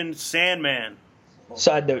legend Sandman.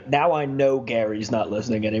 Side note, now I know Gary's not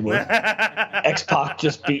listening anymore. X-Pac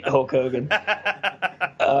just beat Hulk Hogan.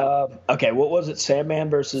 Okay, what was it? Sandman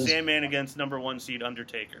versus... Sandman against number 1 seed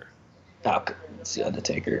Undertaker. Oh, it's the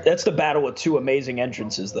Undertaker. That's the battle with 2 amazing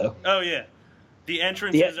entrances, though. Oh, yeah. The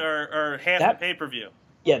entrances are half the pay-per-view.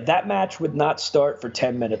 Yeah, that match would not start for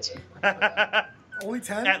 10 minutes. Only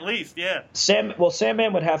 10? At least, yeah.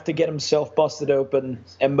 Sandman would have to get himself busted open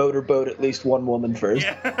and motorboat at least one woman first.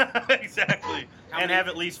 Yeah, exactly. And have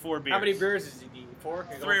at least 4 beers. How many beers is he eating? 4?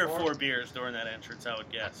 3 or 4 beers during that entrance, I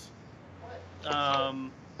would guess.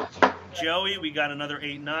 Joey, we got another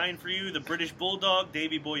 8-9 for you. The British Bulldog,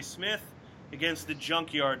 Davey Boy Smith, against the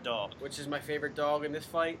Junkyard Dog. Which is my favorite dog in this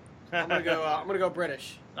fight. I'm gonna go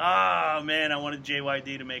British. Ah, man, I wanted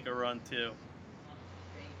JYD to make a run too.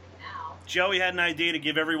 Joey had an idea to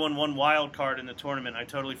give everyone one wild card in the tournament. I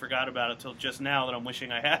totally forgot about it till just now that I'm wishing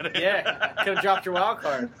I had it. Yeah, could have dropped your wild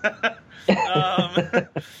card.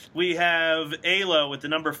 We have Alo with the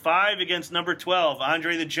number 5 against number 12.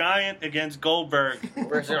 Andre the Giant against Goldberg.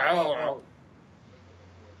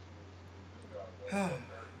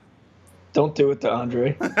 Don't do it to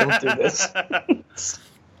Andre. Don't do this.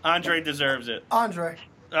 Andre deserves it. Andre.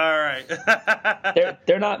 All right.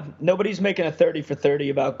 They're not. Nobody's making a 30 for 30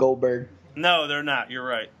 about Goldberg. No, they're not. You're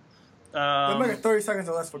right. They're making 30 seconds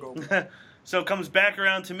or less for Goldberg. So it comes back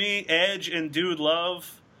around to me, Edge and Dude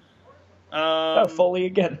Love. Foley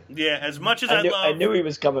again. Yeah, as much as I knew he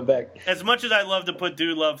was coming back. As much as I love to put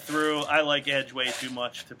Dude Love through, I like Edge way too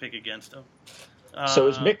much to pick against him. So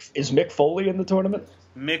is Mick Foley in the tournament?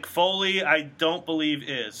 Mick Foley, I don't believe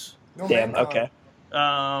is. No Damn. man, Okay.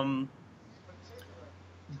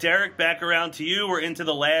 Derek, back around to you. We're into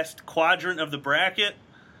the last quadrant of the bracket.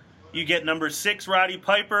 You get number 6, Roddy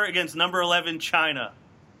Piper, against number 11, China.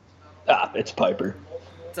 It's Piper.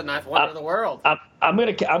 It's a ninth wonder of the world. I'm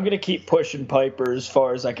gonna keep pushing Piper as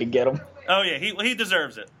far as I can get him. Oh yeah, he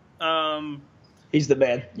deserves it. He's the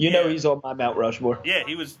man. You know he's on my Mount Rushmore. Yeah,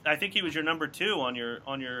 he was. I think he was your number 2 on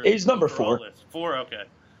your. He's number 4. List. 4, okay.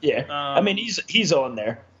 Yeah, I mean he's on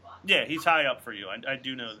there. Yeah, he's high up for you. I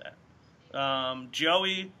do know that.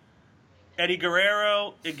 Joey, Eddie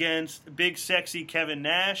Guerrero against Big Sexy Kevin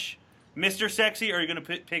Nash. Mr. Sexy, are you going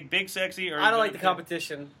to pick Big Sexy? Or I don't like the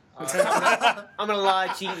competition. I'm gonna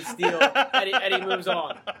lie, cheat, and steal. Eddie moves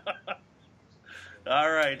on.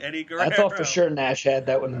 All right, Eddie Guerrero. I thought for sure Nash had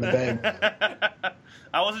that one in the bag.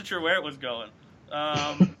 I wasn't sure where it was going.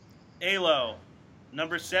 Alo,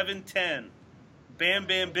 number 710. Bam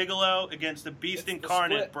Bam Bigelow against the Beast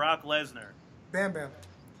Incarnate, Brock Lesnar. Bam Bam.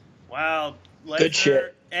 Wow. Lesnar Good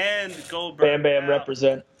shit. And Goldberg. Bam Bam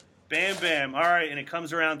represent. Bam Bam. All right, and it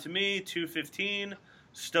comes around to me, 215.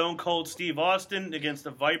 Stone Cold Steve Austin against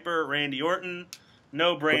the Viper, Randy Orton.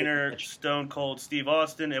 No-brainer, Stone Cold Steve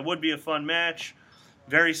Austin. It would be a fun match.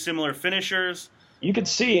 Very similar finishers. You could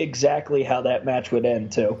see exactly how that match would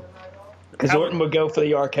end, too. Because Orton would go for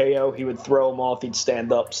the RKO, he would throw him off, he'd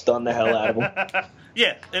stand up, stun the hell out of him.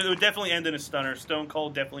 Yeah, it would definitely end in a stunner. Stone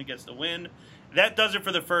Cold definitely gets the win. That does it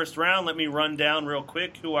for the first round. Let me run down real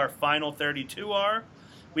quick who our final 32 are.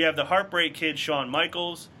 We have the Heartbreak Kid, Shawn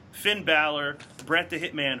Michaels, Finn Balor, Bret the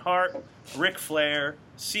Hitman Hart, Ric Flair,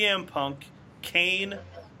 CM Punk, Kane,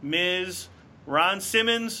 Miz, Ron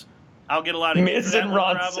Simmons. I'll get a lot of Miz and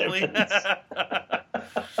Ron probably.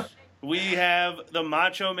 We have the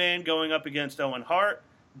Macho Man going up against Owen Hart,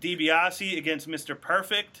 DiBiase against Mr.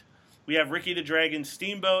 Perfect. We have Ricky the Dragon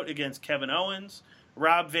Steamboat against Kevin Owens,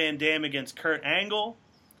 Rob Van Dam against Kurt Angle.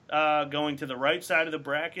 Going to the right side of the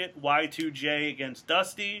bracket, Y2J against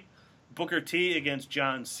Dusty, Booker T against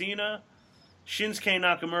John Cena, Shinsuke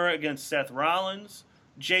Nakamura against Seth Rollins,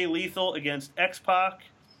 Jay Lethal against X-Pac,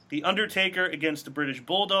 The Undertaker against the British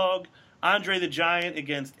Bulldog, Andre the Giant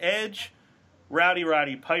against Edge,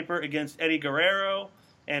 Roddy Piper against Eddie Guerrero,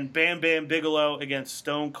 and Bam Bam Bigelow against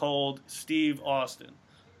Stone Cold Steve Austin.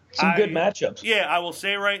 Some good matchups. Yeah, I will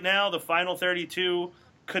say right now, the final 32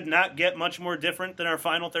 could not get much more different than our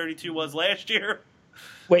final 32 was last year.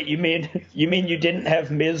 Wait, you mean you didn't have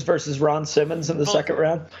Miz versus Ron Simmons in the second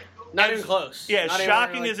round? Not even close. Yeah, not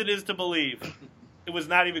shocking as it is to believe, it was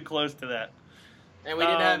not even close to that. And we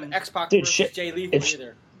didn't have X-Pac versus Jay Lethal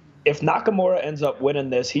either. If Nakamura ends up winning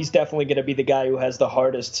this, he's definitely going to be the guy who has the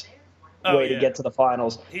hardest way to get to the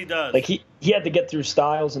finals. He does. Like he had to get through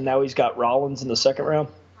Styles, and now he's got Rollins in the second round.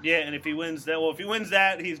 Yeah, and if he wins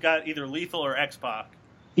that, he's got either Lethal or X-Pac.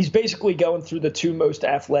 He's basically going through the 2 most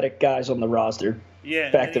athletic guys on the roster.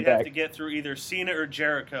 Yeah, back to you back. have to get through either Cena or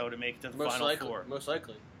Jericho to make it to the final 4. Most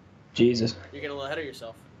likely. Jesus. You're getting a little ahead of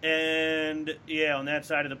yourself. And, yeah, on that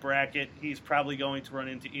side of the bracket, he's probably going to run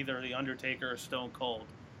into either The Undertaker or Stone Cold.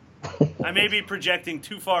 I may be projecting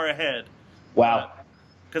too far ahead. Wow.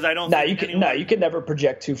 Because I don't you can never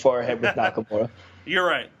project too far ahead with Nakamura. You're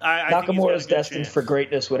right. I Nakamura is destined for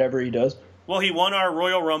greatness, whatever he does. Well, he won our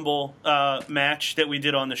Royal Rumble match that we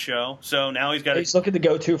did on the show, so now he's looking to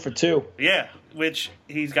go 2 for 2. Yeah, which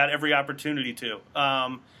he's got every opportunity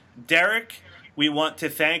to. Derek, we want to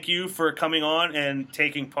thank you for coming on and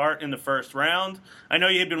taking part in the first round. I know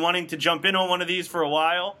you had been wanting to jump in on one of these for a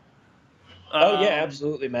while. Oh, yeah,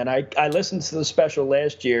 absolutely, man. I listened to the special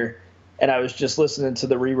last year, and I was just listening to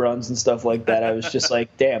the reruns and stuff like that. I was just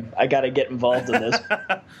like, damn, I got to get involved in this.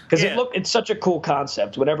 Because it's such a cool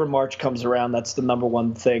concept. Whenever March comes around, that's the number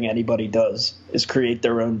one thing anybody does is create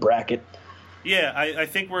their own bracket. Yeah, I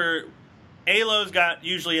think ALO's got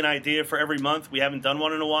usually an idea for every month. We haven't done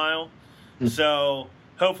one in a while. So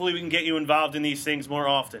hopefully we can get you involved in these things more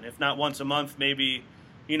often. If not once a month, maybe,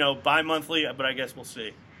 bi-monthly, but I guess we'll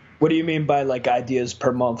see. What do you mean by, ideas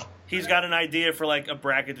per month? He's got an idea for, a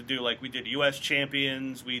bracket to do. We did U.S.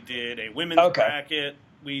 champions. We did a women's bracket.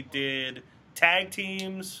 We did tag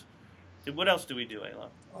teams. What else do we do,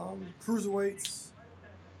 Ayla? Cruiserweights.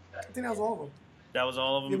 I think that was all of them. That was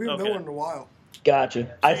all of them? Yeah, we haven't done one in a while.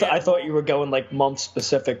 Gotcha. I thought you were going,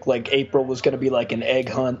 month-specific, April was going to be, an egg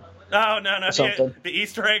hunt. Oh, no. Something. The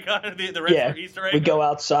Easter egg hunt, the rest for Easter egg we hunt. Go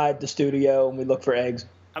outside the studio and we look for eggs.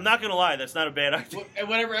 I'm not going to lie, that's not a bad idea. And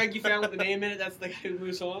whatever egg you found with the name in it, that's the guy who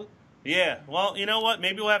moves on? Yeah, well, you know what?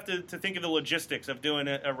 Maybe we'll have to think of the logistics of doing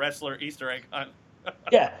a wrestler Easter egg hunt.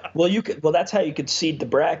 Yeah, well, that's how you could seed the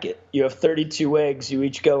bracket. You have 32 eggs. You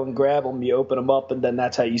each go and grab them. You open them up, and then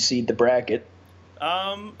that's how you seed the bracket.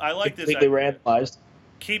 I like this. Completely randomized.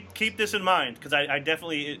 Keep this in mind because I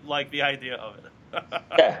definitely like the idea of it.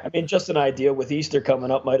 Yeah, I mean, just an idea with Easter coming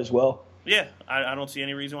up, might as well. Yeah, I don't see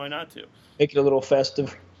any reason why not to. Make it a little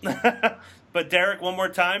festive. But Derek, one more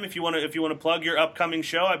time, if you want to plug your upcoming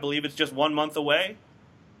show, I believe it's just 1 month away.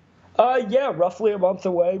 Yeah, roughly a month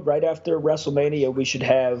away. Right after WrestleMania, we should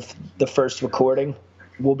have the first recording.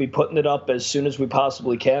 We'll be putting it up as soon as we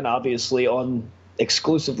possibly can, obviously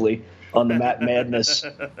exclusively on the Matt Madness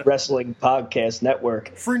Wrestling Podcast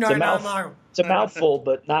Network. Free $9.99. It's a mouthful,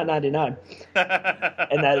 but $9.99.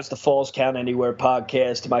 And that is the Falls Count Anywhere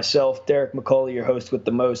podcast. Myself, Derek McCauley, your host with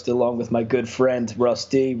the most, along with my good friend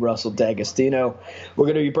Russell D'Agostino. We're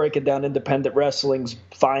going to be breaking down independent wrestling's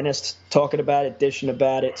finest, talking about it, dishing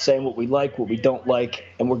about it, saying what we like, what we don't like,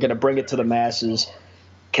 and we're going to bring it to the masses,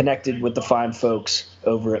 connected with the fine folks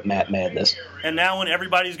over at Matt Madness. And now when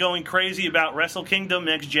everybody's going crazy about Wrestle Kingdom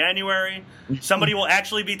next January, somebody will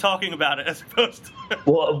actually be talking about it as opposed to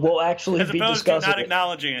we'll actually be discussing not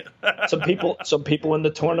acknowledging it. Some people in the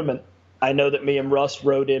tournament, I know that me and Russ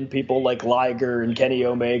wrote in people like Liger and Kenny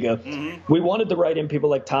Omega. Mm-hmm. We wanted to write in people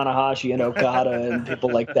like Tanahashi and Okada and people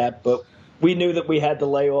like that, but we knew that we had to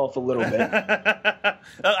lay off a little bit.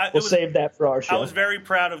 We'll save that for our show. I was very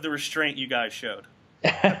proud of the restraint you guys showed.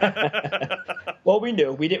 Well, we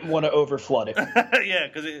knew. We didn't want to overflood it. Yeah,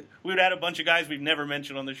 because we would have had a bunch of guys we've never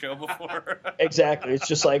mentioned on the show before. Exactly. It's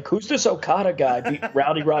just like, who's this Okada guy? Beat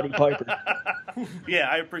Roddy Piper. Yeah,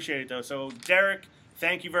 I appreciate it, though. So, Derek,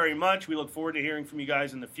 thank you very much. We look forward to hearing from you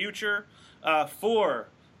guys in the future. For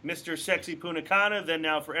Mr. Sexy Punakana, then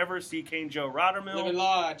now forever, C. Kane Joe Rottermill. Living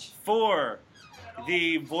large. For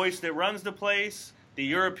the voice that runs the place, the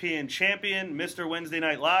European champion, Mr. Wednesday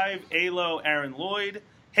Night Live, ALO Aaron Lloyd,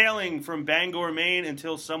 hailing from Bangor, Maine,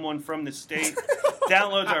 until someone from the state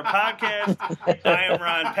downloads our podcast. I am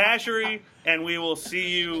Ron Pashery, and we will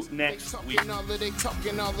see you next week.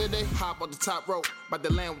 Talking all of they hop on the top rope, about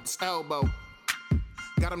to land with this elbow.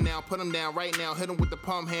 Got him now, put him down right now, hit him with the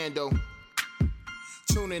palm handle.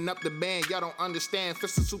 Tuning up the band, y'all don't understand.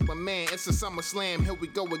 Fist of Superman, it's a SummerSlam. Here we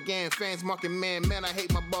go again. Fans marking man, I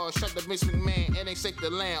hate my balls. Shut the Vince McMahon, it ain't safe to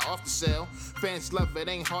land off the cell. Fans love it,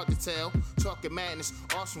 ain't hard to tell. Talking madness,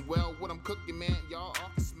 awesome. Well, what I'm cooking, man, y'all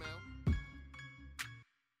off the smell.